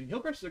Hillcrest. I mean,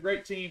 Hillcrest is a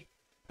great team.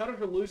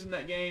 Powdersville losing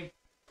that game,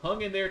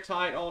 hung in there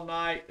tight all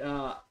night.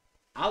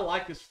 I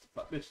like this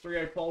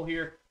 3A poll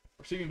here.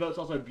 Receiving votes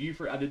also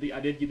Beaufort. I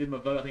did give them a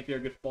vote. I think they're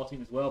a good football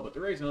team as well. But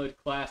 3A is another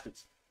class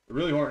that's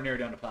really hard to narrow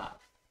down to 5.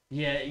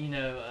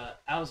 Yeah,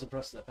 I was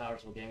impressed with that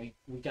Powdersville game.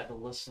 We got to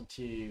listen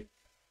to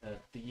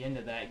the end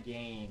of that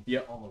game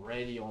on the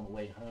radio on the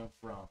way home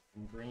from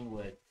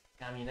Greenwood.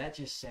 I mean, that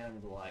just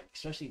sounded like,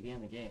 especially at the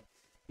end of the game,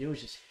 it was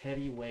just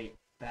heavyweight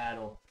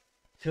battle.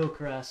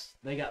 Hillcrest,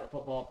 they got the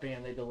football,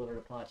 bam, they delivered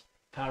a punch.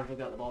 Powdersville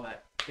got the ball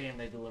back, bam,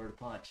 they delivered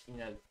a punch.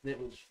 It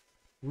was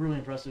really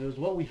impressive. It was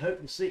what we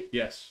hoped to see.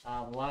 Yes.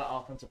 A lot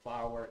of offensive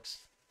fireworks.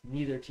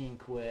 Neither team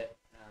quit.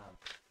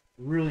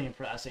 Really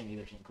impressive. I say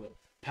neither team quit.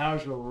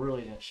 Powdersville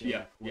really didn't show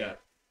quit. Yeah.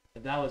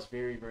 But that was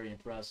very, very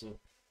impressive.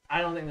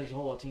 I don't think there's a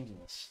whole lot of teams in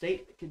the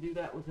state that could do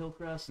that with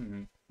Hillcrest,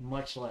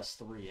 much less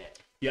 3A.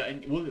 Yeah,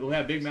 and we'll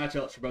have big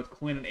matchups for both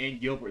Clinton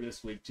and Gilbert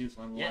this week, too,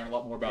 so I'm going to learn a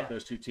lot more about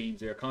those two teams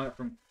there. Comment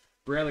from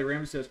Bradley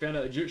Ramsey says, found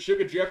out that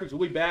Sugar Jeffries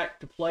will be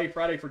back to play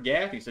Friday for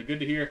Gaffney, so good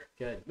to hear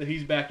that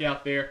he's back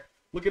out there.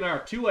 Looking at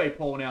our 2A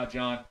poll now,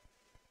 John,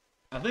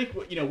 I think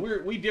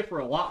we differ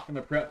a lot from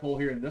the prep poll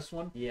here in this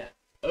one. Yeah.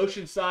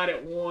 Oceanside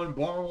at 1,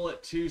 Barnwell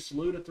at 2,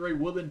 Saluda 3,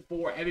 Woodland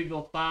 4,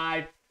 Abbeville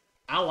 5.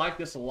 I like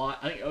this a lot.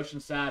 I think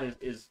Oceanside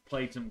is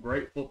played some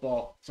great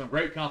football, some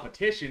great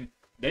competition.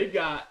 They've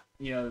got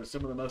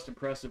some of the most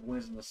impressive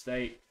wins in the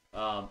state,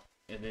 and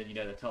then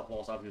the tough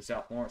loss obviously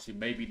South Florence, who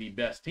may be the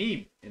best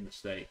team in the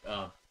state.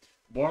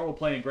 Barnwell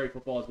playing great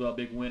football as well.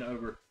 Big win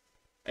over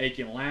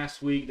Aiken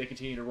last week. They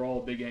continue to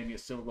roll. Big game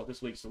against Silverbluff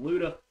this week.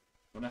 Saluda.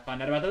 When I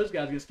find out about those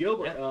guys against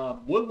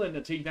Gilbert, Woodland,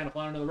 the team kind of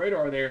flying under the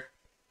radar there.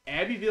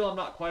 Abbeville, I'm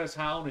not quite as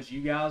high on as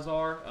you guys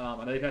are.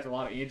 I know they've had a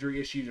lot of injury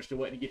issues. They're still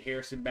waiting to get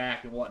Harrison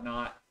back and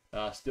whatnot.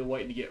 Still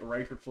waiting to get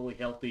Rayford fully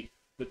healthy.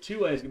 But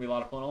 2A is going to be a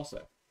lot of fun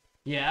also.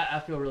 Yeah,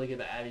 I feel really good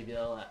about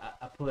Abbeville.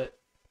 I put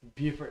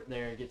Beaufort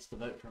there, gets the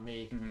vote for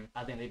me.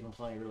 I think they've been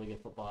playing really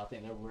good football. I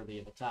think they're worthy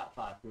of a top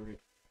 5 group.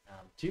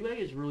 2A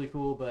is really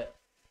cool, but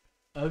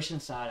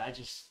Oceanside, I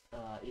just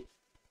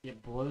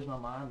it blows my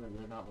mind that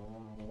they're not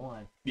the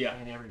one.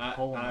 Yeah, in every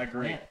poll. I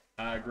agree.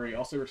 I agree.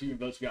 Also receiving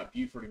votes, we got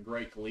Beaufort and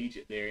Gray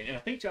Collegiate there. And I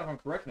think, John, if I'm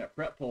correct in that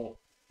prep poll,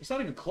 it's not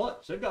even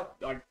close. They've got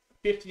like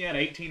 15 out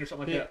of 18 or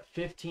something like that.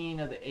 15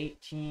 of the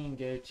 18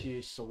 go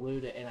to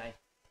Saluda, and I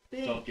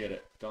think... Don't get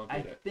it.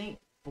 I think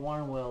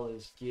Barnwell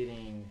is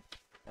getting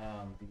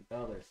the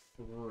other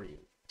 3.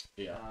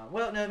 Yeah.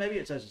 Well, no, maybe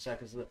it's Oceanside,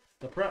 because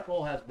the prep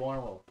poll has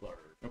Barnwell third.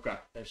 Okay.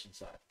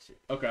 Oceanside, too.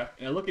 Okay.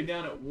 And looking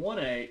down at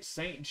 1A,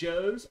 St.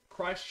 Joe's,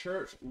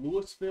 Christchurch,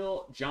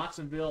 Louisville,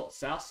 Johnsonville,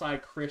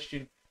 Southside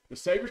Christian. The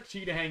Sabres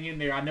continue to hang in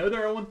there. I know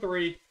they're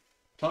 0-3.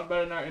 Talked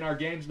about it in our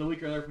games of the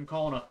week earlier from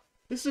Colonna.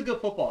 This is a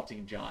good football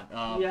team, John.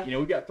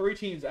 We've got 3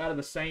 teams out of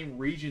the same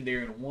region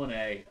there in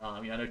 1A. I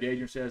know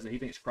Adrian says that he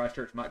thinks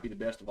Christchurch might be the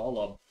best of all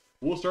of them.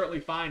 We'll certainly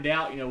find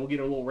out. We'll get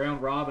a little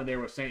round robin there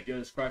with St.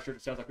 Joe's, Christchurch,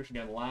 and Southside Christian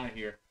down the line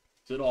here.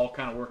 So it'll all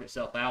kind of work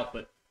itself out.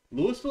 But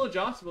Louisville and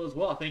Johnsonville as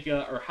well, I think,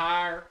 are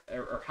high,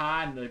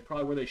 and they're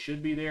probably where they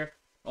should be there.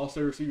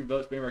 Also receiving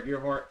votes, Bamber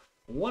Gearhart.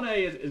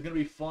 1A is going to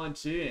be fun,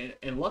 too,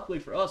 and luckily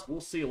for us, we'll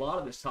see a lot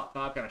of this top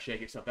 5 kind of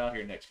shake itself out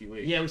here in the next few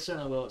weeks. Yeah, we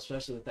certainly will,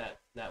 especially with that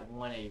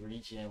 1A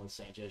region with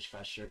St. Joe's,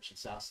 Christchurch, and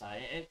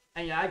Southside.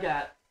 And I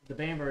got the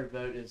Bamberg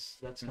vote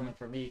that's coming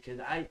for me, because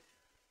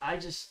I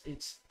just,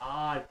 it's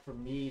odd for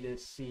me to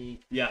see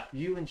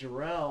you and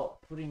Jarrell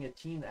putting a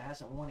team that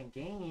hasn't won a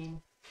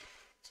game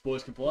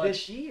Boys can play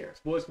this year.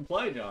 Boys can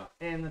play, John.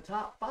 In the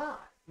top 5.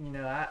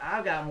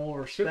 I've got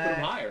more respect. Should put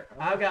them higher.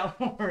 I've got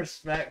more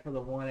respect for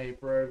the 1A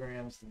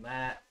programs than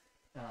that.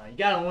 You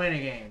got to win a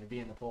game to be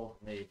in the poll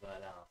for me,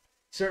 but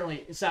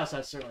certainly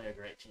Southside's certainly a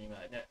great team.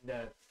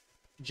 No,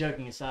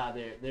 joking aside,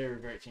 they're a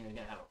great team. They're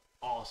gonna have an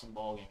awesome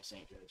ball game with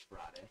St. Joe's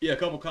Friday. Yeah, a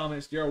couple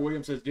comments. Daryl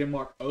Williams says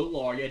Denmark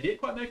Olar. Yeah, didn't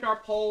quite make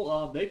our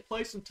poll. They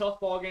play some tough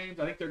ball games.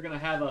 I think they're gonna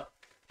have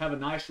a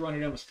nice run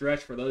here down the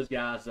stretch for those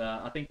guys.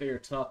 I think they are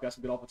tough. Got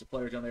some good offensive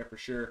players down there for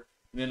sure.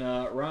 And then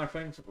Ryan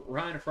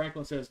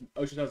Franklin says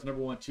Oceanside's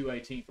number 1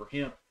 2A team for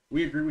him.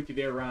 We agree with you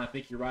there, Ryan. I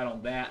think you're right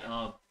on that.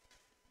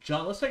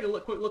 John, let's take a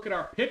quick look at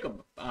our pick'em.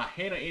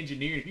 Hanna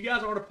Engineering. If you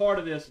guys aren't a part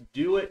of this,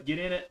 do it. Get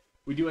in it.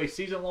 We do a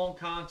season-long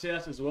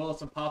contest as well as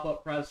some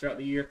pop-up prizes throughout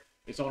the year.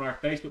 It's on our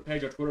Facebook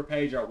page, our Twitter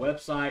page, our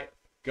website.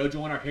 Go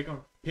join our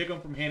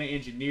pick'em from Hanna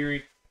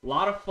Engineering. A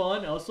lot of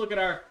fun. Now let's look at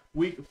our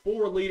Week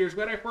 4 leaders.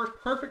 We had our first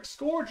perfect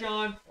score,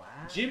 John. Wow.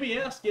 Jimmy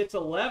S. gets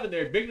 11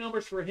 there. Big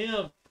numbers for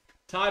him.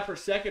 Tied for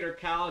second are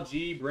Kyle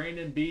G,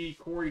 Brandon B,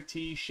 Corey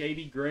T,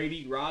 Shady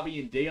Grady, Robbie,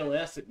 and Dale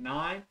S. at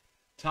 9.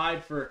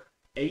 Tied for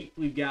 8th,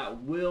 we've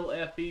got Will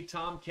F.E.,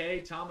 Tom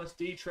K., Thomas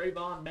D.,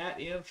 Trayvon, Matt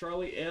M.,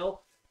 Charlie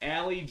L.,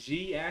 Allie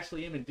G.,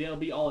 Ashley M., and Dale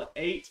B. all at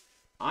 8.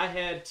 I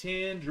had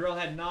 10. Jarrell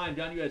had 9.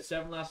 John, you had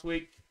 7 last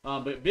week.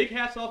 But big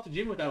hats off to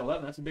Jimmy with that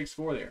 11. That's a big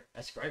score there.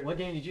 That's great. What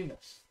game did you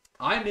miss?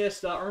 I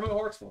missed Irmo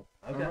Hartsville.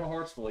 Okay. Irmo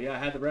Hartsville. Yeah, I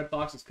had the Red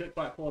Foxes. Couldn't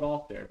quite pull it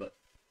off there. But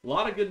a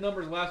lot of good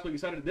numbers last week.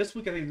 Decided this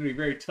week I think is going to be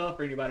very tough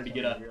for anybody to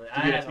get a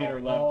 10 or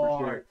 11 for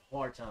sure.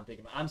 Hard time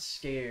picking. I'm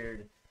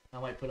scared I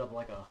might put up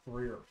like a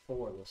 3 or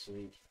 4 this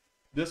week.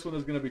 This one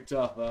is going to be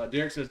tough.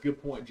 Derek says,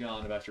 good point,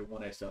 John, about your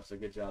 1A stuff. So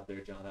good job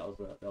there, John. That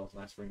was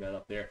nice to bring that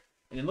up there.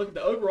 And then look at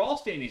the overall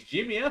standings.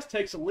 Jimmy S.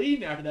 takes a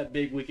lead after that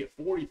big week at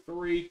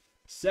 43.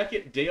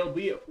 Second, Dale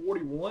B. at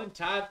 41.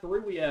 Tied 3,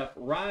 we have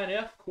Ryan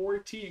F., Corey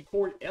T., and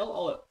Corey L.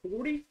 all at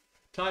 40.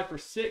 Tied for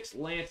 6,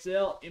 Lance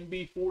L.,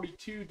 MB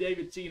 42,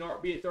 David C. and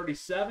Art B. at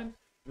 37. And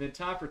then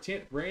tied for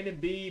 10th, Brandon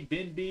B.,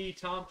 Ben B.,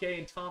 Tom K.,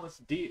 and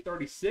Thomas D. at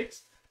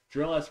 36.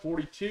 Jarrell has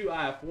 42.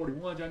 I have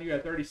 41. John, you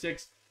have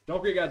 36. Don't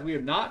forget, guys, we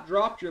have not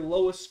dropped your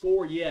lowest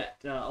score yet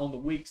on the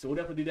week, so we'll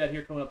definitely do that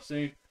here coming up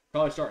soon.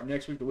 Probably starting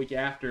next week, the week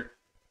after.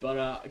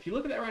 But if you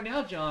look at that right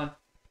now, John,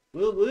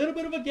 little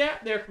bit of a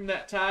gap there from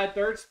that tied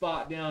 3rd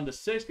spot down to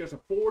 6th. Goes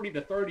from 40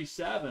 to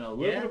 37. A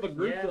little bit of a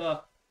group,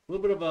 a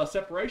little bit of a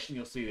separation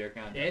you'll see there,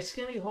 kind of. Yeah, it's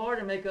gonna be hard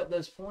to make up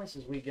those points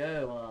as we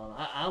go.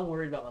 I'm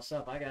worried about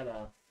myself. I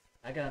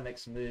gotta make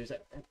some moves.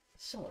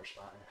 Similar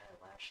spot I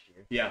had last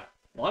year. Yeah,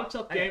 a lot of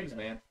tough games,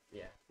 man.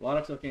 Yeah, a lot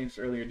of tough games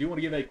earlier. Do want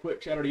to give a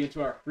quick shout out again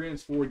to our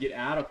friends before we get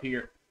out of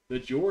here. The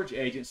George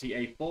Agency,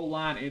 a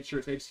full-line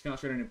insurance agency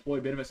concentrated on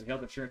employee benefits and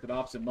health insurance that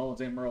opposite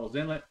Mullins and Merle's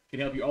Inlet, can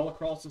help you all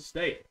across the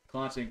state.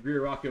 Clients in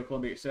Greer, Rockville,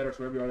 Columbia, etc. So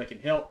wherever you are, they can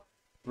help.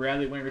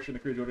 Bradley, Wayne, Richard, and the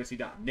crew,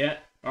 GeorgeAgency.net.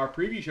 Our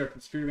preview show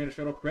from Security Advantage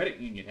Federal Credit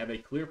Union have a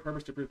clear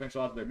purpose to improve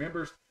financial lives of their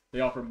members. They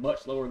offer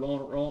much lower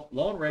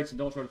loan rates and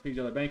don't charge fees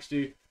other banks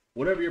do.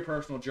 Whatever your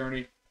personal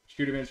journey,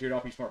 Security Advantage is here to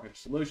offer you smart financial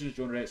solutions.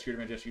 Join today at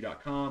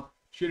SecurityAdvantageSU.com.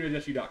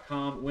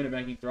 SecurityAdvantageSU.com. Win a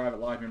banking thrive at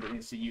Live Member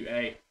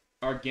NCUA.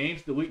 Our games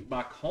of the week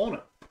by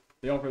Kona.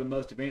 They offer the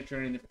most advanced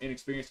training and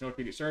experience in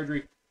orthopedic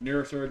surgery,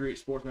 neurosurgery,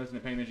 sports medicine,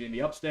 and pain management in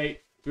the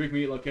upstate. 3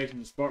 convenient locations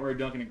in Spartanburg,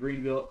 Duncan, and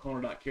Greenville.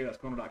 Kona.care, that's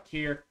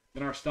Kona.care.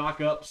 Then our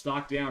Stock Up,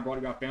 Stock Down, brought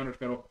to you by Founders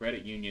Federal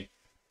Credit Union.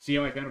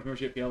 COA Founders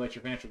membership can elevate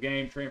your financial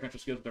game. Train financial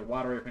skills with their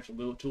wide array of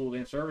financial tools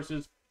and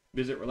services.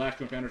 Visit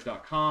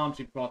RelaxJoinFounders.com.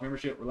 Super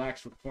membership,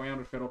 Relax with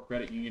Founders Federal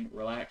Credit Union,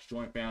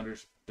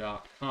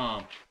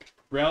 RelaxJoinFounders.com.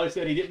 Bradley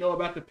said he didn't know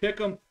about the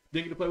pick'em,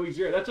 didn't get to play week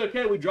 0. That's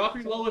okay. We dropped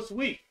your lowest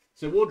week.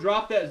 So we'll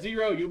drop that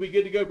 0. You'll be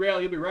good to go,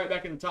 Bradley. You'll be right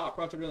back in the top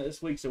prospect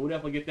this week. So we'll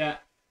definitely get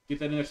that in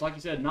there. So like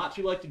you said, not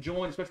too late to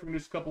join, especially when we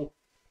do a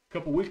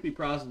couple weekly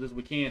prizes as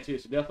we can too.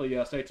 So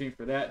definitely stay tuned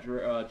for that,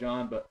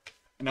 John. But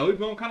I know we've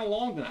gone kind of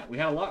long tonight. We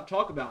had a lot to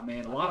talk about,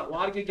 man. A lot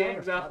of good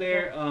games out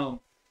there.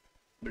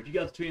 But if you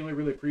guys tune in, we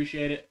really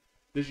appreciate it.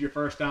 If this is your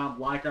first time,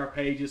 like our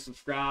pages,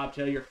 subscribe,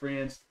 tell your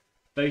friends.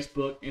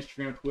 Facebook,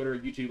 Instagram, Twitter,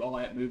 YouTube, all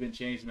at Movin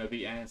Chains,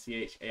 MOVINCHAINS.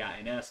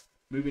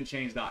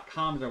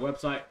 MovinChains.com is our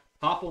website.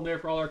 Hop on there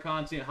for all our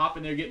content. Hop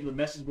in there, get in the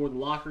message board, the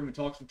locker room, and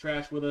talk some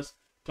trash with us.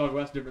 Talk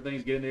about some different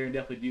things. Get in there and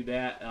definitely do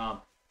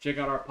that. Check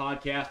out our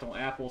podcast on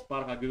Apple,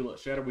 Spotify, Google,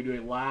 etc. We do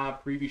a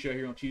live preview show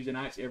here on Tuesday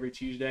nights every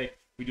Tuesday.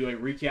 We do a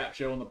recap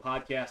show on the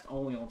podcast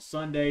only on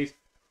Sundays.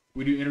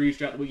 We do interviews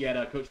throughout the week. We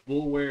had Coach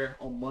Bullware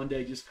on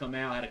Monday just come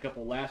out. Had a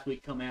couple last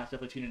week come out.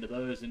 Definitely tune into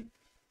those. And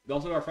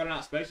also our Friday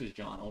Night Spaces,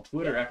 John, on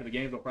Twitter after the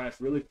games on Friday.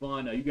 It's really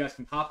fun. You guys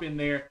can hop in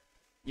there,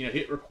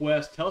 hit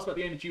request. Tell us about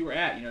the game that you were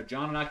at.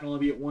 John and I can only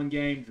be at one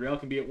game. Drell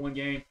can be at one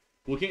game.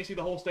 We can't see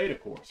the whole state, of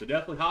course. So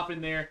definitely hop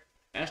in there,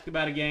 ask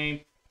about a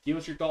game, give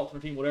us your thoughts on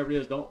the team, whatever it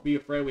is. Don't be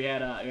afraid. We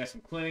had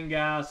some Clinton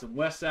guys, some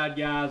Westside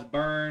guys,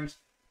 Byrnes.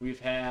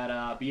 We've had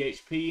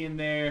BHP in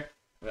there.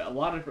 A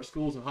lot of different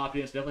schools have hopped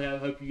in. So definitely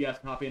hope you guys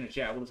can hop in and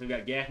chat with us. We've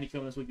got Gaffney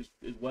coming this week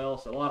as well.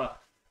 So a lot of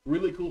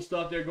really cool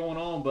stuff there going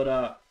on.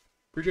 But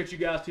appreciate you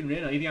guys tuning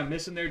in. Anything I'm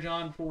missing there,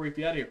 John, before we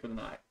get out of here for the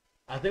night?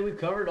 I think we've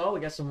covered it all.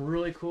 We got some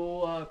really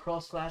cool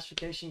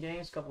cross-classification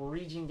games, a couple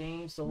region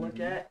games to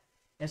look at,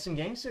 and some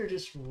games that are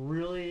just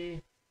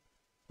really,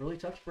 really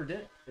tough to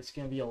predict. It's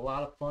going to be a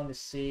lot of fun to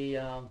see,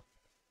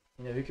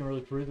 who can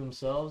really prove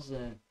themselves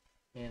and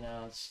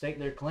stake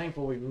their claim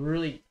before we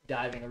really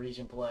dive into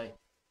region play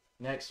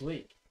next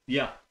week.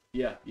 Yeah.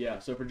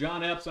 So for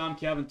John Epps, I'm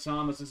Kevin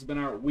Thomas. This has been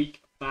our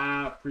Week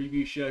 5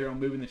 preview show here on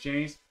Moving the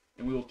Chains,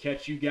 and we will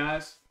catch you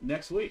guys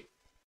next week.